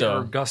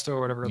gusto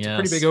or whatever, it's a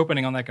pretty big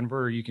opening on that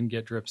converter. You can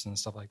get drips and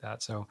stuff like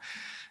that. So,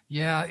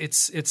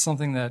 it's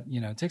something that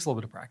it takes a little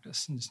bit of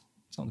practice and just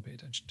something to pay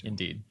attention to.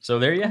 Indeed. So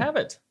there you have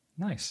it.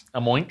 Nice.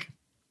 A moink.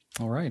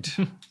 All right,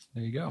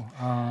 there you go.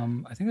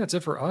 I think that's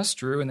it for us,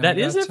 Drew. And that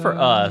is it for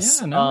us.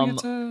 Yeah, now we get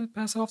to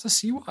pass it off to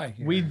CY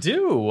here. We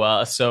do.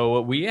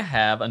 So we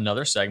have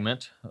another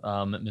segment.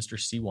 Mr.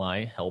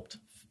 CY helped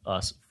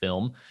us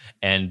film,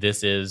 and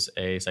this is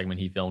a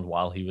segment he filmed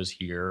while he was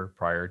here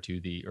prior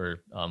to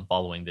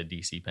following the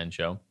DC Pen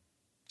Show.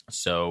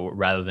 So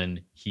rather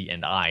than he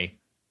and I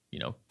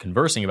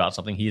conversing about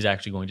something, he's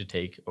actually going to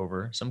take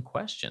over some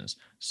questions.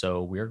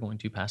 So we're going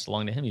to pass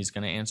along to him. He's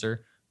going to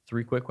answer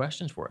 3 quick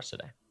questions for us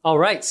today. All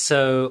right,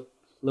 so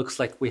looks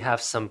like we have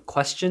some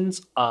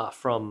questions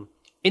from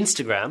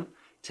Instagram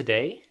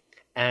today,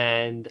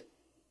 and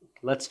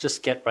let's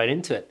just get right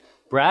into it.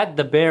 Brad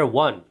the Bear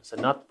 1, so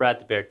not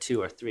Brad the Bear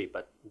 2 or 3,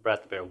 but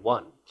Brad the Bear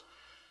 1,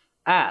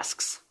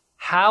 asks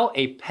how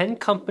a pen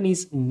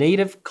company's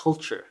native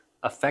culture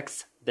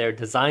affects their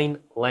design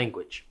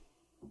language.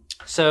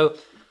 So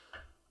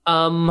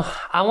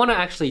I want to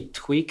actually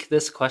tweak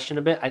this question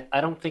a bit.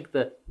 I don't think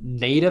the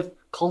native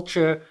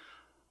culture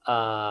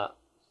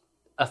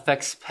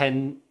affects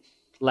pen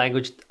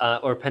language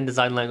or pen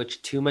design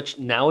language too much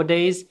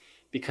nowadays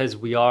because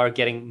we are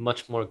getting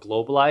much more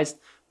globalized.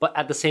 But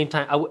at the same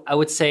time, I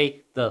would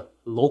say the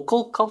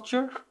local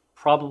culture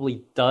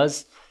probably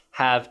does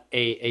have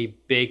a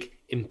big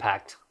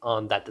impact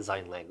on that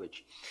design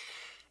language.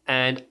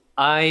 And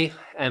I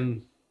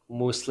am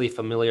mostly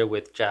familiar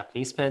with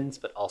Japanese pens,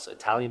 but also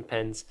Italian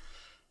pens.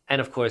 And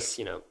of course,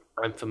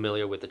 I'm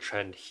familiar with the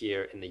trend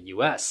here in the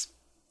US.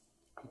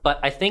 But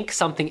I think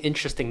something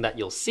interesting that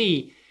you'll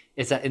see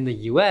is that in the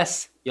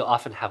US, you'll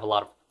often have a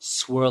lot of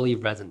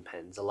swirly resin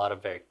pens, a lot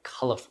of very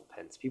colorful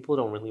pens. People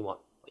don't really want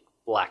like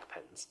black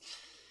pens.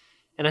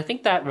 And I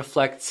think that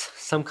reflects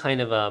some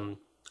kind of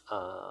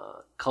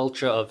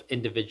culture of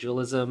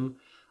individualism.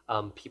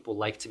 People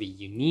like to be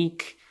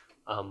unique.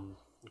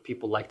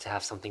 People like to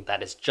have something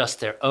that is just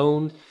their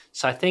own.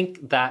 So I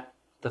think that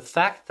the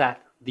fact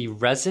that the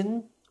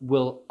resin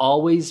will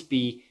always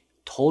be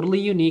totally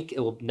unique, it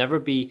will never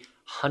be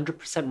 100%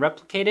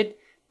 replicated,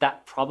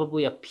 that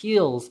probably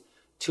appeals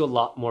to a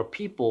lot more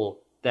people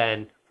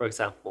than, for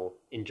example,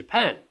 in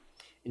Japan.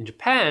 In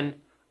Japan,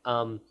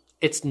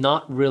 it's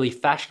not really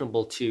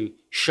fashionable to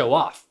show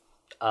off.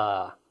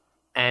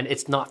 And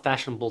it's not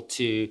fashionable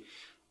to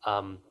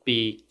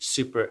be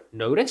super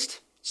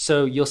noticed.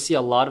 So you'll see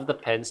a lot of the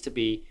pens to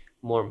be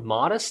more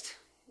modest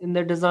in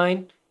their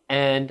design.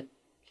 And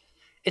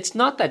it's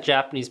not that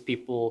Japanese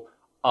people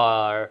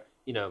are,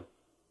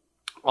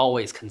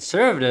 always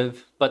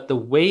conservative, but the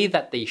way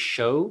that they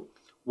show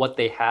what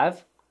they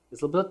have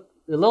is a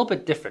little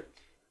bit different.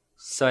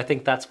 So I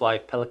think that's why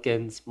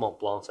Pelicans, Mont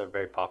Blancs are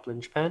very popular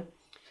in Japan.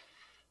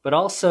 But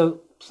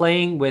also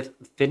playing with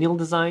finial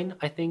design,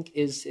 I think,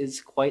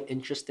 is quite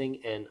interesting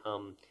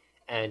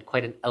and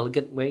quite an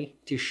elegant way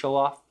to show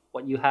off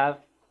what you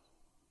have.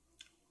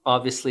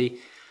 Obviously,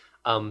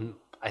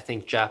 I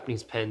think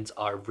Japanese pens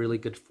are really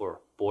good for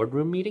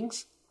boardroom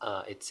meetings.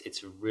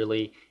 It's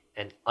really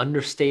an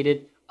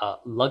understated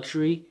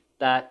luxury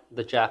that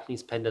the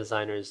Japanese pen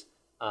designers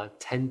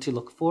tend to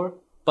look for,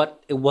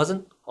 but it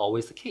wasn't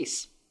always the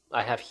case.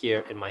 I have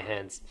here in my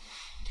hands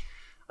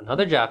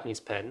another Japanese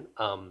pen.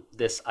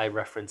 This I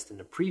referenced in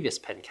the previous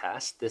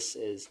pencast. This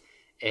is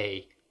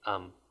a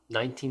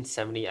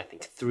 1970, I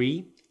think,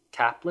 3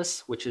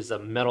 capless, which is a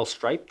metal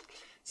stripe.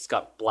 It's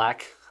got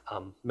black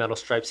metal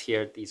stripes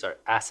here. These are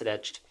acid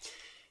etched.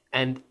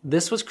 And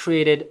this was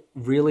created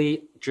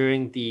really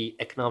during the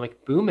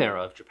economic boom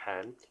era of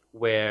Japan,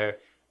 where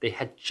they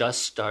had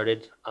just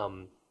started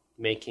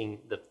making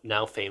the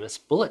now famous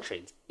bullet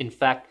trains. In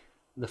fact,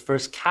 the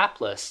first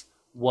capless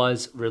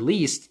was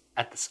released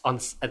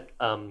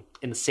in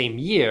the same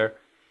year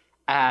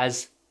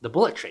as the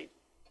bullet train.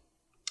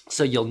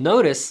 So you'll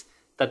notice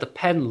that the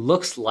pen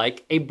looks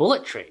like a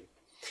bullet train.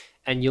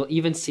 And you'll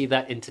even see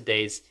that in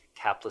today's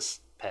capless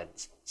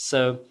pens.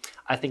 So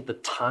I think the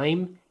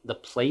time, the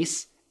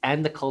place,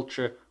 and the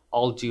culture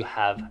all do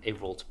have a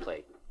role to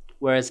play.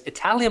 Whereas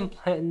Italian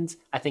pens,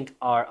 I think,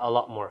 are a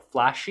lot more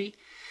flashy.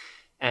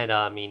 And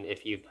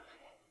if you've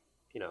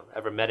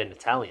ever met an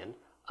Italian,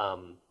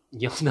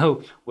 you'll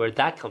know where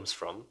that comes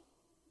from.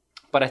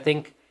 But I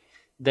think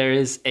there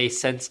is a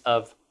sense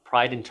of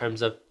pride in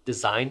terms of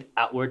design,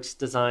 outwards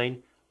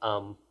design,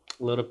 a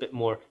little bit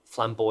more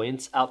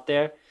flamboyance out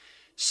there.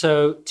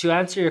 So to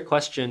answer your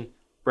question,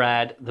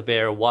 Brad the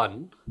Bear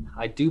 1,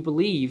 I do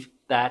believe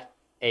that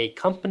a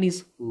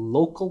company's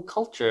local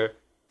culture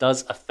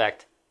does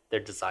affect their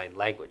design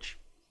language.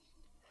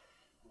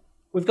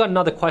 We've got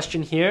another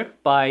question here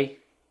by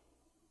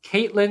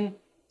Caitlin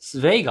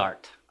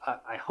Sveigart.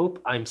 I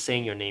hope I'm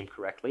saying your name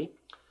correctly.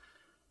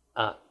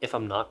 If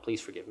I'm not,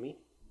 please forgive me.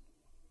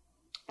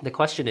 The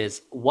question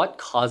is, what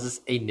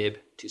causes a nib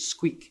to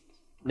squeak?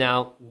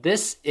 Now,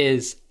 this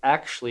is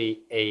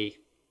actually a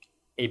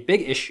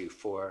big issue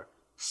for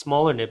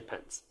smaller nib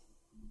pens.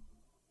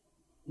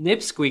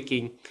 Nib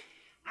squeaking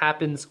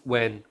happens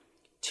when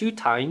two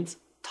tines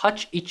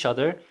touch each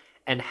other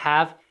and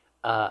have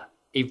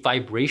a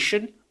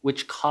vibration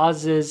which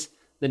causes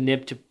the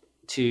nib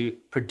to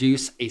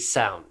produce a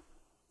sound.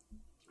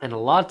 And a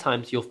lot of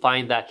times you'll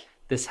find that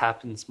this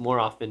happens more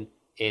often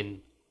in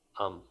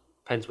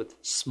pens with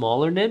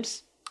smaller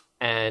nibs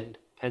and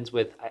pens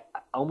with, I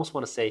almost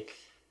want to say,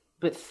 a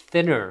bit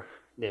thinner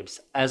nibs.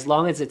 As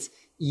long as it's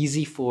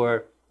easy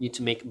for you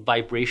to make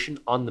vibration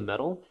on the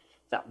metal,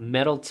 that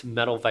metal to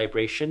metal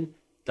vibration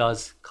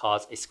does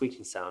cause a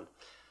squeaking sound.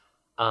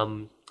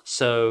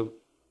 So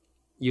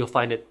you'll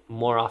find it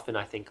more often,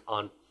 I think,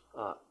 on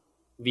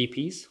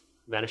VPs,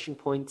 vanishing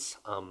points.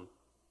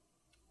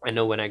 I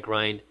know when I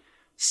grind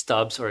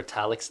stubs or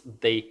italics,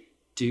 they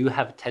do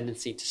have a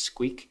tendency to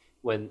squeak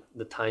when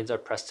the tines are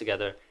pressed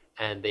together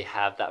and they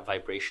have that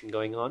vibration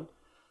going on.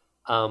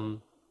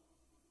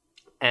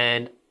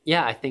 And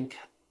yeah, I think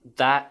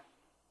that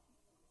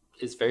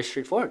is very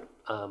straightforward.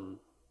 I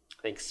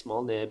think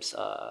small nibs,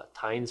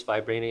 tines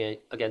vibrating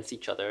against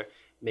each other,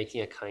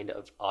 making a kind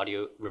of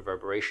audio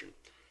reverberation.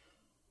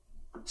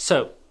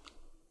 So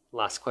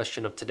last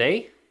question of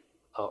today,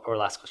 or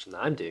last question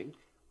that I'm doing.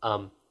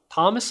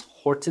 Thomas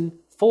Horton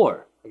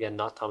 4, again,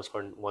 not Thomas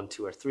Horton 1,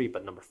 2, or 3,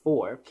 but number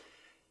 4,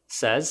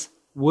 says,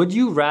 would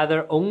you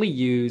rather only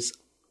use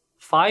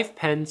 5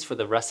 pens for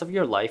the rest of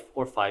your life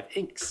or 5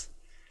 inks?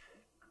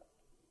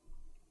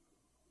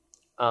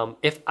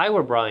 If I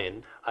were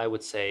Brian, I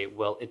would say,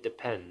 well, it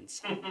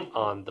depends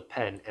on the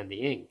pen and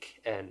the ink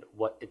and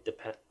what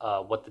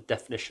the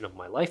definition of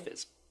my life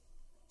is.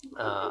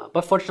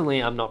 But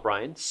fortunately, I'm not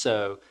Brian,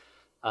 so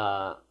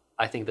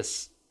I think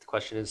this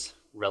question is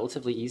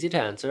relatively easy to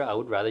answer. I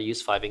would rather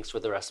use 5 inks for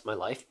the rest of my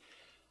life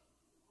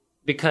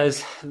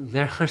because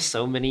there are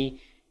so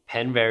many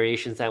pen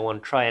variations I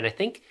want to try. And I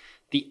think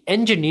the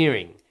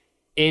engineering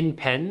in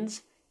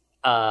pens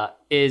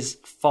is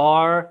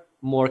far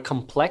more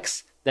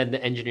complex than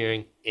the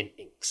engineering in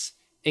inks.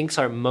 Inks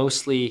are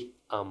mostly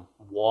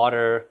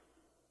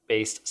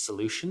water-based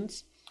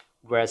solutions,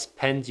 whereas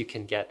pens, you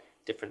can get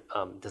different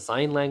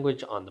design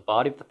language on the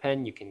body of the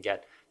pen. You can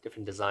get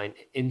different design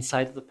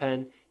inside of the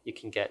pen. You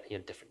can get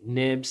different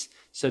nibs.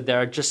 So there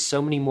are just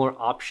so many more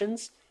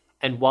options.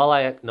 And while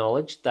I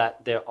acknowledge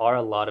that there are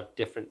a lot of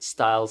different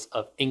styles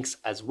of inks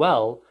as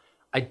well,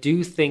 I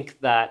do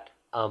think that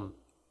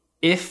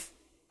if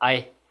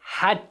I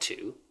had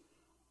to,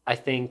 I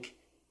think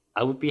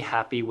I would be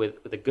happy with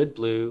a good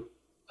blue,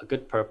 a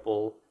good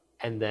purple,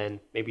 and then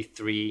maybe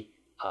 3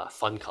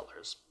 fun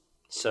colors.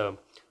 So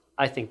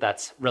I think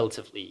that's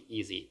relatively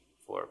easy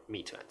for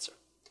me to answer.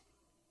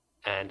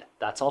 And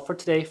that's all for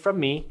today from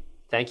me.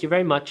 Thank you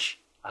very much.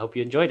 I hope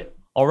you enjoyed it.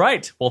 All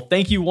right. Well,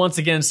 thank you once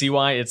again,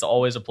 CY. It's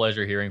always a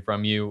pleasure hearing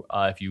from you.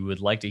 If you would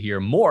like to hear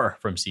more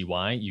from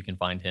CY, you can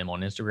find him on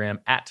Instagram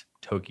at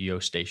Tokyo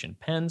Station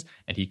Pens,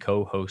 and he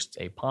co-hosts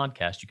a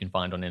podcast you can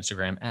find on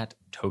Instagram at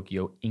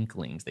Tokyo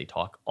Inklings. They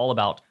talk all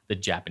about the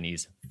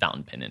Japanese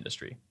fountain pen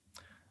industry.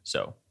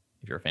 So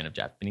if you're a fan of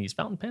Japanese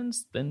fountain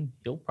pens, then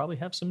he'll probably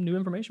have some new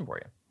information for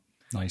you.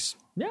 Nice.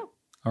 Yeah.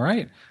 All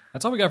right.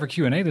 That's all we got for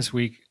Q&A this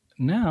week.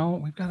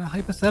 Now we've got a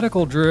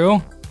hypothetical,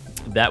 Drew.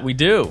 That we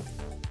do.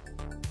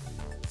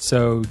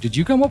 So did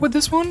you come up with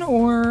this one,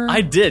 or?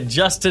 I did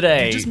just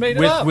today. You just made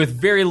it up. With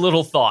very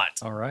little thought.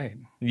 All right.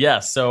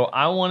 Yes. So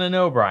I want to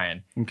know,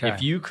 Brian, Okay.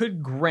 if you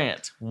could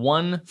grant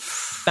one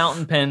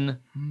fountain pen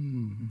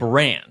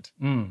brand,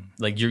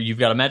 like you've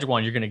got a magic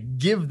wand, you're going to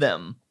give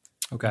them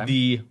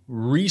the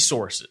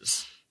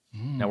resources.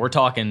 Now we're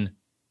talking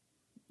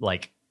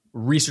like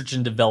research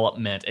and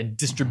development and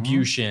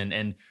distribution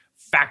and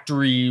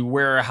factory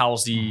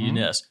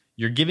warehouseiness.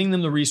 You're giving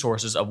them the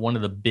resources of one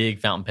of the big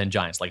fountain pen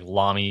giants like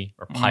LAMY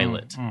or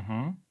Pilot.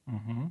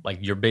 Like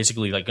you're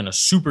basically like going to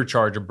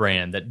supercharge a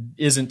brand that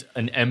isn't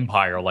an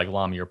empire like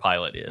LAMY or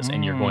Pilot is,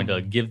 and you're going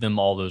to give them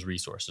all those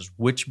resources.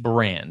 Which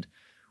brand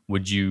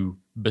would you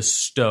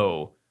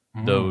bestow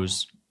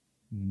those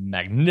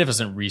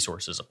magnificent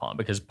resources upon?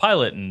 Because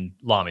Pilot and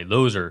LAMY,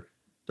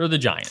 they're the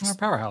giants. They're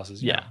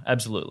powerhouses. Yeah,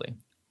 absolutely.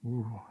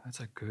 Ooh, that's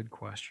a good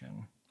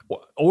question.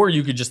 Or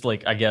you could just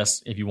like, I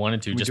guess, if you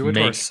wanted to, We just do it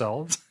make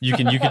ourselves. You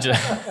can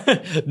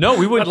just no.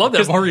 We would I'd love to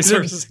have more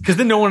resources. because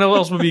then no one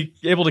else would be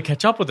able to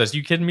catch up with us.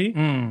 You kidding me?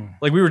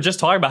 Like we were just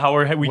talking about how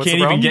we What's can't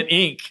the even problem? get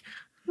ink.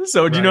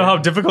 So do you know how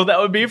difficult that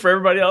would be for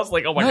everybody else?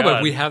 Like, oh my No, god.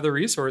 but we have the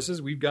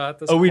resources. We've got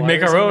the. Oh, we'd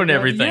make suppliers our and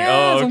own we've got- everything. Yeah, Oh,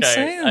 that's what I'm okay.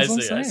 saying, that's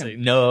what I'm I see.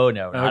 saying. No,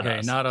 not Okay,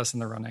 us. not us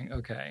in the running.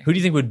 Okay. Who do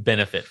you think would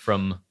benefit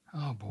from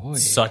Oh boy,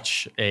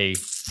 such a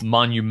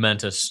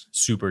monumentous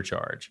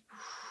supercharge?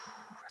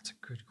 that's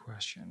a good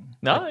question.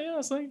 No,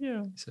 yes, thank you.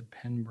 You said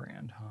pen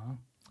brand, huh?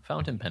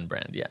 Fountain pen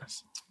brand,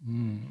 yes.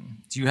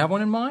 Do you have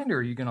one in mind, or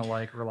are you gonna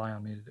like rely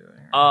on me to do it?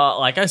 Here?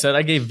 Like I said,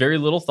 I gave very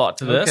little thought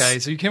to this. Okay,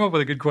 so you came up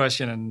with a good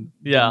question, and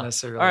Yeah. didn't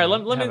necessarily All right.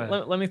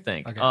 Let me have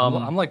think. Okay,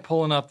 I'm like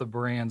pulling up the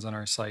brands on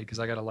our site because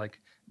I gotta like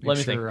make Let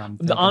me sure think. I'm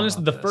thinking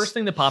Honestly, the about first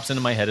thing that pops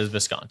into my head is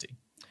Visconti,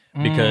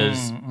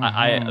 because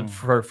I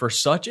for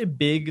such a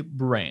big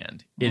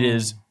brand, it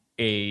is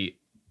a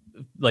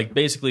like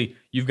basically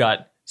you've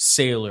got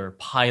Sailor,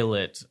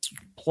 Pilot,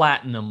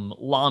 Platinum,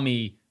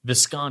 LAMY,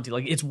 Visconti.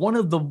 Like it's one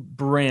of the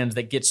brands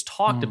that gets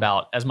talked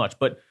about as much,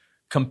 but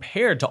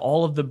compared to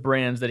all of the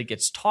brands that it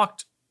gets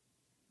talked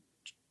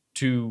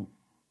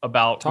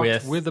about,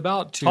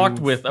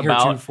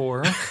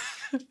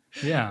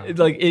 yeah,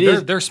 like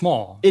they're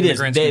small. It in the is.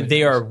 grand scheme of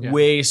They are things. Yeah.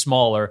 way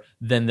smaller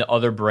than the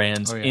other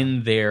brands Oh, yeah.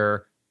 in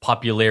their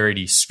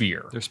popularity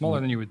sphere. They're smaller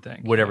than you would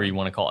think. Whatever you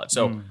want to call it.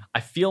 So I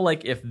feel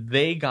like if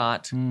they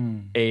got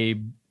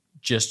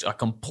just a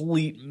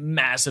complete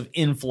massive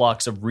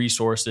influx of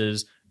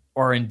resources,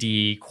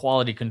 R&D,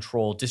 quality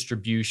control,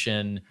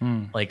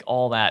 distribution, like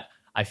all that,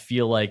 I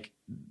feel like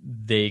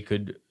they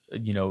could,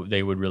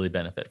 they would really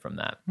benefit from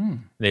that.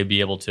 They'd be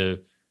able to,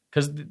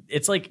 because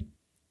it's like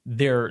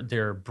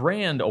their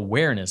brand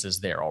awareness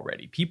is there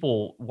already.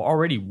 People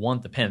already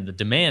want the pen. The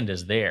demand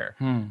is there.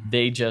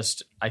 They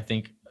just, I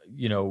think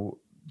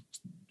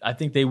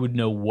they would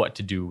know what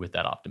to do with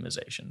that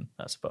optimization,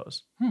 I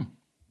suppose.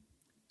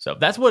 So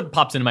that's what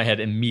pops into my head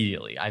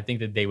immediately. I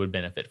think that they would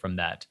benefit from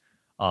that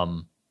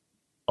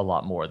a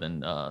lot more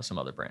than some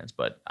other brands,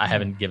 but I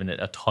haven't given it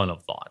a ton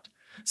of thought.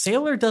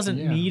 Sailor doesn't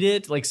need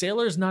it. Like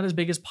Sailor is not as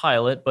big as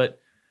Pilot, but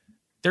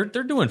they're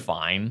doing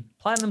fine.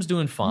 Platinum's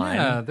doing fine.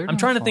 Yeah, I'm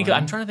trying to think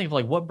of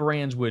like what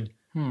brands would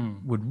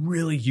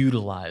really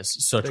utilize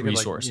such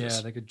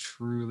resources. they could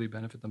truly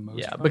benefit the most.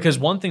 Yeah, from because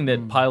it. one thing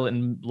that Pilot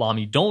and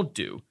LAMY don't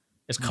do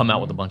is come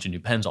out with a bunch of new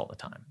pens all the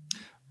time.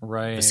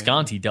 Right.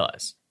 Visconti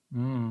does.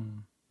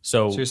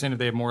 So you're saying if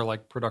they have more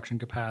like production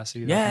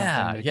capacity, they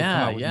can come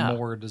out with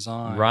more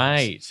designs.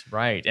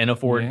 Right. And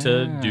afford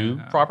to do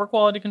proper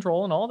quality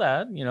control and all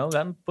that. You know,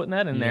 that putting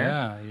that in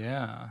there.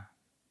 Yeah.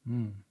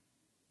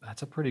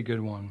 That's a pretty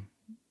good one.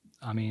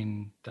 I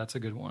mean, that's a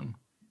good one.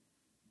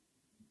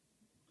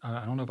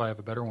 I don't know if I have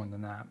a better one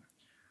than that.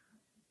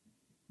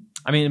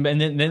 I mean,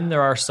 and then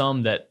there are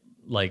some that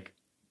like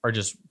are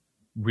just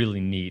really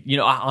neat. You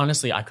know,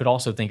 honestly, I could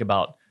also think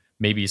about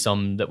maybe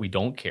some that we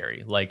don't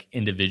carry, like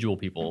individual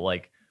people.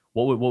 Like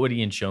what would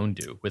Ian Schoen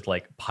do with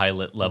like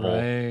Pilot level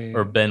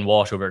or Ben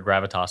Walsh over at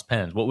Gravitas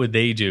Pens? What would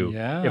they do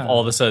if all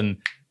of a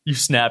sudden you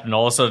snapped and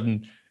all of a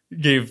sudden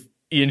gave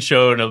Ian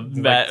Schoen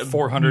a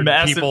 400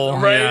 massive, people,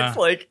 right? Yeah.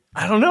 Like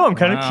I don't know. I'm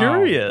kind of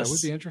curious. That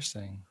would be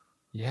interesting.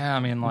 Yeah, I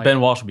mean, like Ben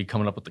Walsh would be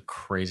coming up with the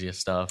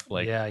craziest stuff.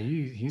 Like, yeah,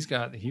 he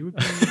would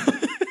be.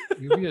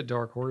 He would be a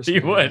dark horse. He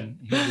would.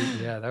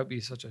 That would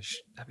be such a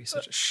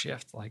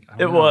shift. Like I it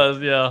don't know. was,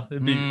 yeah.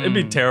 It'd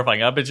be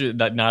terrifying. I bet you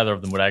that neither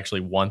of them would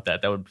actually want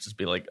that. That would just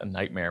be like a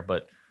nightmare.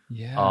 But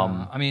yeah,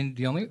 I mean,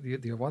 the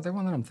other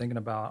one that I'm thinking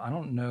about, I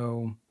don't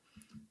know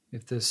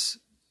if this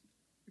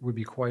would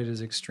be quite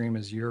as extreme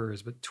as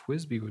yours, but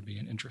TWSBI would be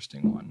an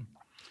interesting one.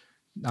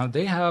 Now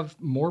they have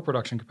more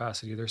production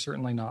capacity. They're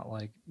certainly not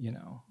like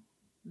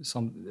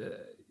some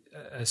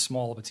as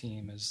small of a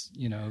team as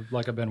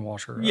like a Ben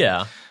Walsh or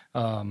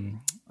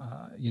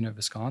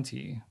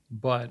Visconti.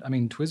 But I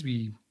mean,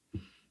 TWSBI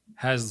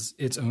has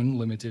its own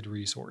limited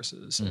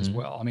resources as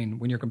well. I mean,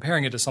 when you're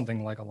comparing it to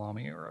something like a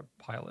LAMY or a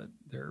Pilot,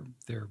 they're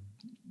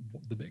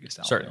the biggest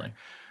out certainly.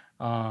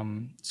 There.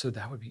 So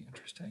that would be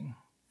interesting.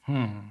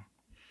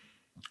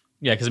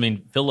 Yeah, because I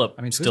mean, Philip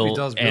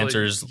still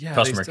answers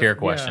customer care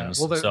questions.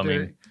 Well, so I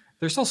mean,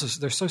 they're so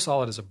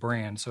solid as a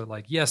brand. So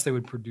like, yes, they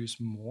would produce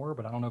more,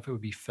 but I don't know if it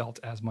would be felt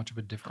as much of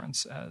a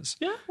difference as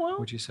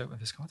what you said with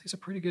Visconti. Is a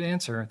pretty good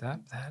answer. That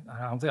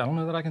I don't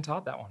know that I can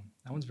top that one.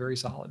 That one's very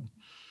solid.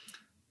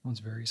 Yeah,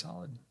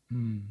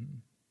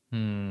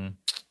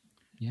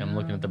 I'm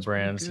looking at the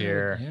brands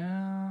here.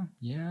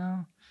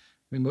 Yeah.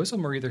 I mean, most of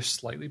them are either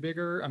slightly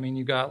bigger. I mean,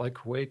 you got like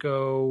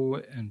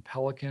Hueco and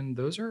Pelican.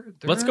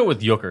 Let's go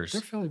with Yookers.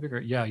 They're fairly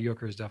bigger. Yeah,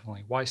 Yookers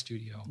definitely. Y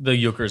Studio. The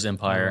Yookers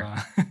Empire.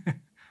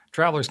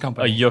 Traveler's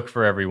Company. A Yook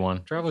for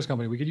everyone. Traveler's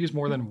Company. We could use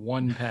more than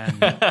one pen for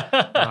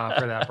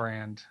that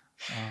brand.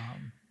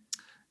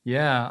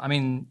 I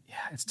mean,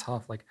 it's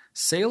tough. Like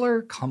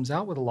Sailor comes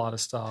out with a lot of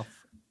stuff,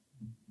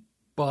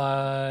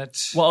 but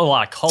a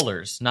lot of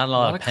colors, not a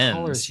lot of pens.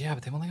 Colors, yeah,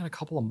 but they've only got a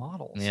couple of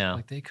models. Yeah,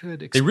 like they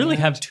could. They really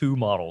have two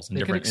models in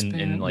different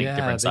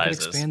different sizes. They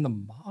could expand the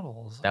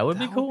models. That would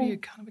be cool. Would be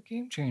kind of a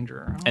game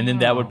changer. And then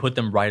that would put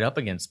them right up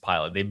against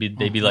Pilot. They'd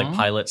be like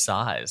Pilot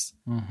size.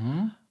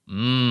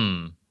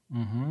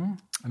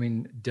 I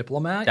mean,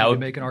 Diplomat. You could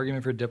make an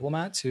argument for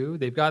Diplomat too.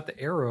 They've got the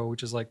Arrow,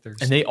 which is like their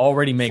and they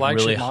already make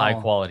really high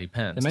quality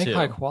pens. They make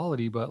high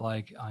quality, but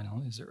like I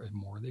don't know, is there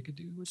more they could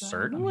do with that?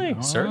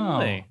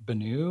 Certainly.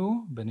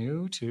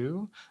 Benu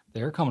too.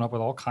 They're coming up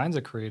with all kinds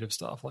of creative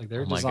stuff. Like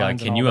their designs. Oh my god!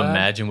 Can you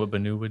imagine what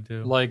Benu would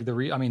do? Like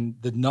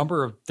the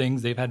number of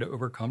things they've had to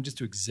overcome just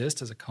to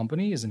exist as a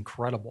company is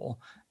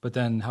incredible. But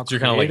then how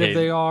creative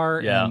they are,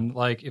 and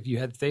like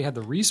if they had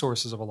the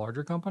resources of a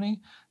larger company,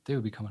 they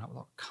would be coming out with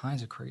all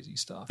kinds of crazy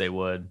stuff. They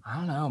would. I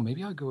don't know.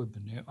 Maybe I'd go with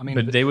Benu. I mean,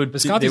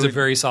 Visconti's a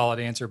very solid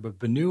answer, but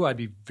Benu,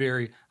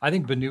 I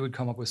think Benu would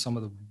come up with some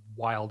of the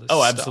wildest.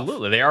 Oh,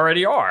 absolutely. Stuff. They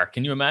already are.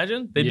 Can you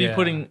imagine? They'd be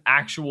putting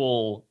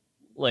actual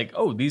like,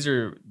 these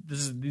are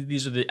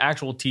the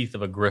actual teeth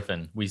of a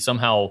griffin. We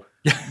somehow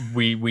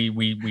we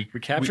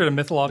captured a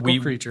mythological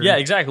creature. Yeah,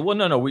 exactly. Well,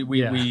 no,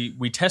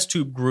 we test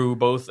tube grew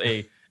both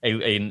an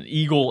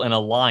eagle and a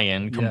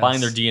lion,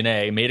 combined their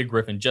DNA, made a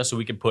griffin just so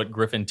we could put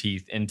griffin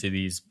teeth into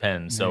these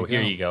pens. So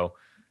here you go.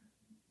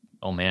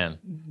 Oh man,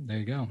 there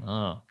you go.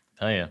 Oh,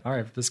 tell you. All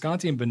right,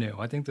 Visconti and Benu.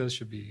 I think those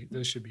should be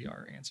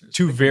our answers.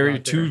 Two very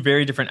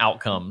different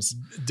outcomes,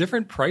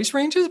 different price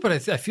ranges, but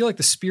I feel like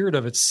the spirit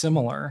of it's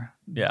similar.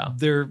 Yeah,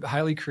 they're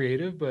highly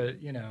creative, but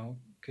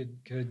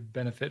could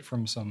benefit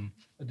from some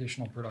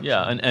additional production.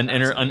 Yeah, an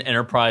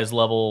enterprise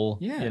level,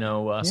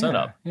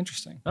 setup.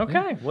 Interesting.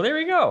 Okay, well there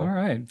we go. All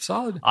right,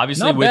 solid.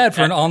 Obviously, not bad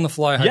for an on the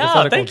fly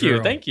hypothetical.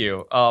 Yeah, thank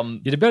you. You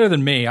did better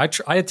than me. I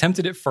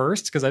attempted it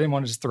first because I didn't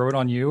want to just throw it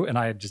on you, and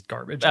I had just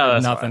garbage.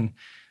 Nothing. Fine.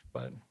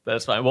 But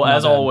that's fine. Well,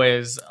 as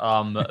always,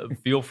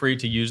 feel free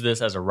to use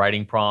this as a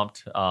writing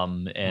prompt.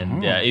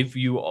 If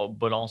you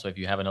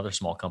have another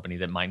small company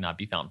that might not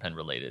be fountain pen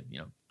related,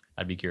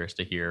 I'd be curious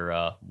to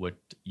hear what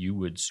you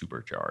would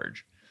supercharge.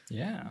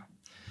 Yeah.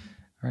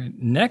 All right.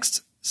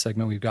 Next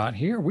segment we've got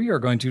here, we are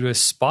going to do a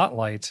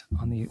spotlight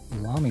on the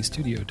LAMY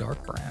Studio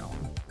Dark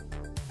Brown.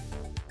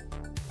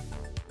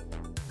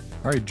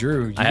 All right,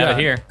 Drew. You I have got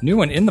it here. New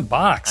one in the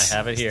box. I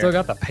have it here. Still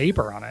got the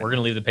paper on it. We're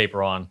gonna leave the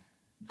paper on.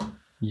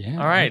 Yeah.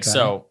 All right. okay.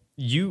 So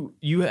you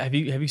have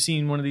you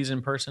seen one of these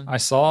in person? I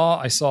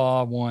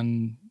saw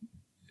one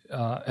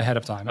ahead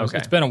of time. Okay.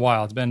 It's been a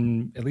while. It's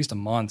been at least a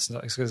month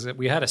because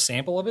we had a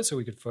sample of it so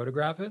we could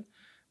photograph it,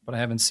 but I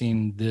haven't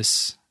seen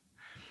this.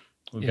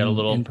 We've got a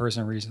little in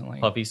person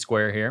recently. puffy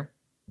square here,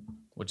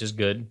 which is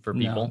good for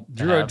people.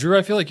 No. Drew,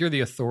 I feel like you're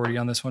the authority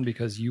on this one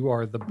because you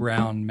are the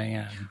brown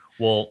man.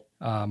 Well,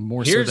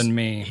 more so than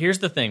me. Here's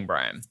the thing,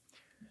 Brian.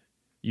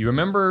 You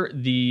remember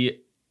the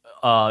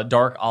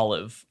dark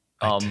olive?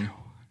 I do.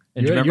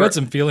 And You had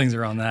some feelings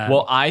around that.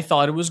 Well, I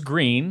thought it was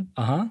green,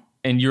 uh-huh.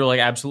 and you were like,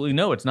 absolutely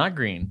no, it's not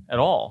green at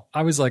all.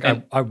 I was like,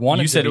 And I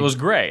wanted. You to said be, it was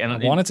gray, and I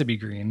want it to be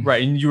green,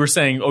 right? And you were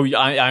saying, oh,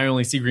 I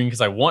only see green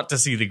because I want to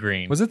see the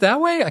green. Was it that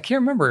way? I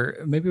can't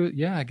remember. Maybe.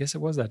 Yeah, I guess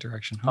it was that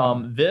direction.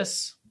 Huh?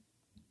 This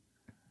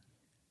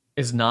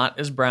is not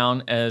as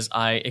brown as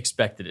I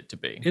expected it to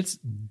be. It's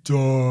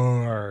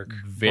dark,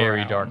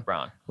 Very brown. dark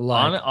brown.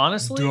 Like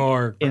Honestly,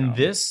 dark brown.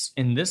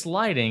 in this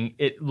lighting,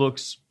 it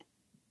looks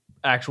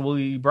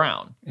actually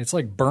brown. It's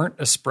like burnt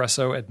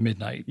espresso at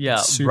midnight. Yeah,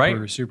 It's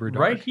super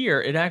dark. Right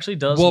here, it actually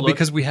does. Well, look,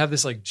 because we have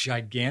this like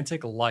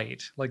gigantic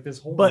light, like this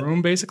whole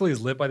room basically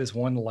is lit by this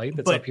one light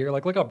that's up here.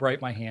 Like, look how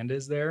bright my hand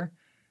is there.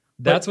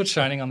 That's what's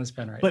shining on this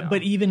pen right now.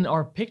 But even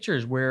our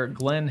pictures where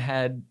Glenn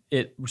had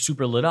it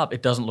super lit up,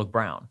 it doesn't look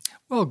brown.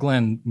 Well,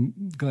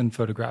 Glenn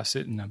photographs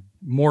it in a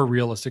more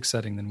realistic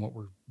setting than what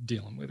we're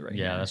dealing with right now.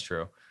 Yeah, that's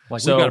true.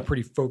 Like So- we've got a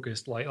pretty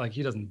focused light. Like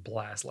he doesn't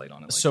blast light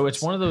on it. Like So this.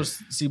 it's one of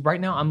those. See,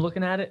 right now I'm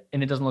looking at it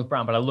and it doesn't look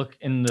brown, but I look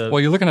in the. Well,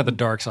 you're looking at the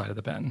dark side of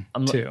the pen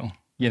too.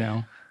 You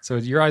know, so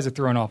your eyes are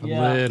thrown off a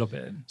little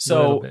bit.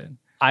 So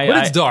but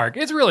it's dark.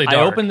 It's really dark.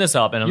 I opened this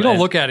up and you don't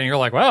look at it and you're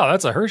like, wow,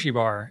 that's a Hershey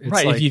bar. It's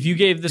right. like, if you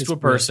gave this to a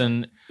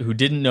person who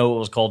didn't know it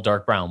was called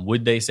dark brown,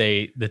 would they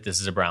say that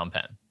this is a brown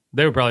pen?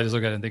 they would probably just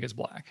look at it and think it's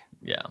black.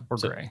 Yeah, or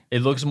gray.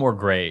 It looks more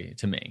gray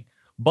to me,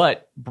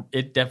 but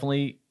it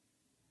definitely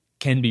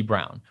can be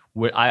brown.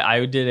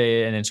 I did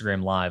an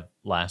Instagram live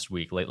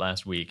late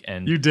last week,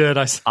 and You did.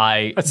 I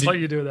I saw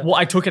you do that. Well,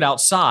 I took it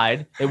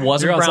outside. It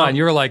wasn't You're outside brown. and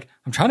you were like,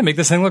 I'm trying to make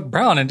this thing look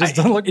brown and it just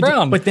doesn't look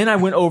brown. But then I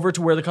went over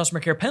to where the customer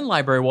care pen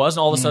library was,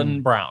 and all of a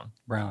sudden, brown.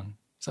 brown.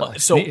 So,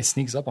 So- it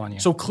sneaks up on you.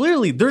 So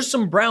clearly, there's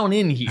some brown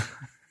in here.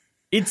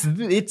 It's You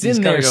in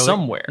just there gotta go,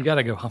 somewhere. You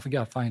gotta go huff. You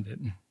gotta find it.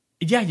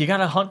 Yeah, you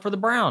gotta hunt for the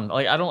brown.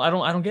 Like I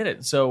don't get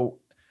it. So,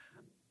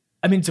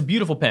 I mean, it's a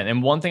beautiful pen.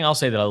 And one thing I'll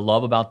say that I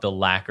love about the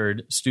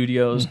lacquered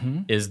studios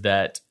is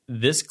that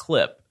this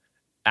clip,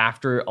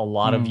 after a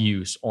lot of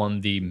use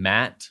on the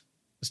matte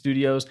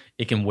studios,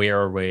 it can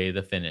wear away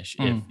the finish.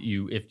 If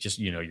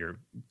you're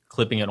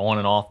clipping it on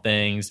and off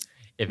things.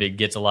 If it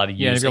gets a lot of use,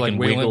 Yeah, if you're it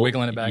like can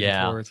wiggling it back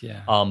and forth.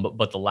 Yeah.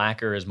 But the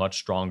lacquer is much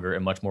stronger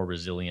and much more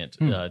resilient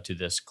to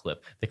this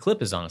clip. The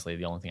clip is honestly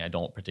the only thing I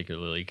don't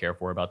particularly care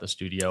for about the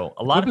studio.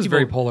 A lot of Clip is people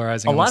very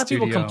polarizing. A on lot the of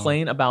people studio.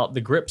 complain about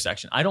the grip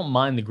section. I don't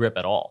mind the grip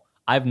at all.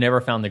 I've never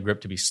found the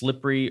grip to be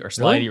slippery or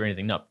slidey or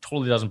anything. No, it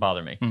totally doesn't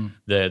bother me.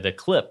 The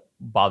clip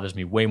bothers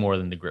me way more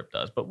than the grip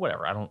does. But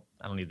whatever. I don't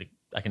need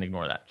I can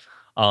ignore that.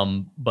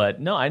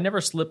 But no, I never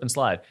slip and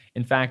slide.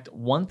 In fact,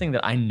 one thing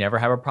that I never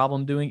have a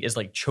problem doing is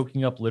like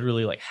choking up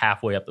literally like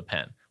halfway up the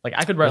pen. Like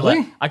I could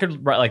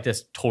write like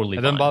this totally.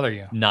 It doesn't fine. bother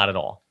you. Not at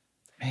all.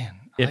 Man,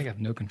 I have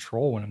no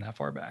control when I'm that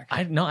far back.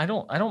 I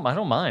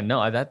don't mind.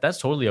 No, that's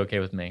totally okay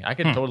with me. I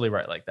could totally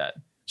write like that.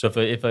 So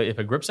if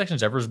a grip section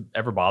is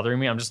ever bothering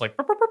me, I'm just like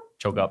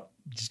choke up.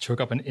 Just choke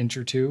up an inch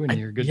or two and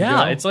you're good to go.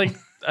 Yeah, it's like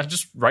I'm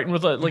just writing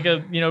with a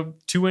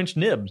 2-inch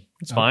nib.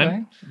 It's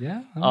fine. Okay.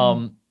 Yeah.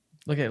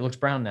 Look at it. It looks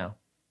brown now.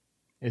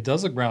 It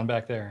does look brown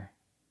back there,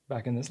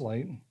 back in this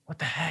light. What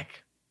the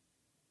heck?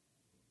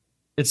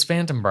 It's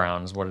phantom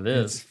brown is what it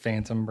is. It's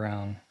phantom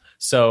brown.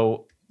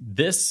 So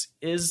this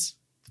is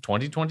the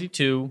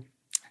 2022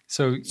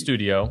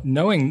 studio.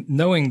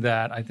 Knowing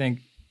that, I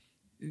think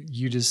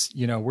you just,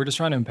 we're just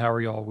trying to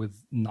empower y'all with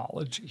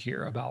knowledge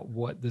here about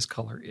what this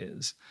color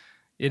is.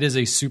 It is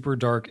a super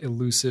dark,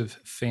 elusive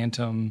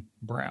phantom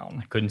brown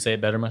I couldn't say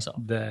it better myself.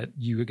 that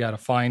you got to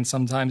find.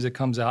 Sometimes it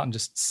comes out and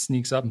just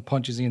sneaks up and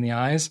punches you in the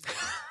eyes.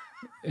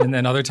 And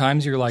then other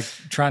times you're like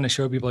trying to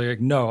show people, you're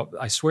like, no,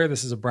 I swear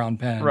this is a brown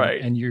pen. Right.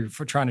 And you're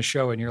trying to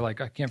show it and you're like,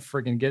 I can't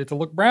friggin' get it to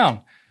look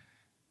brown.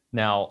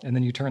 Now, And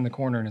then you turn the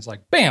corner and it's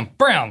like, bam,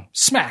 brown,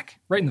 smack,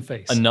 right in the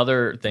face.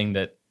 another thing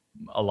that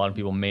a lot of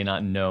people may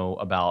not know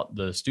about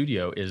the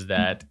studio is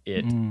that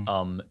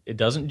it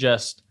doesn't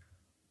just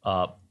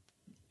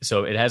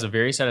so it has a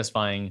very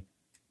satisfying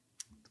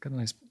It's got a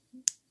nice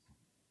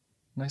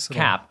little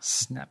cap,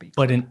 snappy.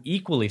 but an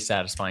equally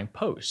satisfying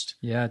post.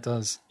 Yeah, it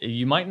does.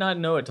 You might not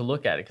know it to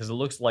look at it because it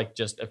looks like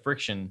just a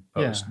friction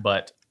post, Yeah.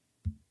 but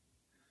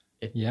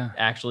it Yeah.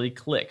 actually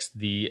clicks.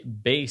 The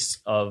base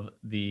of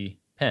the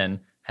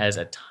pen has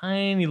a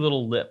tiny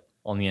little lip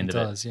on the end It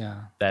of does,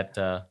 yeah. it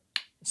that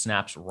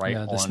snaps right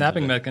Yeah, on. the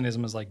snapping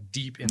mechanism is like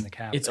deep in the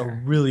cap. It's there. a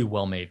really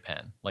well made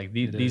pen. Like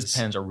these is.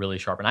 pens are really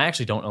sharp, and I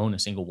actually don't own a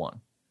single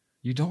one.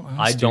 You don't own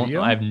a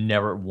studio? I've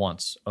never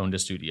once owned a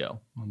studio.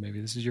 Well,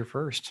 maybe this is your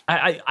first.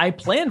 I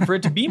planned for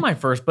it to be my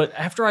first, but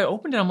after I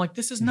opened it, I'm like,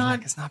 this is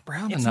not. It's not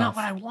brown enough. It's not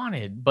what I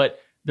wanted. But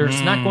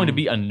there's not going to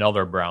be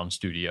another brown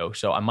studio,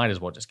 so I might as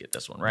well just get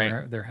this one,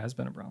 right? There has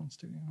been a brown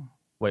studio.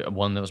 Wait,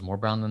 one that was more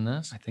brown than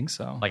this? I think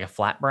so. Like a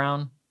flat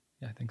brown?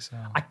 Yeah, I think so.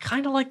 I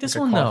kind of like this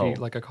like one coffee,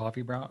 though. like a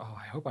coffee brown. Oh,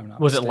 I hope I'm not.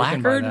 Was it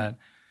mistaken by lacquered? that.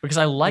 Because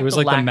I like It was the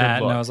like the lacquered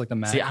matte. look. No, it was like the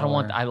matte. See, I don't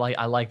want. color.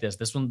 I like this.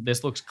 This one.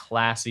 This looks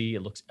classy.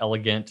 It looks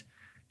elegant,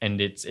 and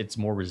it's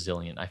more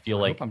resilient. I feel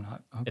like hope I'm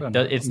not. I hope it I'm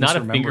does, not it's not a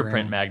misremembering.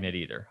 fingerprint magnet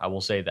either. I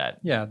will say that.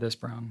 Yeah, this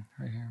brown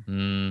right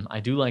here. I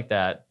do like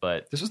that,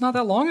 but This was not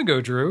that long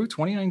ago, Drew.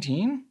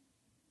 2019.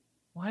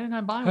 why didn't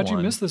I buy one? How'd you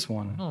miss this I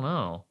one? don't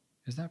know.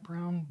 Is that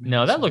brown?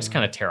 No, that looks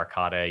kind of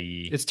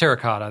terracotta-y. It's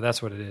terracotta.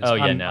 That's what it is. Oh,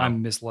 yeah, no.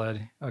 I'm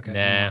misled.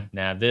 Okay.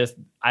 Nah. This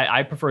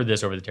I prefer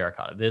this over the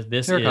terracotta.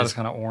 This Terracotta's is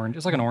kind of orange.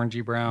 It's like an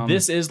orangey brown.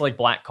 this is like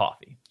black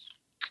coffee.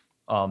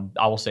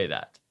 I will say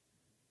that.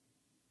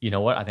 You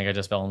know what? I think I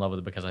just fell in love with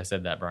it because I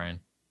said that, Brian.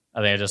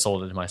 I think I just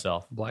sold it to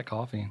myself. black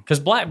coffee.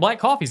 Because black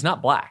coffee's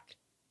not black.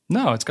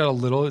 No, it's got a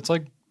little. It's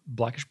like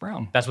blackish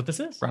brown, That's what this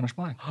is. brownish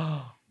black.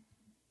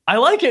 I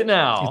like it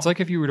now. It's like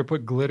if you were to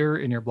put glitter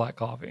in your black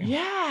coffee.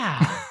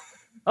 Yeah.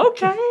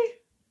 Okay.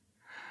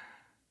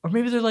 Or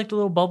maybe they're like the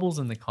little bubbles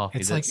in the coffee.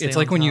 It's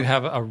like when you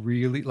have a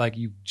really like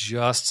you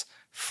just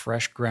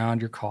fresh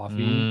ground your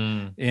coffee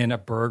in a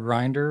burr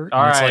grinder.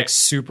 All and It's right. like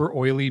super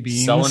oily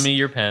beans. selling me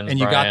your pens, and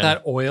you Brian. got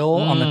that oil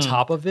on the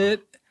top of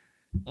it.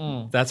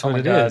 That's what my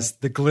it God. is.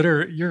 The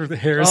glitter. Your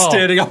hair is Oh.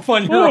 standing up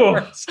on Ooh. your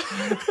arms.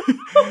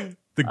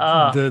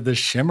 The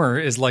shimmer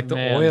is like the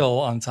Man. oil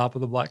on top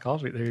of the black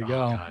coffee. There you go.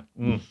 God.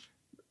 No,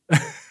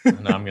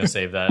 I'm going to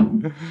save that.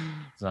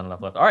 There's not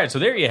enough left. All right, so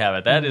there you have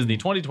it. That is the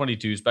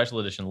 2022 Special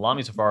Edition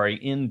Lamy Safari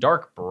in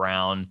dark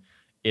brown.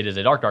 It is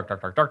a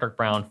dark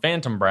brown,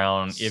 phantom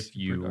brown, if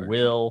you dark.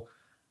 will.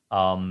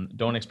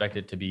 Don't expect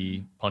it to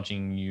be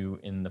punching you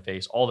in the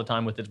face all the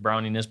time with its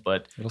browniness,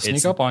 but It'll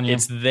sneak up on you.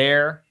 It's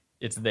there.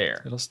 It's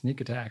there. It'll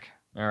sneak attack.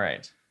 All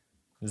right.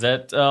 Is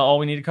that all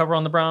we need to cover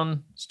on the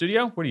Brown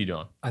Studio? What are you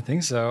doing? I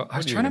think so. I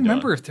was are you trying to doing?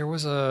 remember if there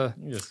was a.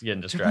 You're just getting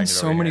There's been distracted.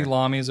 so over many here.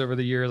 Lamies over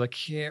the years. I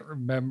can't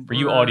remember. For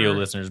you audio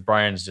listeners,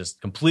 Brian's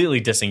just completely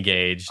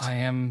disengaged. I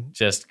am.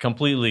 Just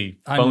completely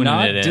I'm phoning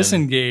not it in.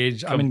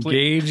 disengaged. I'm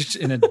engaged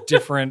in a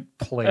different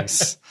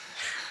place.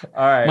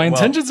 All right. My well,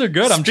 intentions are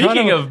good. I'm speaking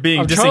trying to, of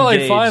being I'm trying to like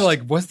disengaged, find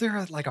like was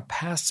there like a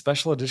past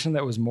special edition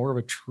that was more of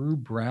a true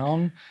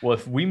brown? well,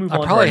 if we move I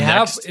on probably to our have.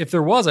 next, If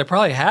there was, I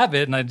probably have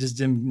it, and I just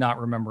am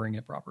not remembering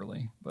it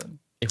properly. But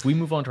if we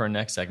move on to our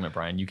next segment,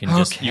 Brian, you can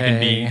just you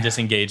can be Okay.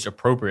 disengaged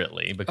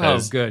appropriately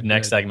because good,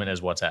 next good. segment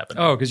is what's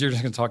happening. oh, because you're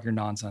just gonna talk your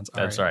nonsense.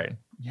 All That's right.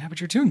 Yeah,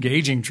 but you're too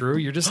engaging, Drew.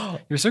 You're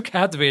so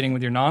captivating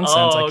with your nonsense.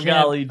 Oh, I can't,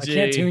 golly I gee.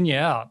 can't tune you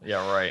out.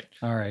 Yeah, right.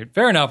 All right,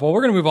 fair enough. Well,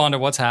 we're gonna move on to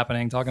what's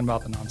happening, talking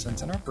about the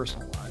nonsense in our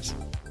personal lives.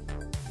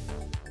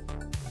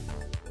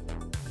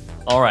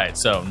 All right.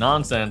 So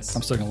nonsense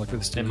I'm still gonna look for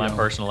the studio. in my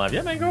personal life.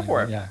 Yeah, man, go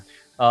for it. Yeah.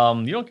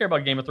 You don't care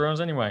about Game of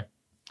Thrones anyway.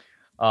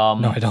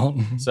 No, I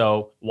don't.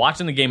 So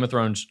watching the Game of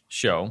Thrones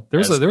show, There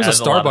was a as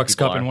lot of Starbucks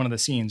people cup are. in one of the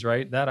scenes,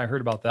 right? That I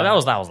heard about that.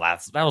 But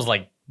that was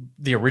like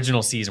the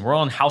original season. We're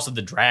on House of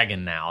the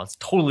Dragon now. It's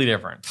totally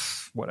different.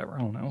 Whatever. I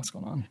don't know what's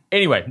going on.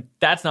 Anyway,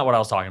 that's not what I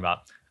was talking about.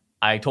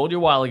 I told you a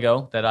while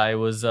ago that I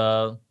was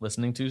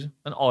listening to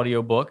an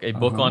audiobook, a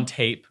book on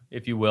tape,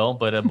 if you will,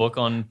 but a book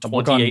on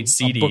 28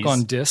 CDs. A book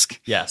on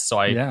disc. Yes. So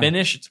I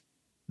finished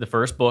the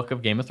first book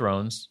of Game of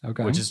Thrones,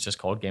 Okay. which is just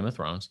called Game of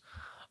Thrones.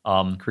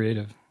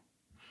 Creative.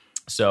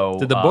 So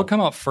Did the book come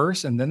out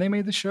first and then they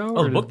made the show? Oh,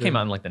 or the did book came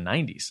out in like the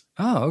 90s.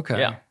 Oh, okay.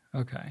 Yeah.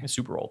 Okay. It's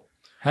super old.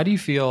 How do you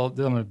feel? I'm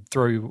going to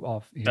throw you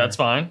off here. That's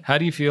fine. How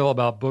do you feel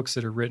about books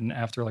that are written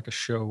after like a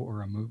show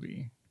or a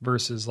movie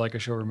versus like a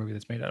show or a movie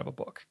that's made out of a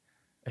book?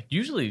 It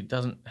usually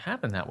doesn't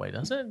happen that way,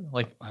 does it?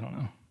 Like I don't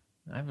know.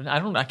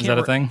 I can't. Is that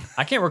a thing?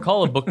 I can't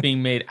recall a book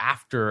being made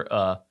after.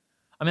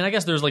 I mean, I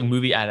guess there's like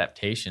movie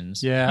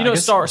adaptations. Yeah, you know, I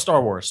guess-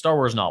 Star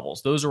Wars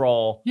novels. Those are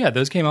all. Yeah,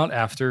 those came out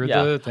after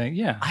Yeah. the thing.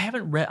 Yeah. I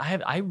haven't read.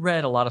 I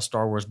read a lot of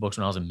Star Wars books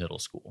when I was in middle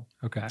school.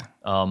 Okay.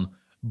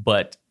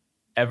 But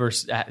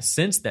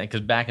since then,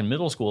 because back in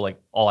middle school,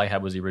 like all I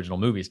had was the original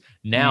movies.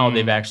 Now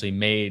they've actually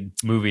made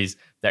movies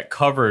that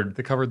covered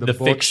They covered the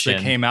books fiction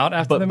that came out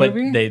after but the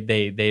movie?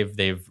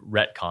 they've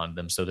retconned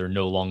them, so they're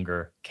no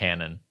longer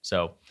canon.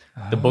 So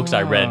the books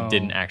I read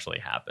didn't actually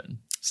happen.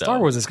 So, Star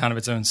Wars is kind of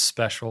its own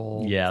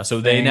special. yeah.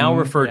 So they now thing.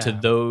 refer to Yeah.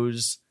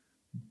 those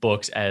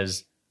books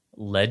as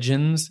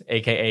legends,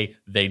 aka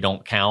they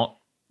don't count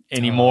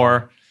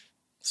anymore.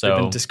 So They've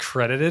been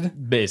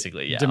discredited,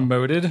 basically, yeah,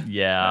 demoted.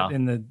 yeah,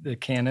 In the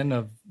canon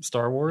of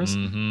Star Wars.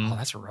 Mhm. Oh,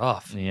 that's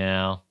rough.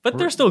 yeah. But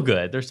they're still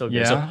good. They're still good.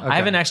 Yeah? So Okay. I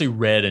haven't actually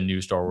read a new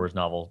Star Wars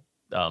novel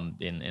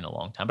in a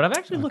long time, but I've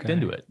actually looked Okay.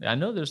 into it. I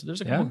know there's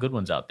a couple Yeah? good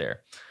ones out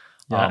there.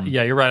 Yeah,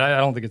 yeah, you're right. I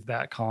don't think it's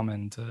that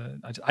common to.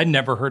 I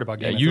never heard about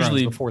Game of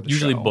usually Thrones before the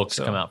usually show, books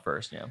so. come out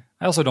first. Yeah,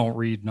 I also don't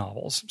read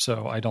novels,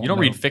 so I don't. you don't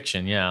know- read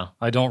fiction. Yeah,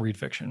 I don't read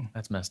fiction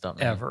that's messed up.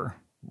 man. ever.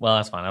 Well,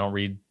 that's fine. I don't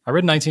read. I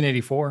read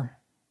 1984.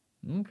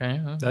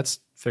 Okay. That's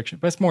fiction,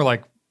 but it's more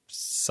like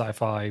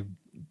sci-fi,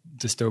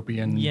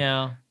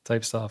 dystopian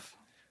type stuff,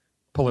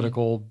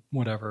 political,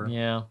 whatever.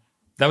 Yeah.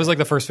 That was like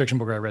the first fiction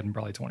book I read in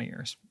probably 20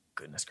 years.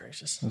 Goodness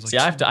gracious. Like See,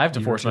 I have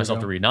to force myself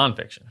to read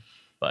nonfiction.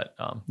 But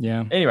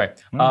anyway,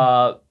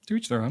 to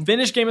each their own.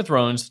 finished Game of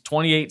Thrones,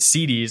 28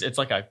 CDs. It's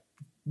like a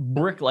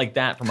brick like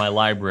that for my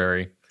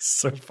library.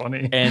 So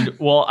funny. And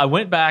well, I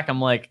went back. I'm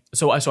like,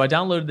 so I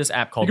downloaded this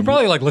app called. You can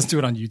probably like listen to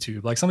it on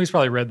YouTube. Like somebody's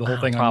probably read the whole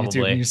thing on YouTube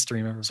Probably. and you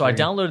stream it. So I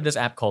downloaded this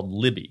app called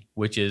Libby,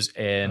 which is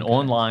an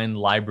online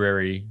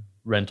library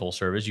rental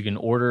service. You can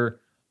order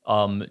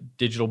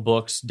digital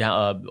books,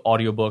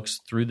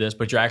 audiobooks through this,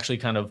 but you're actually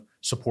kind of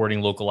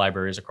supporting local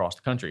libraries across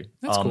the country.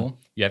 That's cool.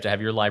 You have to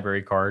have your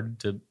library card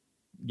to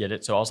get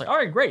it. So I was like, all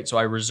right, great. So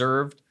I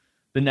reserved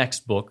the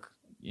next book,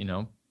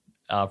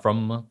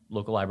 from a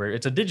local library.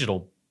 It's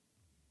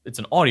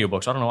an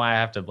audiobook, so I don't know why I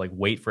have to like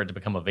wait for it to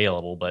become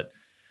available, but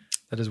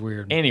that is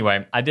weird.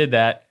 Anyway, I did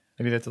that.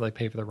 Maybe they have to like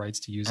pay for the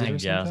rights to use it. I or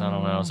guess something? I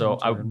don't know. So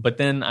but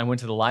then I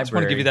went to the library. I just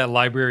want to give you that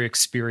library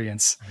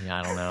experience. Yeah,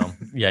 I don't know.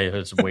 Yeah,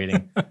 it's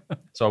waiting.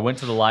 So I went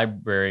to the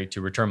library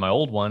to return my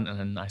old one, and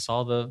then I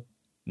saw the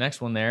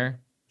next one there,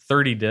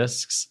 30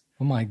 discs.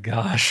 Oh my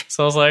gosh.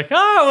 So I was like,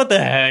 what the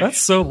heck?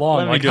 That's so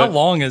long. Like how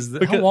long is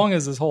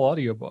this whole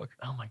audiobook?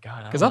 Oh my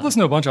God. Because I've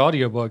listened to a bunch of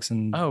audiobooks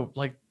and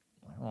like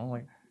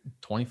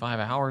 25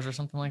 hours or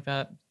something like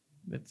that.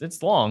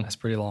 It's long. That's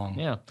pretty long.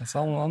 Yeah. That's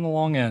all on the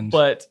long end.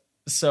 But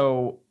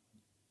so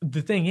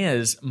the thing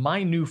is,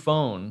 my new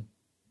phone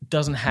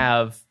doesn't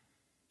have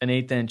an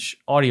 1/8-inch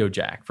audio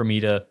jack for me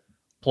to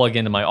plug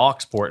into my aux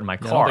port in my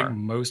car. I don't think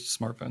most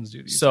smartphones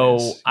do these So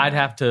days. I'd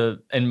have to,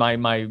 and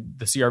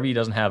the CRV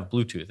doesn't have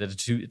Bluetooth.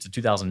 It's a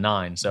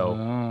 2009, so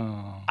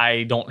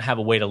I don't have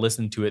a way to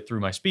listen to it through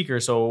my speaker.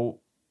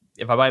 So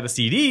if I buy the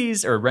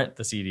CDs or rent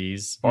the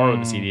CDs, borrow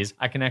the CDs,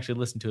 I can actually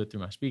listen to it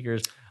through my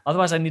speakers.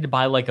 Otherwise, I need to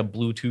buy like a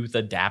Bluetooth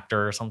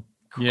adapter or some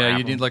crap. Yeah,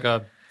 you need like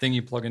a thing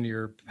you plug into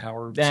your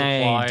power I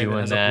ain't supply doing that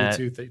has that. a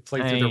Bluetooth that you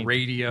play through the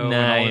radio Nah, and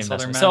all I this ain't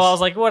other messing. mess. So I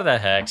was like, what the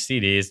heck,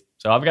 CDs.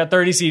 So I've got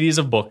 30 CDs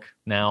of book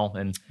now,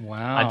 and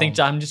wow. I think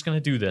I'm just going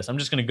to do this. I'm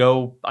just going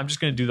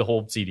to do the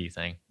whole CD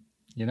thing.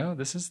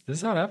 This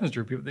is how it happens,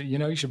 Drew. People,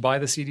 you should buy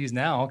the CDs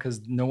now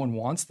because no one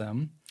wants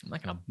them. I'm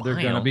not going to buy They're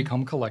them. going to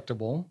become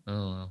collectible.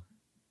 Oh,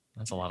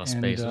 that's a lot of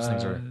space. Those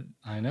things are.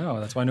 I know.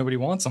 That's why nobody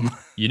wants them.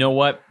 You know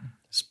what?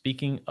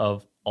 Speaking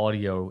of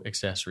audio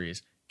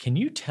accessories, can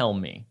you tell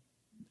me,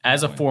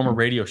 as a former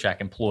Radio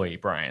Shack employee,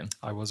 Brian?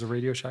 I was a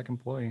Radio Shack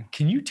employee.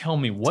 Can you tell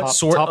me what top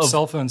sort of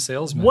cell phone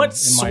salesman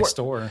in my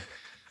store?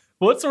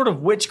 What sort of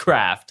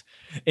witchcraft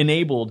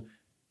enabled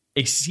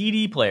a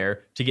CD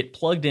player to get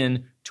plugged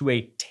in to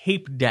a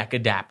tape deck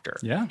adapter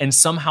and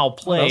somehow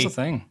play? That was a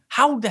thing.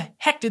 How the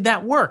heck did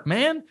that work,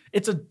 man?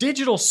 It's a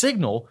digital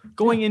signal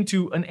going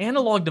into an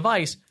analog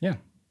device. Yeah.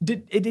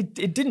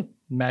 It didn't.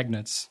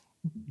 Magnets.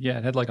 Yeah,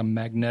 it had like a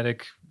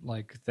magnetic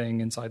like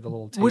thing inside the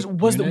little tape.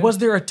 Was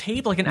there a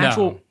tape, like an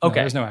actual? Okay,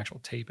 there's no actual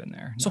tape in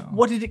there. So no.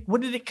 what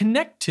did it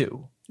connect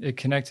to? It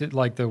connected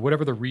like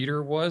whatever the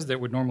reader was that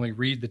would normally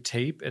read the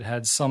tape. It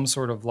had some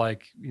sort of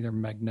like either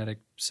magnetic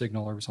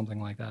signal or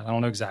something like that. I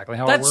don't know exactly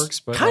how it works,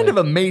 but kind of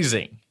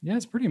amazing. Yeah,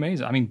 it's pretty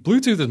amazing. I mean,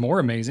 Bluetooth is more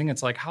amazing.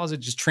 It's like, how does it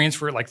just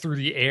transfer it like through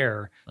the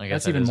air? I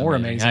guess that's even more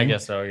amazing. I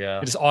guess so. Yeah,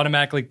 it just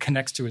automatically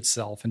connects to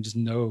itself and just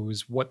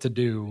knows what to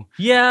do.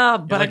 Yeah,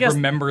 but I guess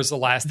remembers the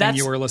last thing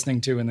you were listening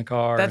to in the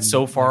car. That's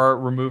so far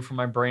removed from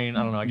my brain.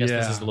 I don't know. I guess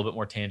this is a little bit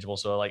more tangible.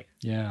 So like,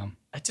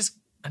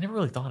 I never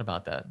really thought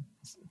about that.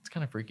 It's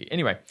kind of freaky.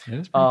 Anyway, it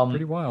is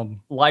pretty wild.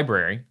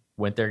 Library,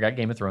 went there, got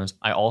Game of Thrones.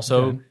 I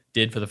also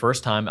did for the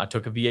first time, I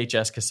took a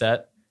VHS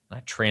cassette and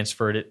I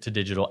transferred it to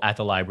digital at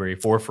the library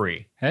for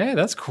free. Hey,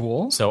 that's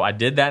cool. So I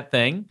did that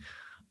thing.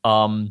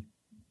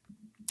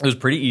 It was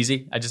pretty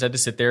easy. I just had to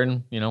sit there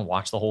and,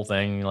 watch the whole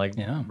thing,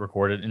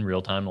 record it in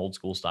real time, old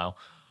school style.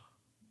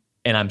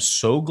 And I'm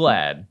so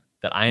glad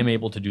that I am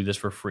able to do this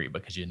for free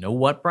because you know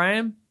what,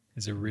 Brian?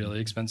 Is it really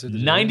expensive?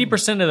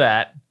 90% of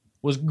that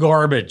was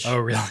garbage. Oh,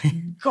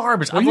 really?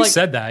 Garbage. Well,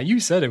 said that. You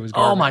said it was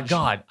garbage. Oh, my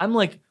God. I'm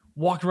like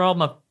walking around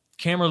with my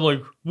camera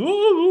like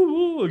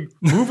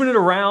moving it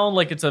around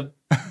like it's a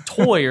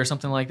toy or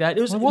something like that.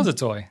 It was a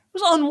toy. It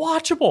was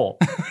unwatchable.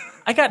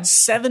 I got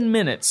 7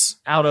 minutes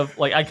out of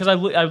because I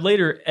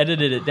later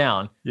edited it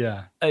down.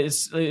 Yeah.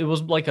 It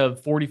was like a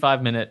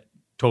 45-minute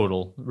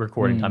total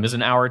recording time. It's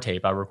an hour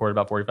tape. I recorded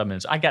about 45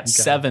 minutes. I got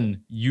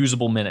 7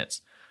 usable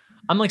minutes.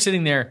 I'm like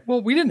sitting there.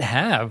 Well, we didn't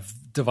have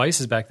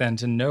devices back then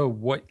to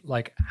know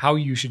how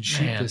you should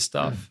shoot this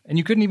stuff. And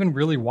you couldn't even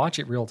really watch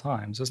it real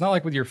time. So it's not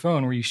like with your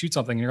phone where you shoot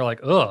something and you're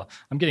like, ugh,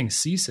 I'm getting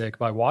seasick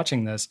by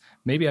watching this.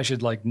 Maybe I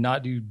should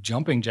not do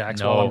jumping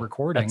jacks while I'm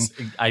recording.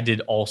 I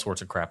did all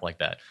sorts of crap like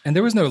that. And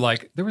there was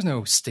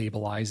no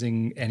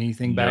stabilizing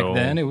anything back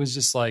then. It was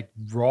just like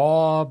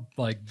raw,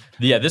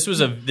 this was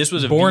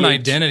a Born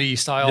Identity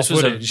style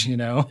footage,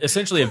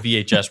 essentially a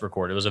VHS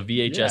record. It was a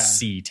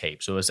VHS-C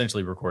tape. So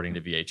essentially recording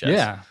to VHS.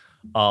 Yeah.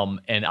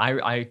 And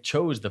I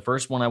chose the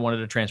first one I wanted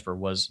to transfer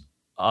was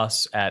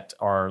us at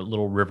our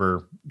little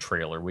river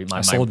trailer.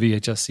 I sold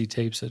VHS-C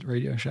tapes at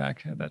Radio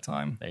Shack at that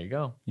time. There you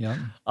go. Yeah.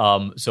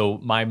 So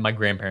my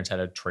grandparents had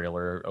a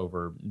trailer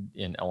over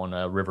on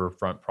a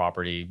riverfront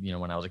property,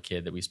 when I was a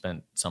kid that we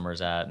spent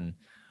summers at. And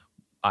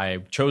I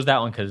chose that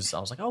one because I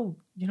was like, oh,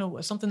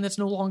 something that's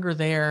no longer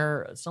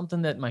there,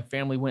 something that my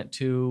family went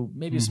to,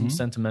 maybe some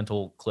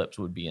sentimental clips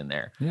would be in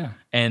there. Yeah.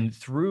 And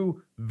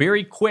through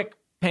very quick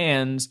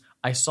pans,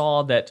 I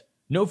saw that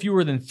no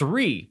fewer than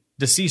 3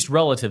 deceased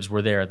relatives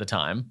were there at the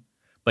time.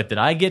 But did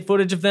I get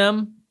footage of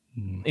them?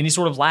 Any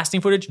sort of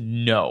lasting footage?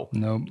 No.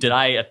 Nope. Did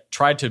I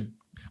try to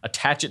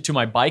attach it to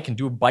my bike and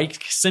do a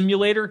bike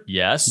simulator?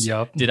 Yes.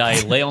 Yep. Did I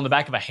lay on the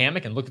back of a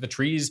hammock and look at the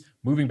trees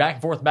moving back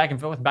and forth, back and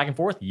forth, back and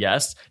forth?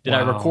 Yes. Did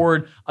I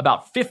record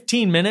about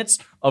 15 minutes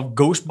of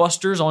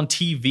Ghostbusters on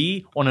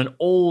TV on an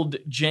old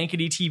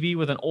jankety TV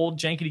with an old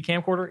jankety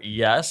camcorder?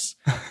 Yes.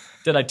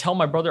 Did I tell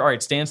my brother, all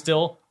right, stand still.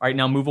 All right,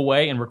 now move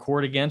away and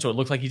record again so it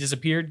looked like he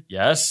disappeared?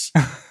 Yes.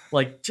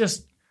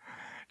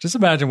 Just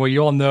imagine what you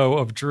all know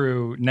of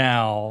Drew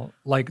now.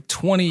 Like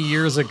 20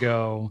 years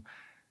ago,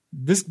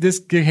 this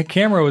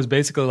camera was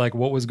basically like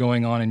what was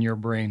going on in your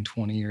brain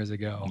 20 years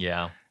ago.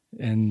 Yeah.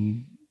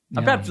 And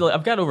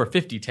I've got over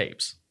 50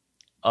 tapes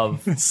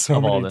of so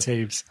of many all this.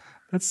 tapes.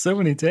 That's so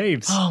many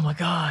tapes. Oh my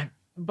God.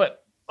 But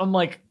I'm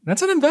like,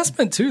 that's an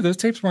investment too. Those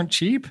tapes weren't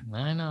cheap.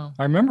 I know.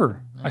 I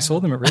remember. I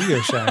sold them at Radio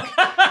Shack.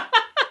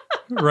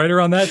 Right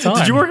around that time.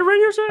 Did you work at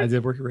Radio Shack? I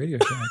did work at Radio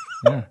Shack.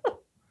 Yeah.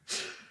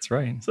 That's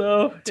right.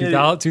 So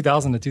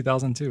 2000 to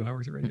 2002, I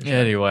worked at Radio Shack.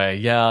 Anyway,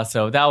 yeah.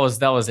 So that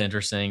was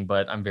interesting,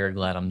 but I'm very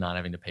glad I'm not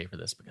having to pay for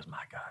this because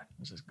my God,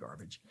 this is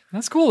garbage.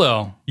 That's cool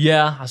though.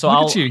 Yeah. So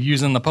Look at you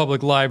using the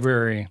public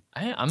library.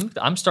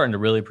 I'm starting to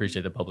really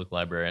appreciate the public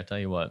library. I tell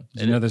you what.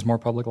 Did you know there's more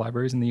public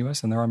libraries in the U.S.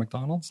 than there are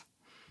McDonald's?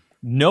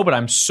 No, but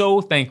I'm so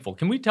thankful.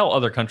 Can we tell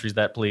other countries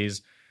that,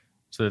 please,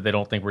 so that they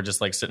don't think we're just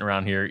like sitting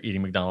around here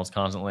eating McDonald's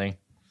constantly?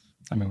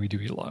 I mean, we do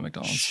eat a lot of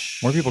McDonald's.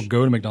 More people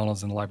go to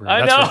McDonald's than the library.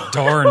 I That's know. for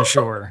darn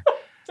sure.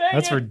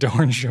 That's it. for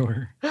darn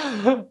sure.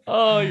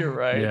 Oh, you're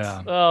right.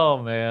 Yeah.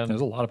 Oh, man.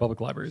 There's a lot of public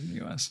libraries in the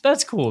U.S.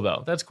 That's cool,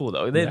 though.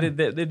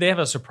 They have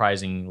a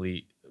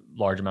surprisingly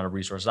large amount of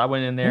resources. I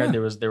went in there.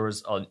 Yeah. There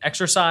was an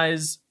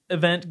exercise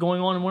event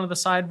going on in one of the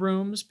side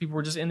rooms. People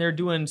were just in there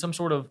doing some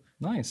sort of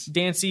Nice.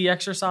 dancey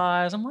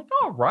exercise. I'm like,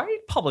 all right,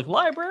 public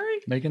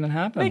library. Making it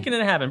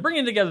happen.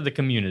 Bringing together the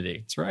community.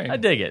 That's right. I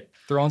dig it.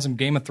 Throw on some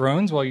Game of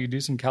Thrones while you do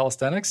some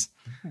calisthenics.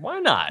 Why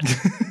not?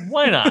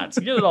 Why not?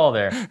 Get it all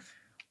there.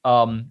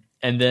 And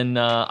then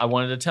I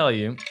wanted to tell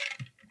you,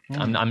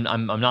 I'm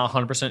not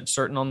 100%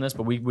 certain on this,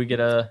 but we get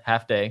a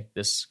half day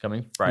this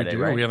coming Friday,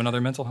 right? We have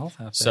another mental health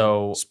half day.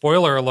 So,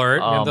 spoiler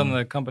alert, we haven't done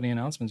the company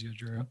announcements yet,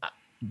 Drew.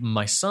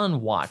 my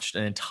son watched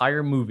an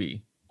entire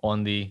movie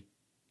on the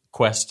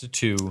Quest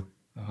 2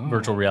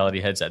 virtual reality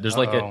headset. There's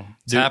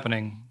it's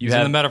happening. He's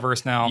in the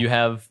metaverse now. You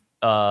have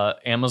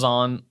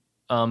Amazon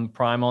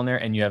Prime on there,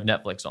 and you have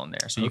Netflix on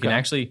there, so you can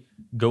actually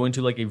go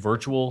into like a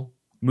virtual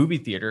movie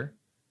theater.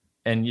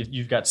 And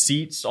you've got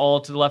seats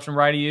all to the left and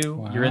right of you.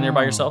 Wow. You're in there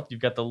by yourself.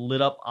 You've got the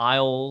lit up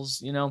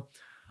aisles,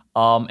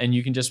 and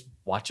you can just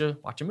watch a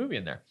movie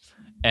in there.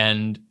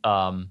 And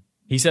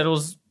he said it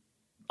was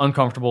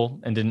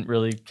uncomfortable and didn't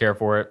really care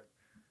for it,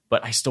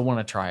 but I still want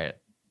to try it.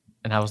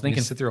 And I was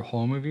thinking, sit through a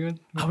whole movie with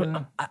I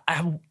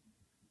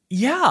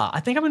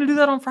think I'm going to do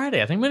that on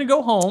Friday. I think I'm going to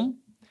go home,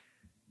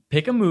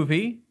 pick a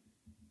movie,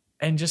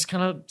 and just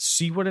kind of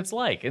see what it's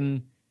like,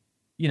 and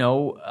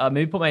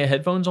maybe put my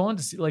headphones on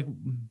to see like.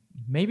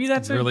 Maybe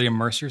that's really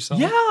immerse yourself.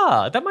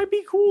 Yeah, that might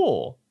be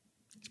cool.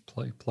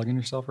 Plugging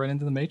yourself right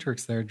into the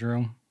Matrix there,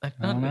 Drew. I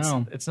don't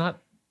know. It's not.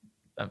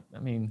 I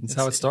mean, it's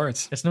how it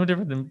starts. It's no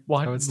different than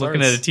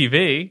looking at a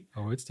TV.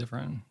 Oh, it's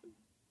different.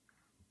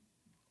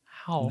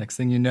 How? Next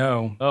thing you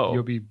know,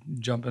 you'll be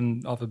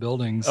jumping off of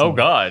buildings. Oh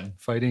God,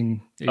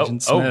 fighting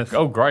Agent Smith.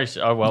 Oh Christ.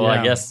 Oh well,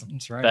 I guess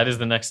that's right. That is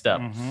the next step.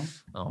 Mm-hmm.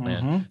 Oh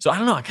man. So I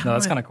don't know.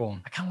 That's kind of cool.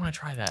 I kind of want to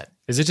try that.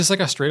 Is it just like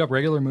a straight up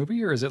regular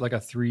movie, or is it like a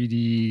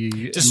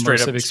 3D? Just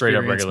straight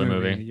up regular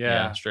movie.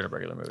 Yeah, straight up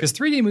regular movie. Because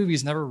 3D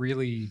movies never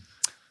really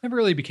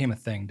became a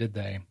thing, did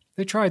they?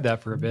 They tried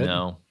that for a bit.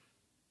 No,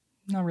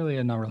 not really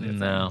a thing.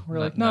 No,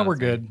 we're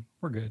good.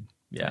 We're good.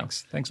 Yeah.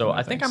 Thanks. So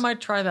I think I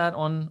might try that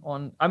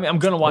on. I mean, I'm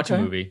gonna watch a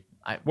movie.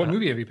 What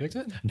movie have you picked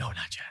it? No,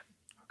 not yet.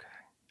 Okay.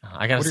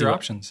 I gotta. What are your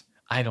options?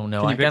 I don't know.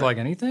 Can you pick like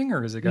anything,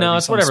 or is it? No,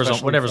 it's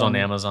whatever's on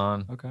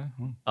Amazon. Okay.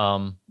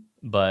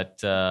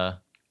 But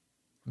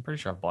I'm pretty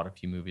sure I've bought a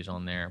few movies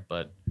on there.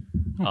 But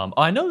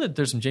I know that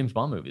there's some James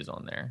Bond movies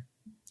on there.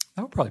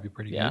 That would probably be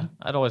pretty good. Yeah,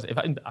 I'd always if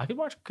I could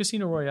watch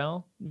Casino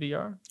Royale in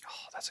VR.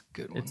 Oh, that's a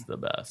good one. It's the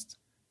best.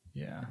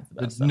 Yeah,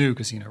 the new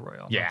Casino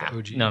Royale. Yeah, not the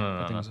OG.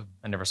 No.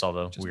 I never saw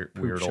the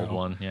weird old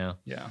one.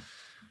 Yeah.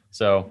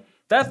 So.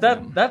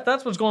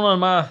 That's what's going on in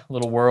my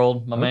little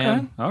world, my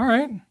man. All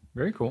right.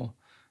 Very cool.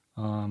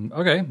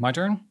 Okay, my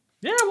turn?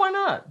 Yeah, why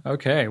not?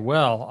 Okay,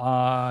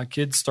 well,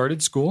 kids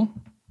started school,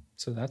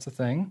 so that's a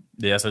thing.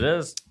 Yes, it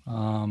is.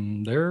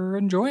 They're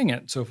enjoying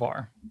it so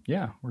far.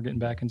 Yeah, we're getting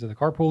back into the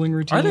carpooling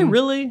routine. Are they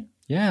really?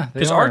 Yeah, they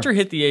Because are. Archer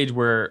hit the age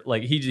where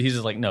like he's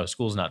just like, no,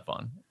 school's not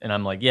fun, and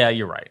I'm like, yeah,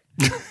 you're right.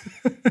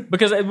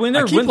 Because when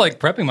they're I keep like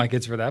prepping my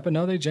kids for that, but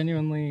no, they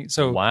genuinely.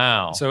 So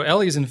wow. So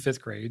Ellie's in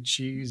 5th grade.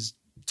 She's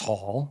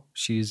tall.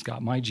 She's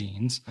got my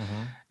genes,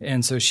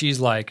 and so she's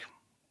like,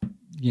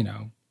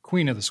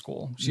 queen of the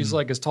school. She's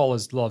like as tall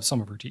as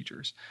some of her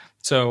teachers.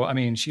 So I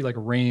mean, she like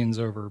reigns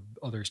over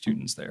other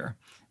students there,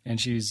 and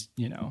she's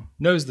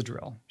knows the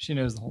drill. She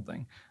knows the whole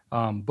thing.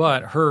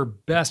 But her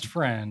best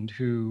friend,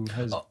 who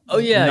has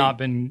not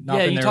been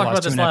there you the talked about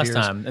last this 2.5 last years,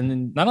 time, and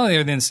then not only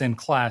are they in the same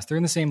class, they're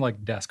in the same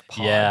like desk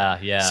pod.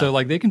 yeah. So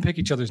like they can pick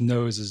each other's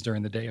noses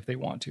during the day if they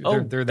want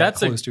to. They're that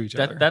close to each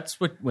other. That's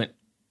what went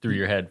through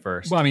your head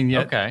first. Well, I mean, yeah,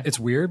 okay. It's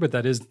weird, but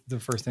that is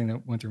the first thing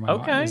that went through my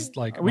mind. Is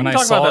like We when can I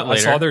talk about that I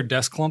later. saw their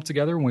desk clump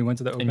together when we went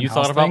to the open And you house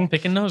thought about thing,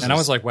 picking noses. and I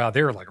was like, wow,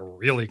 they're like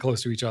really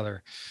close to each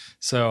other.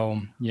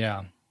 So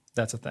yeah,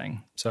 that's a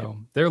thing. So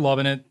they're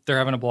loving it. They're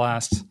having a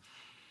blast.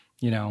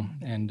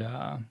 And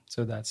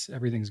so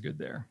everything's good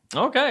there.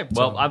 Okay.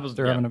 Well, So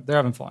they're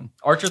having fun.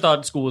 Archer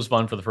thought school was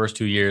fun for the first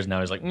 2 years.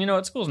 Now he's like, you know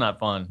what, school's not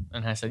fun.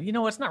 And I said,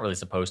 it's not really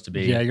supposed to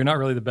be. Yeah, you're not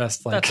really the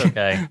best. Like, That's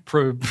okay.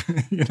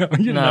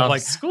 You're No, not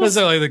like school's-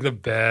 necessarily like the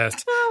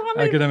best I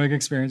mean- academic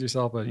experience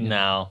yourself, but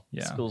No.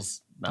 Yeah.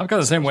 School's not. I'm kind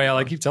of the same way. I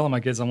like keep telling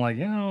my kids, I'm like,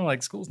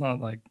 like school's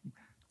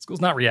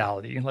not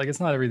reality. Like it's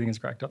not everything it's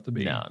cracked up to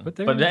be. No. But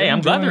Hey,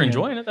 I'm glad they're it.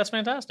 enjoying it. That's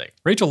fantastic.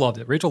 Rachel loved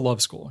it. Rachel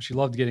loved school. She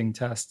loved getting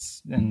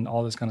tests and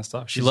all this kind of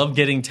stuff. She loved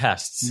getting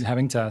tests.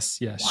 having tests.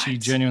 Yes, she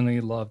What?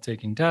 genuinely loved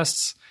taking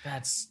tests.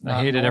 That's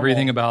I hated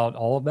everything about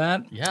all of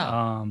that.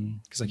 Yeah.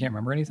 Because I can't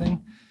remember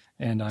anything,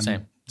 and I'm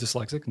Same.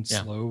 dyslexic and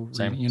Yeah. slow.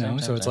 Same, reading, same,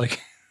 so same, it's same. like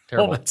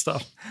Terrible. all that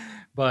stuff.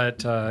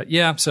 But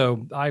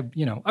so I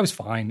was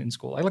fine in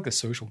school. I like the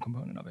social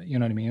component of it. You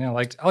know what I mean? I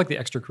like the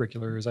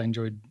extracurriculars. I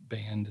enjoyed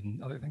band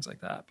and other things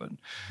like that. But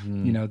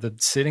the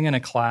sitting in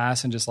a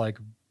class and just like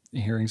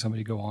hearing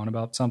somebody go on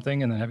about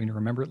something and then having to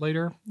remember it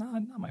later,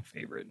 not my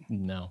favorite.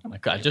 No,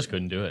 I just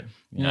couldn't do it.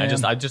 Yeah.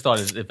 I just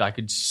thought if I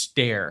could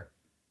stare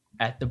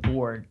at the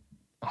board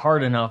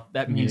hard enough,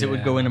 that means it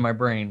would go Yeah. into my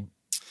brain,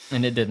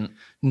 and it didn't.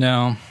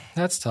 No,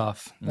 that's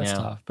tough. That's Yeah.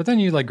 tough. But then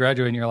you like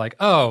graduate and you're like,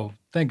 oh,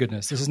 thank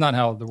goodness, this is not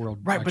how the world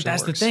Right, but actually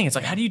that's works. the thing. It's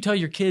like, how do you tell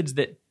your kids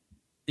that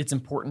it's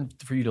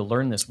important for you to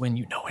learn this when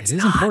you know it's It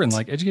is not? important.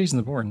 Like education is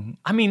important.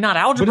 I mean, not But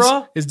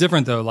algebra. it's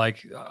different though.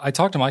 Like I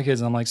talk to my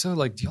kids and I'm like, so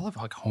like, do y'all have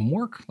like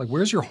homework? Like,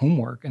 where's your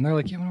homework? And they're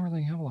like, yeah, we don't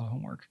really have a lot of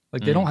homework.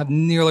 Like they don't have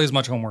nearly as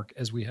much homework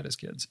as we had as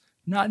kids.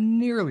 Not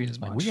nearly as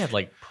much. We had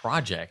like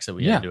projects that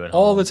we had to do at home.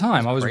 all the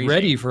time. It I was crazy.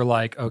 ready for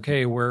like,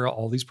 okay, where are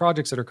all these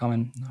projects that are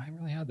coming? No, I haven't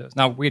really had those.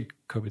 Now we had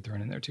COVID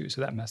thrown in there too,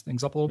 so that messed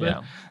things up a little bit.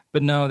 Yeah.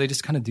 But no, they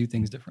just kind of do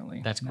things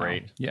differently. That's now.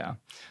 great. Yeah.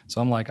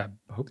 So I'm like, I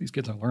hope these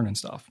kids are learning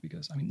stuff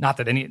because I mean, not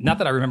that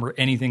I remember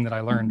anything that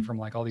I learned from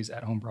like all these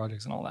at-home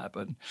projects and all that.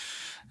 But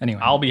anyway,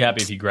 I'll be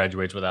happy if he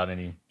graduates without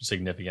any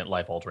significant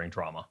life-altering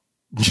trauma.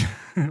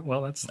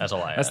 well, that's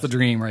all I That's ask. the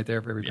dream right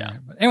there for every Yeah.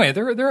 parent. But anyway,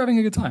 they're having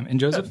a good time. And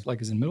Joseph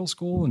like is in middle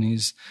school and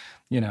he's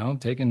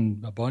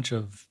taking a bunch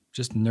of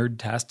just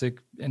nerd-tastic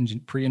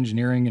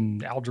pre-engineering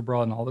and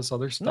algebra and all this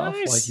other stuff.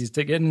 Nice. Like he's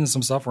getting into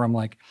some stuff where I'm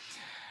like,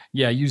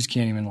 yeah, you just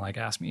can't even like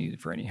ask me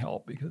for any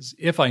help because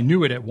if I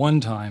knew it at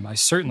one time, I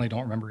certainly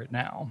don't remember it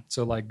now.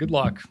 So like, good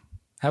luck,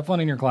 have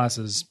fun in your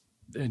classes,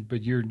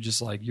 but you're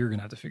just like you're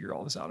gonna have to figure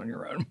all this out on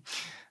your own.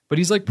 But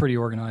he's like pretty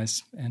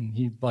organized and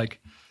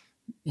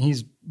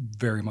he's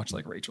very much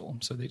like Rachel.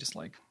 So they just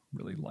like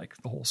really like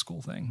the whole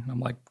school thing. And I'm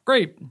like,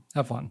 great,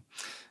 have fun.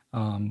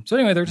 So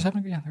anyway, they're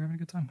having a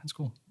good time in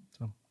school.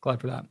 So glad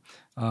for that.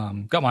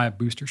 Got my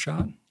booster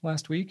shot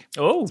last week.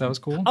 Oh, So that was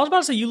cool. I was about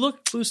to say you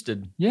look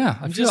boosted. Yeah,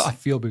 I just-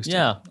 feel boosted.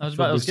 Yeah, I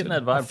was getting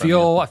that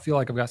vibe. I feel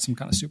like I've got some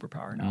kind of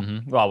superpower now. From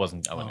you. Well, I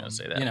wasn't going to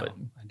say that, but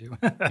I do.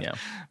 yeah.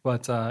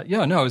 But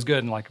no, it was good.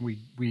 And like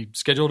we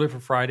scheduled it for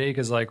Friday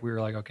because like we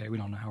were like, okay, we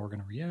don't know how we're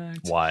going to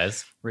react.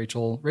 Wise.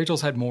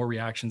 Rachel's had more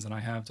reactions than I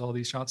have to all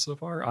these shots so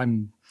far.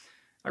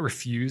 I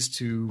refuse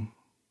to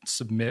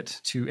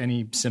submit to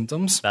any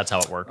symptoms. That's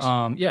how it works.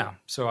 Yeah.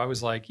 So I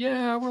was like,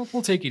 yeah,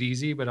 we'll take it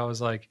easy. But I was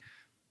like,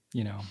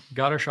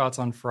 got our shots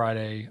on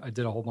Friday. I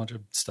did a whole bunch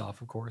of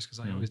stuff, of course, because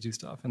I always do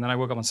stuff. And then I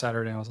woke up on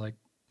Saturday and I was like,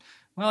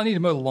 well, I need to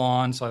mow the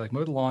lawn. So I like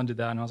mowed the lawn, did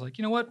that. And I was like,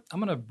 you know what? I'm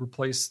going to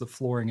replace the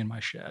flooring in my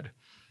shed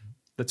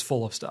that's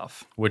full of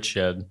stuff. Which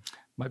shed?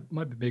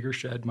 My bigger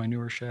shed, my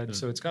newer shed.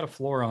 So it's got a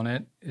floor on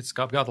it.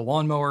 I've got the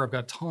lawnmower. I've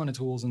got a ton of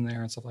tools in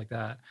there and stuff like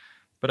that.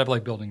 But I've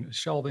like building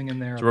shelving in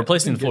there. So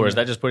replacing the floor, is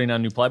that just putting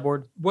down new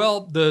plyboard?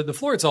 Well, the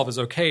floor itself is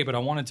okay, but I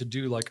wanted to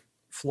do like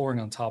flooring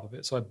on top of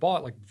it. So I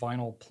bought like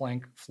vinyl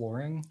plank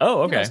flooring.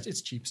 Oh, okay.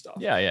 It's cheap stuff.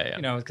 Yeah.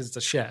 Because it's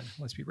a shed,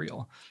 let's be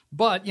real.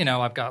 But,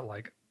 I've got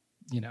like,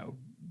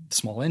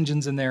 small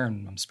engines in there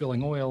and I'm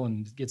spilling oil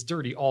and it gets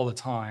dirty all the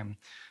time.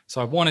 So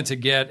I wanted to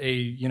get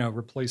a,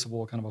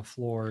 replaceable kind of a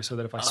floor so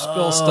that if I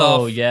spill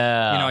stuff,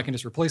 yeah. I can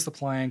just replace the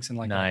planks and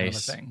like that kind of a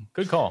Nice. thing.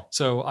 Good call.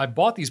 So I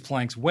bought these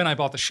planks when I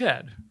bought the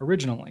shed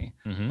originally,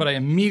 but I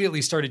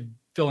immediately started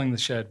filling the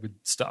shed with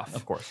stuff.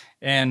 Of course.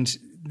 And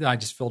I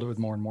just filled it with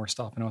more and more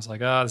stuff. And I was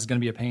like, this is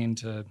going to be a pain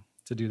to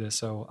do this.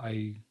 So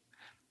I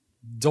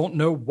don't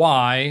know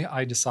why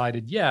I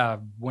decided,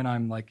 when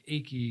I'm like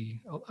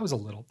achy, I was a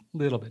little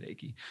bit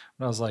achy,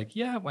 but I was like,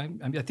 I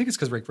think it's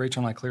because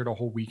Rachel and I cleared a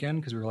whole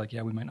weekend because we were like,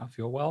 we might not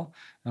feel well.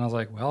 And I was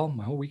like, well,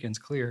 my whole weekend's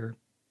clear.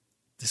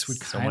 This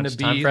would kind of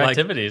be time for like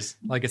activities.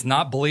 Like it's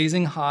not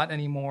blazing hot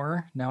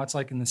anymore. Now it's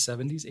like in the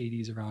 70s,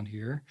 80s around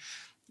here.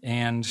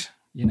 And,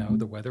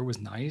 the weather was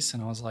nice.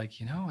 And I was like,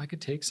 I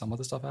could take some of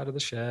the stuff out of the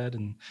shed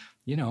and,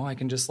 I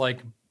can just like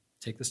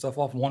take the stuff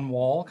off one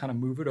wall, kind of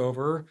move it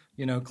over,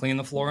 clean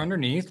the floor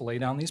underneath, lay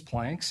down these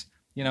planks.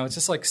 It's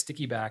just like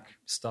sticky back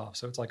stuff.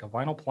 So it's like a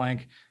vinyl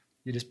plank.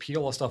 You just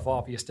peel the stuff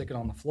off, you stick it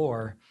on the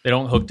floor. They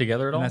don't hook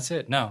together at all? And that's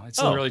it. No,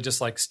 it's literally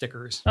just like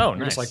stickers. Oh,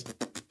 You're nice. Just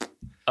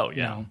like,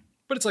 yeah.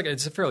 But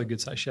it's a fairly good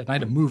sized shed. And I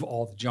had to move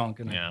all the junk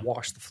and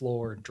wash the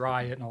floor and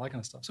dry it and all that kind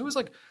of stuff. So it was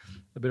like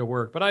a bit of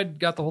work, but I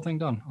got the whole thing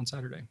done on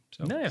Saturday.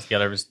 So nice.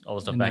 Got all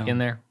the stuff back in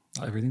there.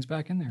 Everything's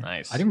back in there.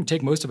 Nice. I didn't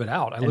take most of it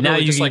out. And now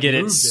you can get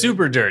it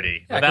super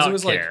dirty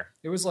without care.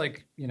 It was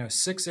like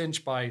 6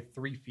 inch by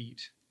 3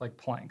 feet, like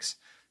planks.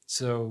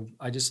 So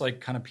I just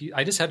like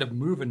I just had to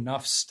move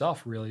enough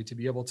stuff really to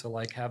be able to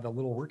like have the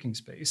little working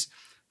space.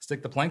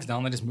 Stick the planks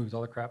down, then just moved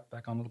all the crap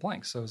back onto the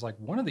planks. So it was like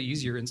one of the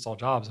easier install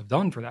jobs I've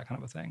done for that kind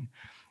of a thing.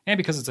 And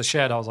because it's a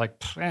shed, I was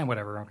like,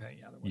 whatever. Okay,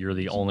 yeah. You're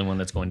the only one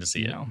that's going to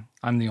see it.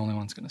 I'm the only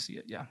one that's going to see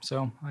it. Yeah.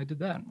 So I did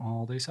that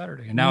all day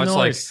Saturday, and now it's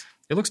like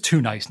it looks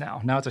too nice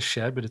now. Now it's a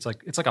shed, but it's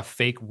like a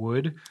fake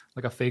wood,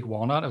 like a fake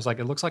walnut. I was like,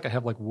 it looks like I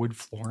have like wood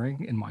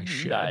flooring in my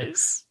shed.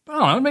 Nice. But I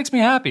don't know. It makes me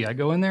happy. I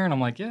go in there and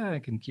I'm like, I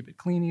can keep it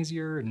clean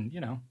easier, and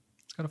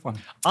it's kind of fun.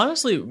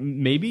 Honestly,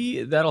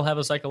 maybe that'll have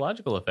a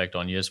psychological effect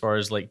on you as far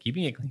as like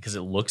keeping it clean because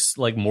it looks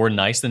like more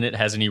nice than it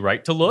has any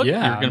right to look.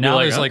 Yeah, you're gonna now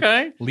be there's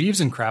okay. like leaves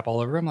and crap all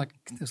over. I'm like,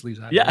 get those leaves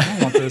out. Yeah, I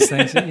don't want those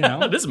things.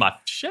 This is my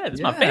shed. This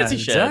is my fancy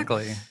shed.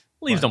 Exactly.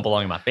 Leaves don't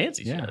belong in my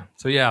fancy shed.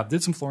 So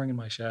did some flooring in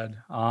my shed.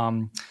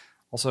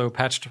 Also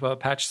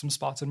patched some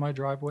spots in my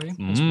driveway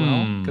as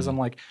well because I'm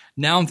like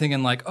now I'm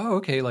thinking like, oh,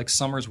 okay, like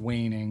summer's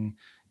waning.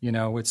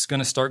 It's going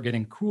to start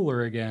getting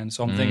cooler again.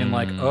 So I'm thinking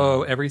like,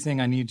 everything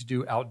I need to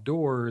do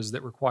outdoors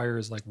that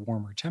requires like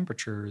warmer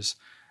temperatures,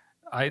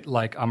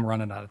 I'm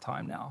running out of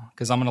time now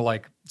because I'm going to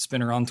like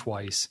spin around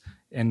twice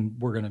and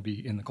we're going to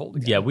be in the cold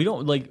again. Yeah, we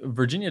don't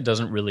Virginia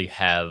doesn't really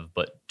have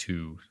but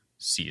 2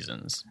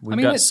 seasons.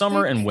 We've got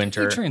summer and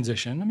winter.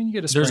 Transition. I mean, you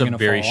get a spring There's a and a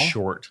very fall.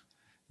 short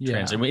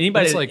transition.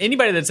 Yeah.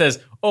 Anybody that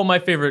says, "Oh, my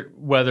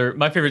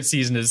favorite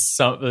season is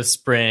the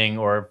spring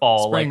or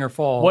fall," or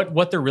fall.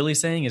 What they're really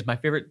saying is my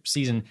favorite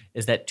season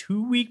is that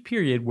 2-week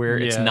period where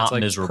it's not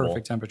like miserable.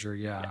 Perfect temperature.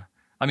 Yeah.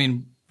 I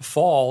mean,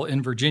 fall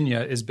in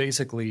Virginia is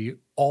basically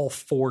all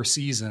 4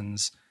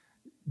 seasons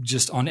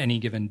just on any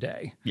given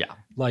day. Yeah.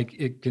 Like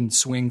it can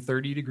swing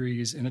 30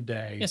 degrees in a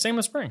day. Yeah, same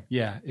with spring.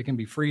 Yeah, it can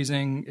be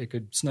freezing. It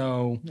could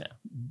snow. Yeah.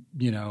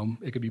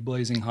 It could be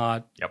blazing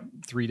hot. Yep.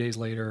 3 days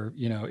later,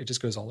 it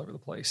just goes all over the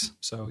place.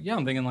 So yeah,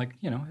 I'm thinking like,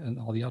 and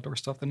all the outdoor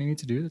stuff that I need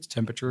to do that's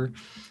temperature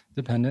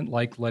dependent,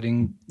 like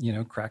letting,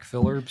 crack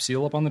filler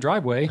seal up on the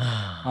driveway.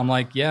 I'm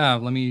like,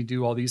 let me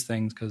do all these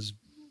things because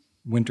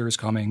winter is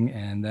coming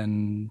and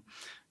then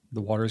the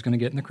water is going to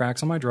get in the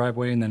cracks on my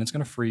driveway and then it's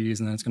going to freeze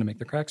and then it's going to make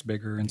the cracks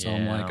bigger. And so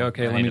I'm like,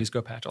 okay, let me just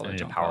go patch all that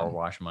junk. I need to power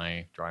wash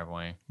my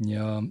driveway.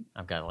 Yeah.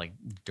 I've got like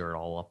dirt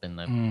all up in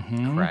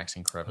the cracks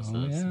and crevices.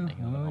 Making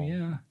it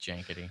all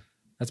jankety.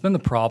 That's been the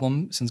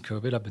problem since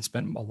COVID. I've been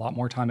spending a lot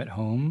more time at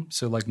home.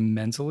 So like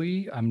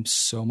mentally, I'm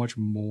so much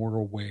more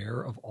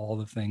aware of all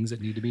the things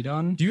that need to be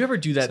done. Do you ever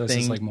do that thing?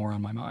 It's like more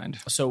on my mind.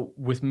 So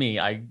with me,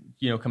 I,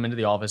 come into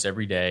the office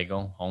every day,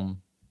 go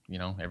home,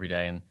 every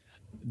day. And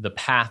the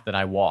path that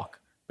I walk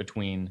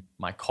between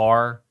my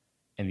car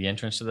and the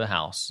entrance to the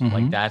house,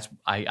 like that's,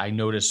 I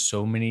notice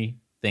so many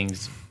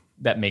things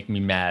that make me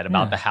mad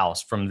about the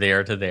house from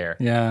there to there.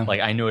 Yeah.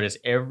 Like I notice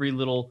every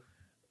little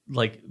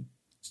like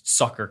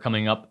sucker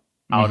coming up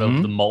out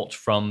of the mulch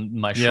from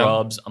my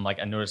shrubs. I'm like,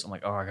 I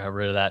got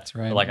rid of that. That's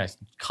right. Or like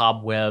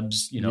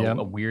cobwebs,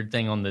 a weird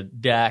thing on the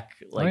deck.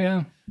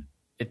 Like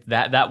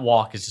that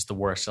walk is just the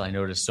worst. So I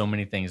notice so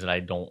many things that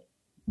I don't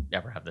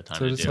ever have the time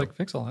to do. So just like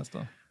fix all that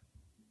stuff.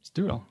 Just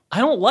do it all. I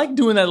don't like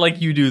doing that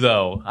like you do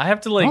though. I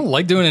have to like. I don't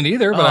like doing it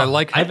either, but I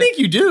like. I think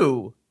you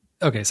do.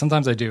 Okay,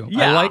 sometimes I do.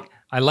 Yeah.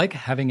 I like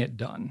having it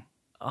done.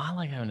 Oh, I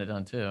like having it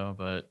done too,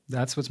 but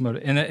that's what's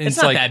motivating. And it's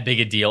not like, that big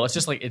a deal. It's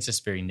just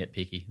very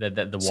nitpicky.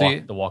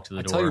 The walk to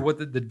the door. I tell you what,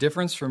 the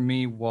difference for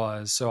me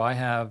was. So I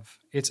have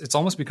it's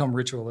almost become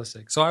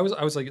ritualistic. So I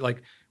was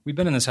like we've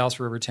been in this house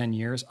for over 10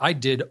 years. I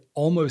did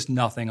almost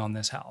nothing on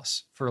this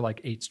house for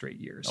like 8 straight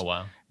years. Oh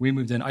wow! We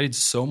moved in. I did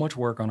so much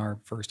work on our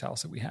first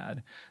house that we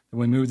had. Then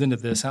we moved into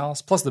this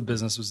house. Plus the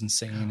business was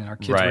insane, and our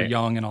kids were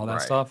young and all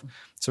that stuff.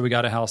 So we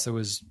got a house that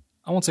was,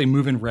 I won't say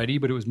move-in ready,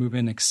 but it was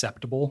move-in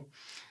acceptable.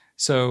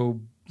 So,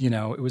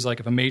 it was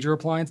like if a major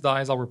appliance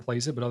dies, I'll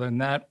replace it. But other than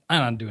that, I'm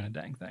not doing a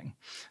dang thing.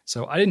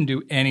 So I didn't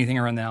do anything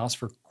around the house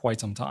for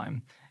quite some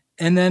time.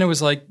 And then it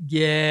was like,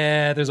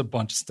 there's a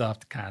bunch of stuff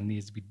that kind of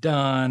needs to be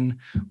done.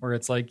 Where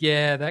it's like,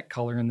 that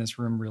color in this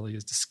room really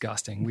is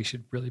disgusting. We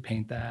should really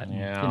paint that.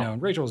 Yeah.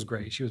 And Rachel was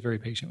great. She was very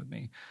patient with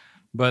me.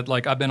 But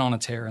like I've been on a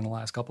tear in the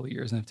last couple of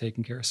years and have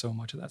taken care of so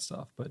much of that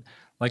stuff. But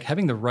like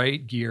having the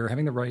right gear,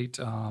 having the right,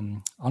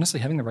 honestly,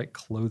 having the right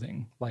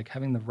clothing, like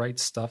having the right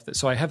stuff.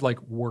 So I have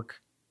like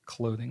work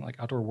clothing, like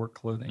outdoor work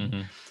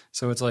clothing.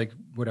 So it's like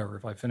whatever.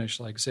 If I finish,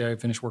 like say I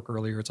finish work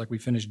earlier, it's like we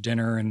finish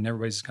dinner and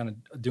everybody's kind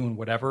of doing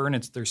whatever,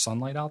 and there's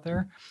sunlight out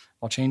there.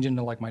 I'll change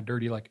into like my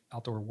dirty like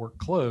outdoor work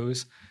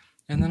clothes.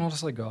 And then I'll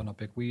just like go out and I'll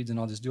pick weeds and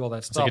I'll just do all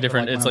that stuff. Like a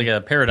different, it's like a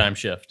paradigm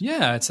shift.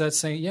 Yeah, it's that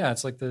same. Yeah,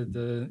 it's like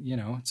the you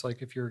know, it's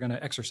like if you're going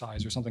to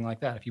exercise or something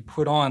like that. If you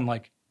put on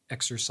like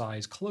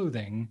exercise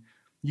clothing,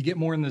 you get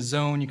more in the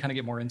zone. You kind of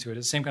get more into it.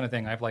 It's the same kind of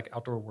thing. I have like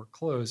outdoor work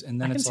clothes, and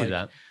then I it's can see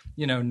like that.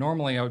 You know,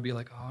 normally I would be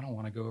like, oh, I don't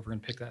want to go over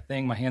and pick that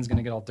thing. My hand's going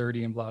to get all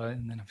dirty and blah,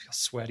 and then I feel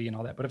sweaty and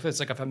all that. But if it's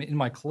like if I'm in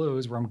my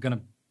clothes where I'm going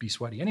to be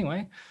sweaty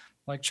anyway.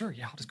 Like, sure,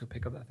 yeah, I'll just go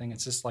pick up that thing.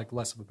 It's just like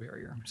less of a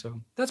barrier.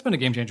 So that's been a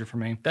game changer for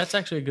me. That's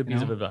actually a good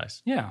piece of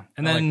advice. Yeah.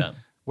 And I then like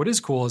that. What is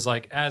cool is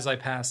like, as I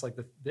pass like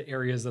the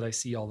areas that I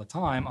see all the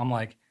time, I'm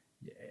like,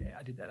 yeah,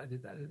 I did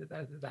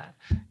that,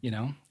 you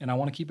know, and I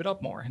want to keep it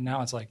up more. And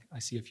now it's like, I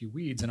see a few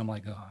weeds and I'm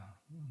like, oh,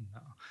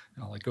 no.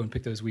 And I'll like go and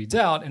pick those weeds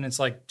out. And it's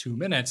like 2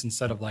 minutes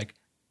instead of like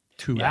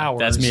 2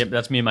 hours.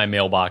 That's me in my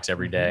mailbox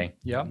every day.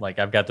 Yeah. Like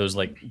I've got those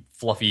like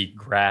fluffy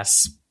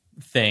grass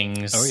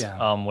things. Oh,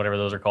 yeah. Whatever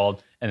those are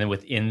called. And then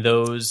within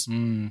those,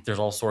 there's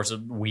all sorts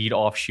of weed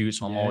offshoots.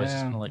 So I'm always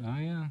just like, oh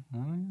yeah.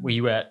 where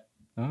you at?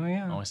 Oh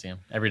yeah. I always see them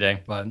every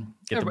day. But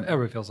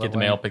Everybody feels that Get the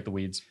way. mail, pick the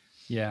weeds.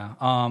 Yeah.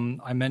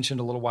 I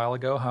mentioned a little while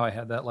ago how I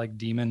had that like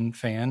demon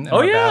fan in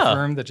our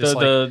bathroom that just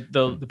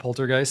the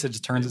poltergeist that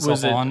just turns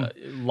itself on.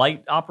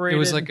 Light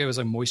operated? It was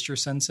a moisture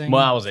sensing.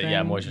 Well, that was it. thing.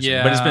 Yeah, moisture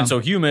Yeah. sensing. But it's been so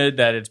humid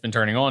that it's been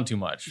turning on too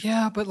much.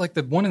 Yeah, but like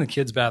the one in the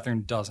kids'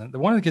 bathroom doesn't. The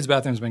one in the kids'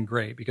 bathroom has been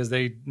great because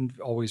they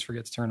always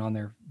forget to turn on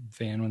their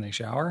fan when they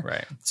shower.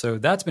 Right. So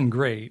that's been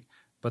great.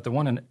 But the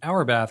one in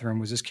our bathroom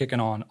was just kicking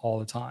on all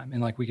the time,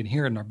 and like we can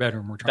hear it in our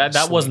bedroom. We're trying.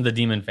 That wasn't the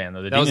demon fan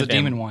though. That was the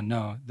demon one.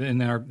 No, the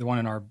one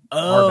in our. Oh,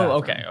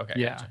 our bathroom. okay.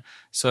 Yeah. Gotcha.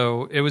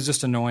 So it was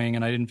just annoying,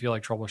 and I didn't feel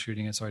like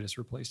troubleshooting it, so I just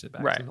replaced it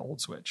back to the old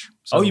switch.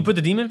 So, Oh, you put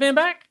the demon fan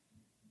back?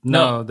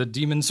 No, the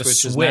demon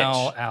switch is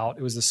now out.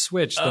 It was the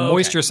switch, the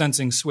moisture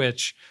sensing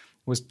switch,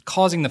 was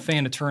causing the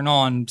fan to turn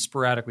on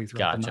sporadically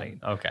throughout the night.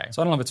 Okay.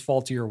 So I don't know if it's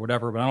faulty or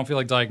whatever, but I don't feel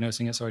like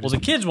diagnosing it. So I just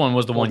the kids one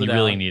was the one you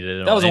really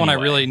needed. That was the one I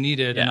really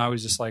needed, and I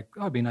was just like,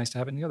 oh, it'd be nice to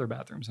have it in the other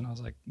bathrooms. And I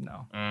was like,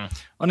 no.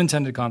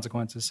 Unintended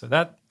consequences. So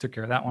that took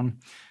care of that one.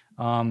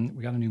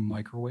 We got a new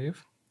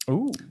microwave.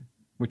 Ooh.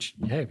 Which,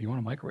 hey, if you want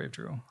a microwave,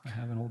 Drew, I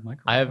have an old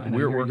microwave.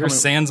 We're your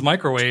sans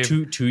microwave.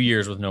 2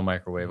 years with no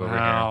microwave over here.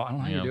 Wow, I don't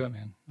know how you do it,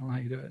 man. I don't know how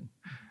you do it.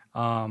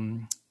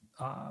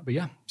 But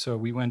yeah, so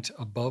we went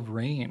above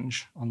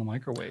range on the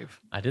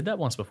microwave. I did that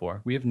once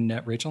before. We have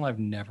Rachel and I have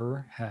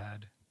never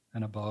had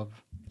an above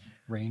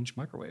range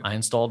microwave. I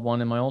installed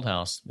one in my old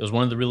house. It was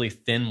one of the really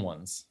thin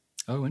ones.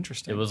 Oh,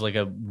 interesting. It was like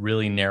a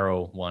really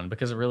narrow one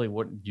because it really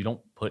you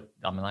don't put.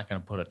 I'm not going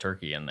to put a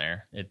turkey in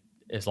there.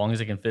 As long as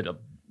it can fit a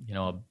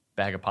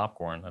bag of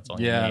popcorn. That's all.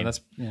 You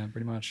need.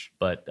 Pretty much.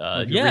 But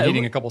if you're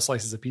eating a couple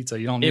slices of pizza,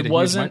 you don't need a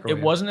huge microwave.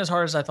 It wasn't as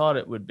hard as I thought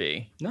it would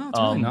be. No, it's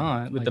really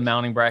not. With the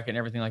mounting bracket and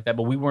everything like that.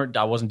 But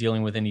I wasn't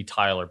dealing with any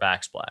tile or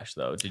backsplash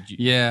though. Did you?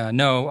 Yeah,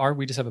 no.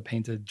 We just have a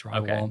painted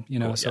drywall. Okay,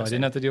 cool. So I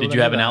didn't have to deal with. Did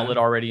you have an outlet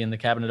already in the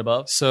cabinet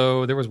above?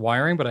 So there was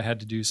wiring, but I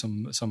had to do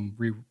some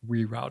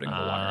rerouting the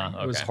wiring.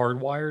 It was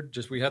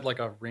hardwired. We had like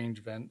a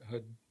range vent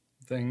hood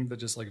thing that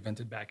just like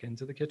vented back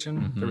into the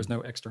kitchen. Mm-hmm. There was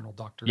no external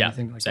duct or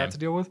anything like that to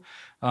deal with.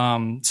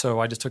 So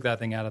I just took that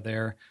thing out of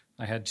there.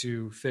 I had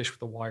to fish with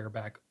the wire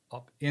back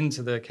up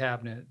into the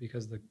cabinet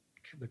because the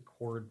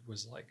cord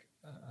was like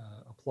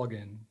a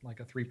plug-in,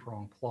 like a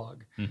 3-prong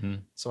plug. Mm-hmm.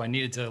 So I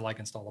needed to like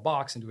install a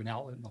box and do an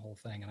outlet and the whole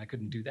thing, and I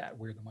couldn't do that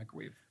where the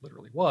microwave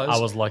literally was.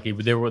 I was lucky,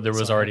 but there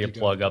was already a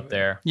plug up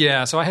there.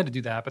 Yeah, so I had to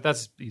do that, but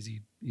that's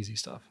easy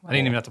stuff. I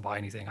didn't even have to buy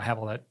anything. I have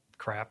all that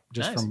crap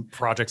just from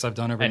projects I've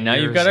done over the years. And now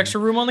you've got extra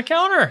room on the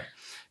counter.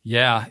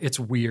 Yeah, it's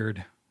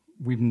weird.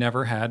 We've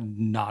never had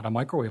not a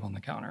microwave on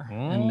the counter.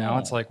 And now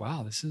it's like,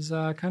 wow, this is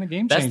kind of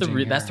game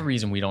changing. That's the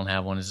reason we don't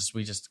have one, is just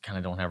we just kind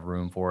of don't have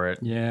room for it.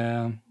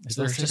 Yeah.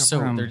 They're just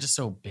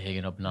so big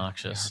and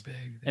obnoxious. They are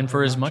big. And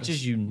for as much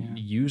as you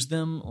use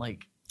them,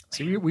 like...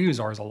 See, we use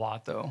ours a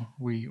lot, though.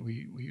 We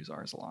use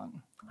ours a lot.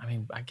 I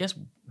mean, I guess...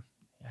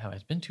 Yeah,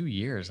 it's been 2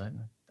 years. I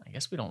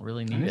guess we don't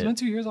really need it. It's been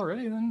 2 years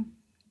already, then.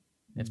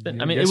 It's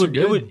been. I mean,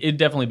 it'd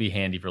definitely be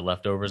handy for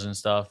leftovers and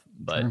stuff.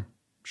 But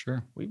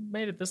sure, we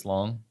made it this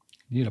long.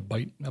 You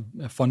need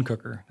a fun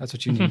cooker. That's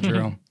what you need,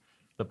 Drew.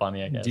 The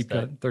Pontiac deep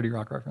cut 30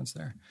 Rock reference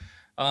there.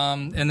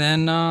 And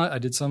then I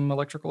did some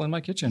electrical in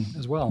my kitchen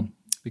as well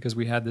because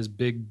we had this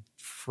big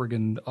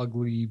friggin'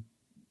 ugly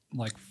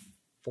like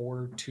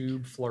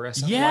 4-tube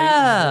fluorescent light in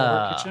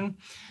our kitchen,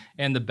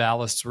 and the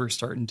ballasts were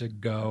starting to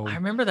go. I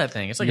remember that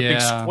thing. It's like a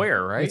big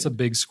square, right? It's a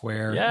big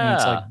square. Yeah. And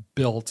it's like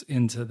built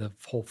into the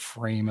whole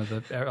frame of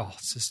the. Oh,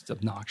 it's just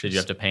obnoxious. Did you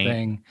have to paint?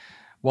 Thing.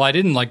 Well, I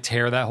didn't like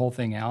tear that whole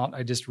thing out.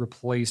 I just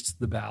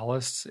replaced the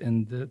ballasts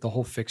and the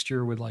whole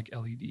fixture with like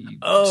LED.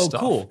 Oh,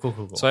 stuff.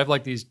 cool. So I have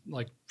like these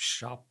like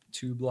shop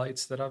tube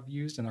lights that I've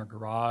used in our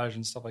garage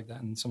and stuff like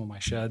that, and some of my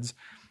sheds.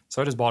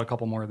 So I just bought a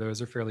couple more of those.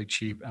 They're fairly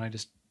cheap, and I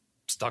just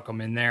stuck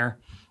them in there.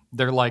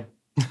 They're like,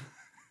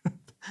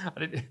 I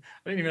didn't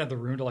even have the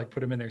room to like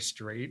put them in there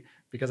straight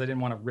because I didn't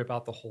want to rip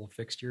out the whole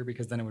fixture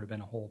because then it would have been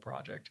a whole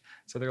project.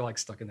 So they're like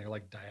stuck in there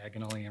like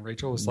diagonally. And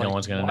Rachel was like, No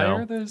one's gonna why know.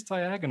 are those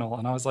diagonal?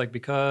 And I was like,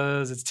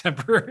 because it's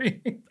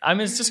temporary. I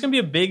mean, it's just gonna be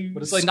a big,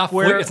 But it's like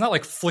square. it's not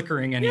like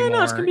flickering anymore. Yeah,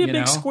 no, it's gonna be a big you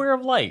know? square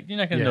of light. You're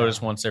not gonna Yeah. notice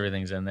once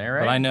everything's in there,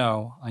 right? But I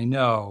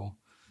know,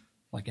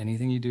 like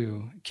anything you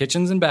do,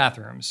 kitchens and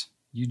bathrooms,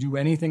 you do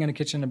anything in a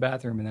kitchen and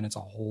bathroom, and then it's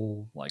a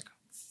whole like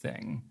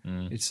thing.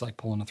 It's like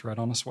pulling a thread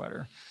on a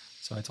sweater.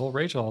 So I told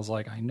Rachel, I was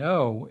like, I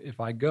know if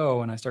I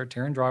go and I start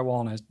tearing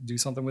drywall and I do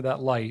something with that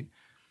light,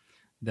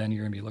 then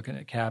you're going to be looking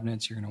at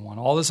cabinets. You're going to want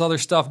all this other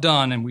stuff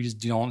done, and we just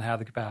don't have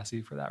the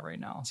capacity for that right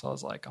now. So I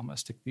was like, I'm going to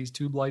stick these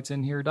tube lights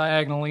in here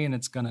diagonally, and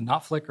it's going to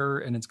not flicker,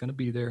 and it's going to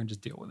be there, and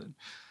just deal with it.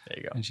 There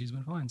you go. And she's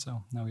been fine.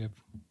 So now we have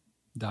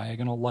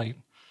diagonal light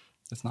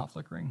that's not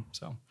flickering.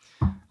 So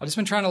I've just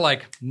been trying to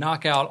like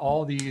knock out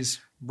all these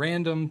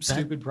random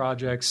stupid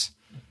projects.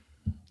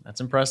 That's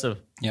impressive.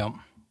 Yeah,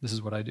 this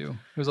is what I do.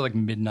 It was like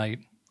midnight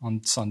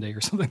on Sunday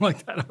or something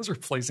like that. I was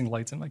replacing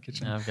lights in my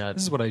kitchen.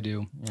 This is what I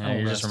do. Yeah,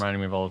 you're just reminding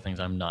me of all the things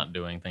I'm not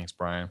doing. Thanks,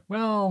 Brian.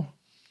 Well,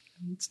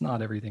 it's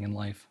not everything in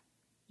life.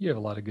 You have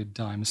a lot of good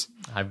times.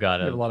 I've got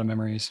You have a it. lot of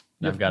memories.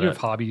 You I've have, got you it. have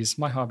hobbies.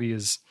 My hobby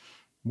is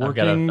I've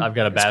got working, a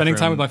bathroom. spending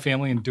time with my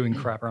family, and doing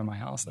crap around my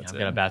house. That's I've it.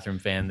 got a bathroom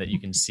fan that you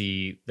can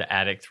see the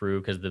attic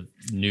through because the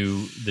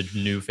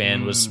new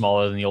fan was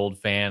smaller than the old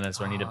fan, and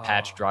so I need to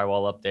patch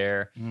drywall up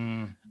there.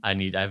 I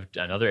have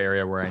another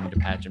area where I need to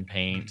patch and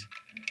paint.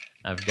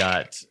 I've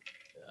got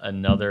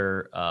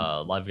another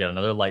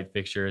light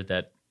fixture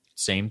that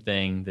same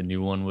thing. The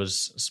new one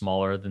was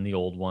smaller than the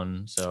old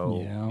one,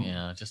 so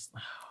just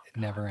It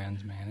never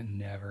ends, man. It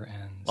never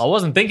ends. I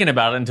wasn't thinking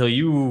about it until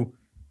you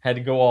had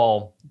to go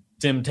all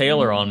Tim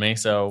Taylor on me.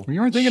 So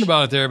You weren't thinking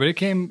about it there, but it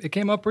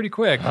came up pretty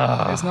quick.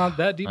 It's not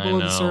that deep I below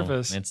the know.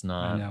 surface. It's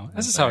not. I know.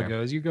 This is how it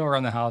goes. You go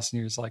around the house and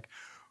you're just like,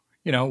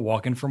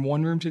 walking from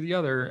one room to the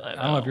other. I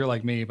don't know if you're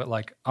like me, but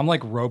like I'm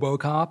like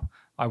RoboCop.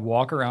 I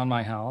walk around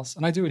my house,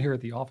 and I do it here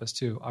at the office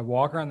too. I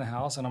walk around the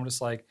house and I'm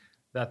just like,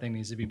 that thing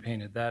needs to be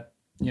painted. That,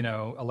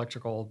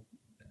 electrical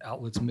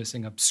outlet's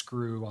missing a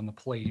screw on the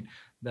plate.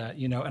 That,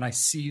 and I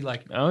see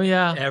like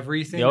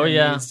everything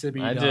that needs to be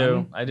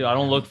done. I do. I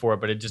don't look for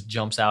it, but it just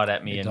jumps out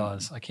at me It and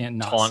does. I can't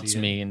not taunts see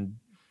it. me and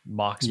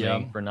mocks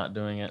me for not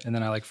doing it. And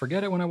then I like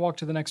forget it when I walk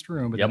to the next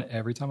room, but then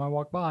every time I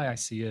walk by, I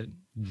see it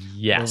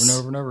Yes. over and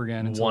over and over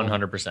again. until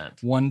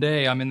 100%. One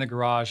day I'm in the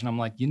garage and I'm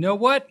like, you know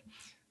what?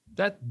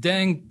 That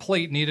dang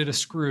plate needed a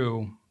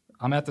screw.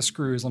 I'm at the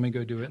screws. Let me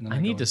go do it. And then I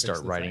go need and to fix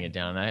start the writing thing. it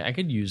down. I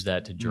could use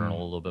that to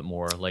journal a little bit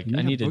more. Like I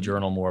Yeah, need to book-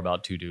 journal more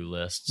about to-do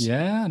lists.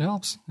 Yeah, it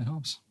helps. It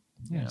helps.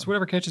 Yeah, it's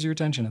whatever catches your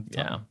attention at the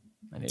time.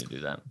 I need to do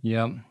that.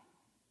 Yep.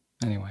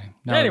 Anyway.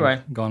 Now that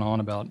we've gone on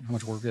about how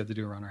much work we have to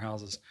do around our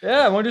houses.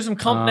 Yeah, want to do some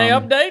company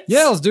updates?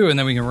 Yeah, let's do it, and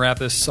then we can wrap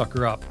this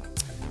sucker up.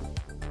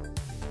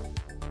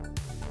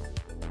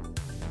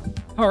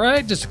 All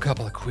right, just a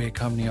couple of quick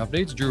company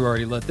updates. Drew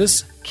already let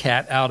this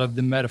cat out of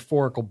the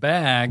metaphorical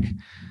bag,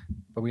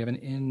 but we have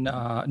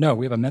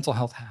we have a mental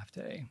health half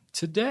day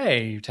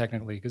today,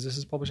 technically, because this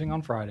is publishing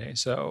on Friday.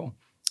 So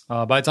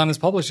by the time this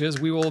publishes,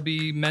 Drew will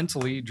be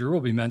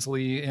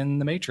mentally in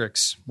the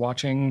Matrix,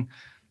 watching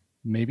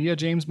maybe a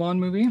James Bond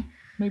movie,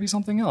 maybe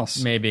something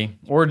else. Maybe.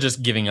 Or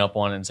just giving up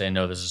on it and saying,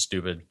 no, this is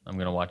stupid. I'm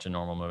going to watch a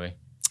normal movie.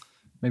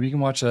 Maybe you can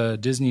watch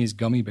Disney's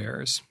Gummy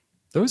Bears.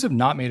 Those have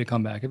not made a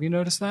comeback. Have you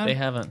noticed that? They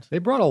haven't. They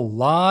brought a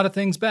lot of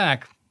things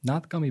back,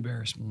 not the Gummy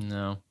Bears.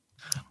 No.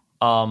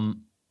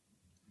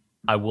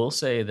 I will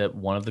say that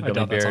one of the gummy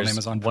doubt that's on bears,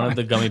 Amazon one of Prime.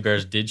 the gummy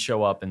bears did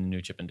show up in the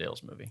new Chip and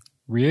Dale's movie.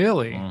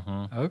 Really?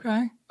 Mm-hmm.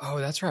 Okay. Oh,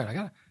 that's right.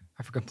 I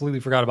completely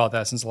forgot about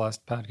that since the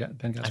last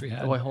pencast we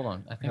had. Oh, wait, hold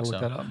on. I think so.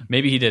 look that up.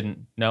 Maybe he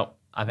didn't. No,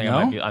 I think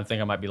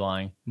I might be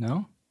lying.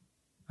 No?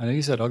 I think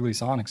you said Ugly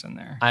Sonic's in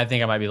there. I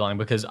think I might be lying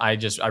because I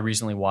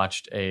recently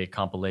watched a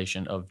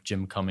compilation of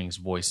Jim Cummings'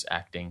 voice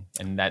acting,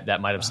 and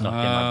that might have snuck in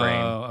my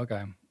brain. Oh,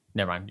 okay.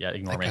 Never mind. Yeah,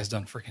 ignore That me. guy's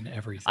done freaking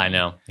everything. I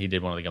know. He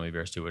did one of the gummy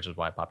bears too, which is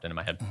why it popped into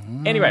my head.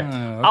 Anyway, okay.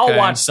 I'll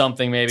watch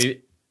something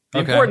maybe. The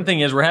Okay. important thing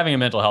is we're having a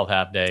mental health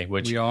half day,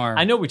 which We are.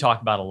 I know we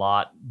talk about a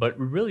lot, but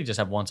we really just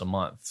have once a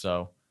month.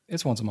 So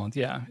It's once a month,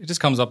 yeah. It just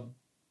comes up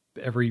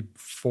every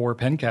 4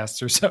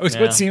 pencasts or so. So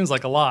Yeah. it seems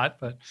like a lot,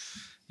 but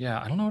yeah,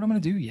 I don't know what I'm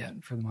going to do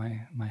yet for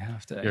my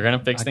half day. You're going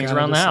to fix I things gotta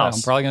around the decide. house.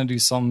 I'm probably going to do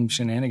some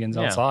shenanigans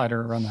outside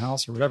or around the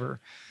house or whatever.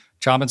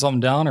 Chopping something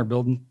down or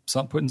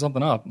putting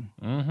something up.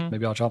 Mm-hmm.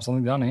 Maybe I'll chop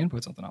something down and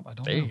put something up. I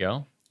don't know. There you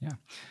go. Yeah.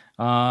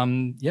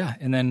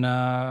 And then,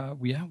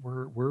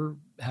 we're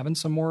having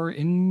some more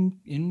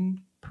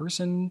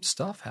in-person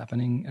stuff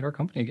happening at our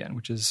company again,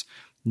 which is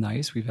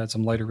nice. We've had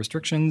some lighter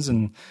restrictions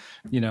and,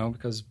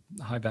 because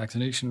high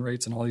vaccination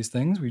rates and all these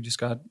things, we just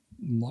got a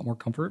lot more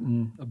comfort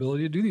and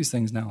ability to do these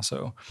things now.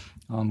 So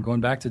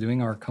going back to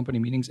doing our company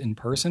meetings in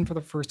person for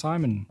the first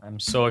time in I'm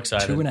so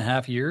excited.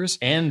 2.5 years.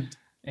 And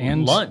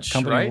and lunch,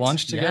 company right?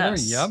 lunch together.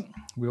 Yes. Yep,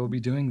 we will be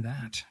doing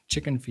that.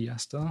 Chicken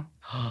fiesta,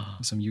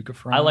 with some yuca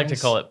fries. I like to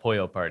call it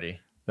Pollo Party.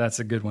 That's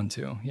a good one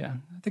too. Yeah,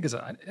 I think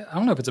I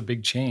don't know if it's a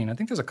big chain. I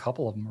think there's a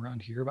couple of them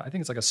around here, but I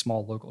think it's like a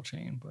small local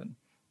chain. But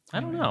I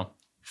don't know.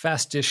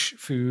 Fast dish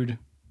food.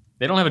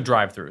 They don't have a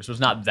drive-through, so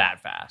it's not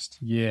that fast.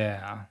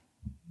 Yeah,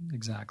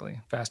 exactly.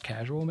 Fast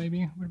casual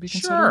maybe would be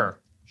considered.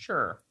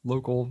 Sure.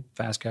 Local,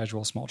 fast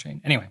casual, small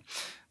chain. Anyway,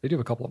 they do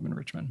have a couple of them in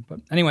Richmond. But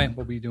anyway,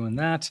 we'll be doing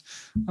that.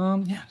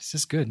 Yeah, it's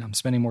just good. I'm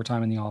spending more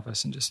time in the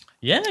office and just...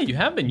 Yeah, you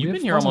have been. You've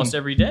been here fun. almost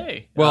every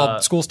day.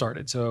 Well, school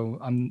started, so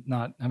I'm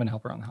not having to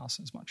help around the house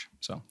as much.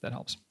 So that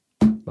helps.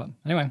 But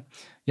anyway,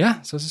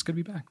 yeah, so it's just good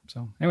to be back.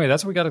 So anyway,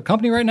 that's what we got at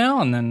company right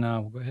now. And then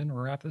we'll go ahead and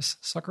wrap this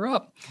sucker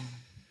up.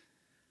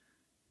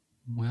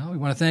 Well, we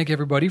want to thank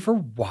everybody for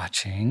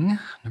watching.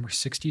 Number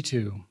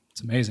 62.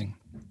 It's amazing.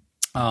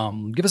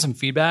 Give us some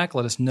feedback.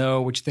 Let us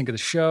know what you think of the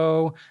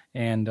show.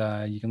 And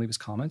you can leave us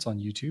comments on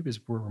YouTube is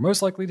where we're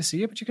most likely to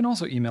see it. But you can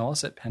also email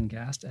us at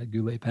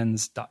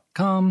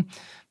pencast@gouletpens.com.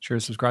 Sure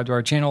to subscribe to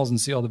our channels and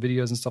see all the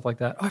videos and stuff like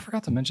that. Oh, I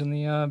forgot to mention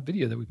the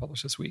video that we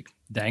published this week.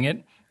 Dang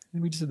it.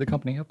 We just did the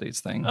company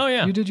updates thing. Oh,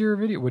 yeah. You did your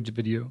video. What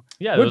video?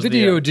 Yeah. What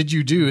video did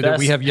you do that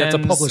we have yet to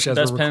publish as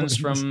best we're pens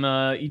from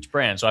each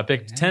brand. So I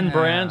picked 10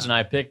 brands, and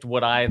I picked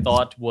what I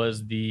thought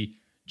was the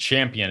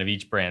champion of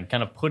each brand,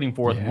 kind of putting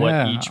forth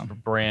what each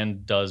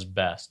brand does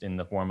best in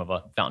the form of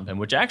a fountain pen,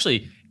 which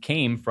actually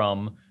came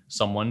from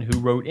someone who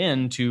wrote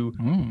in to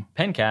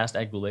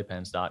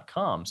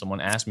pencast@gouletpens.com. Someone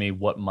asked me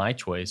what my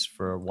choice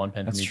for one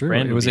pen from each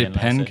brand It was would a be,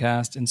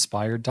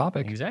 Pencast-inspired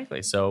topic.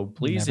 Exactly. So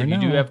please, Never if you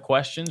do know. have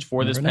questions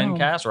for this Never know.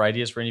 Pencast or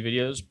ideas for any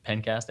videos,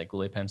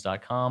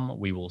 pencast@gouletpens.com.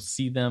 We will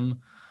see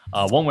them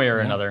one way or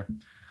another.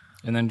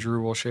 And then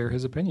Drew will share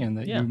his opinion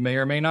that you may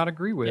or may not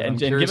agree with. Yeah, I'm and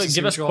curious to see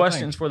give what us you all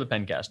questions think. for the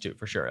Pencast too,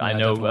 for sure. Yeah, I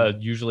know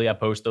definitely. usually I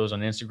post those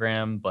on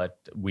Instagram, but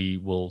we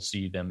will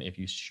see them if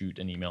you shoot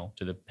an email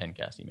to the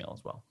Pencast email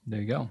as well.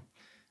 There you go.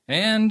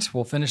 And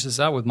we'll finish this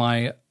out with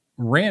my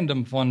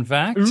random fun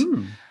fact.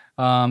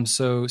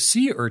 So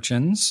sea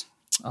urchins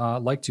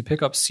like to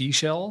pick up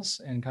seashells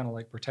and kind of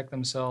like protect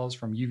themselves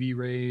from UV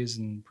rays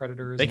and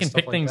predators. They and can stuff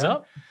pick like things that.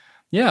 up.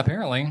 Yeah,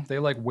 apparently they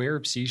like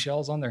wear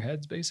seashells on their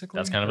heads. Basically,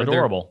 That's kind of Or their-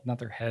 adorable. Not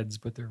their heads,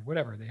 but their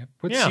whatever. They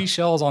put Yeah.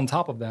 seashells on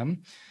top of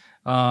them.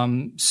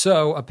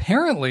 So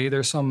apparently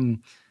there's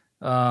some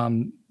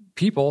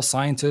people,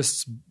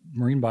 scientists,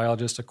 marine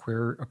biologists,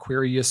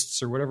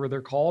 aquariists, or whatever they're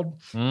called,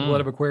 a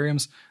lot of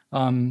aquariums,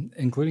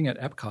 including at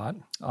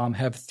Epcot,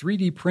 have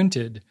 3D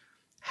printed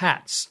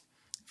hats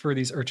for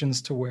these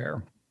urchins to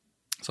wear.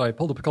 So I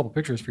pulled up a couple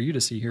pictures for you to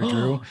see here,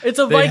 Drew. It's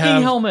a They Viking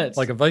have, helmet.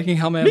 like a Viking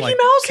helmet, Mickey like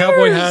Mouse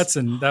cowboy ears. hats,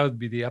 and that would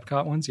be the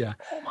Epcot ones. Yeah.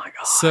 Oh my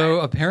god!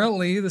 So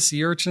apparently the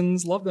sea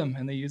urchins love them,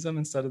 and they use them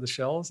instead of the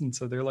shells, and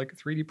so they're like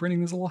 3D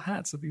printing these little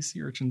hats that these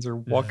sea urchins are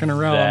walking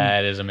around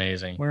That is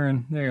amazing.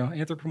 wearing. There you go,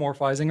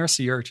 anthropomorphizing our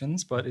sea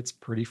urchins, but it's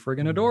pretty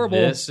friggin' adorable.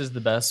 This is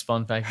the best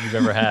fun fact you've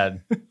ever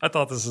had. I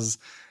thought this is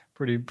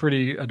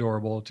pretty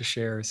adorable to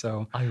share.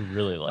 So I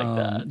really like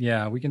that.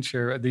 yeah, we can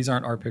share. These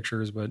aren't our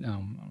pictures, but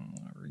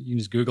you can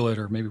just Google it,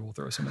 or maybe we'll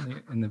throw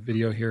some in the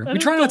video here. We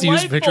is try not to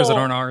use pictures that delightful.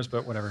 aren't ours,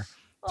 but whatever. It's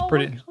Oh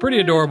pretty my pretty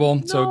God,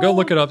 adorable. So go no.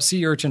 look it up,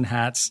 sea urchin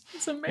hats,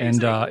 It's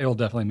amazing. and it'll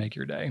definitely make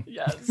your day.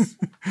 Yes.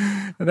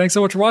 And thanks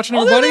so much for watching,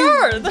 Oh, everybody.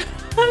 there they are.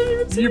 I didn't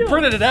even see You them.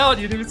 printed it out.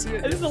 You didn't even see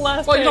it. It's the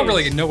last Well, you don't page.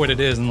 really know what it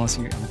is unless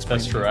you explain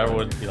That's it. true. I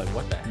would be like,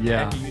 what the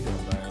Yeah. heck are you doing,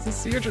 Brian? It's a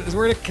sea urchin is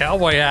wearing a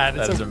cowboy hat.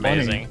 It's That so is funny.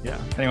 amazing. Yeah.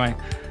 Anyway,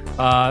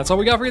 that's all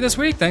we got for you this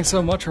week. Thanks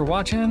so much for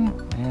watching,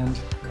 and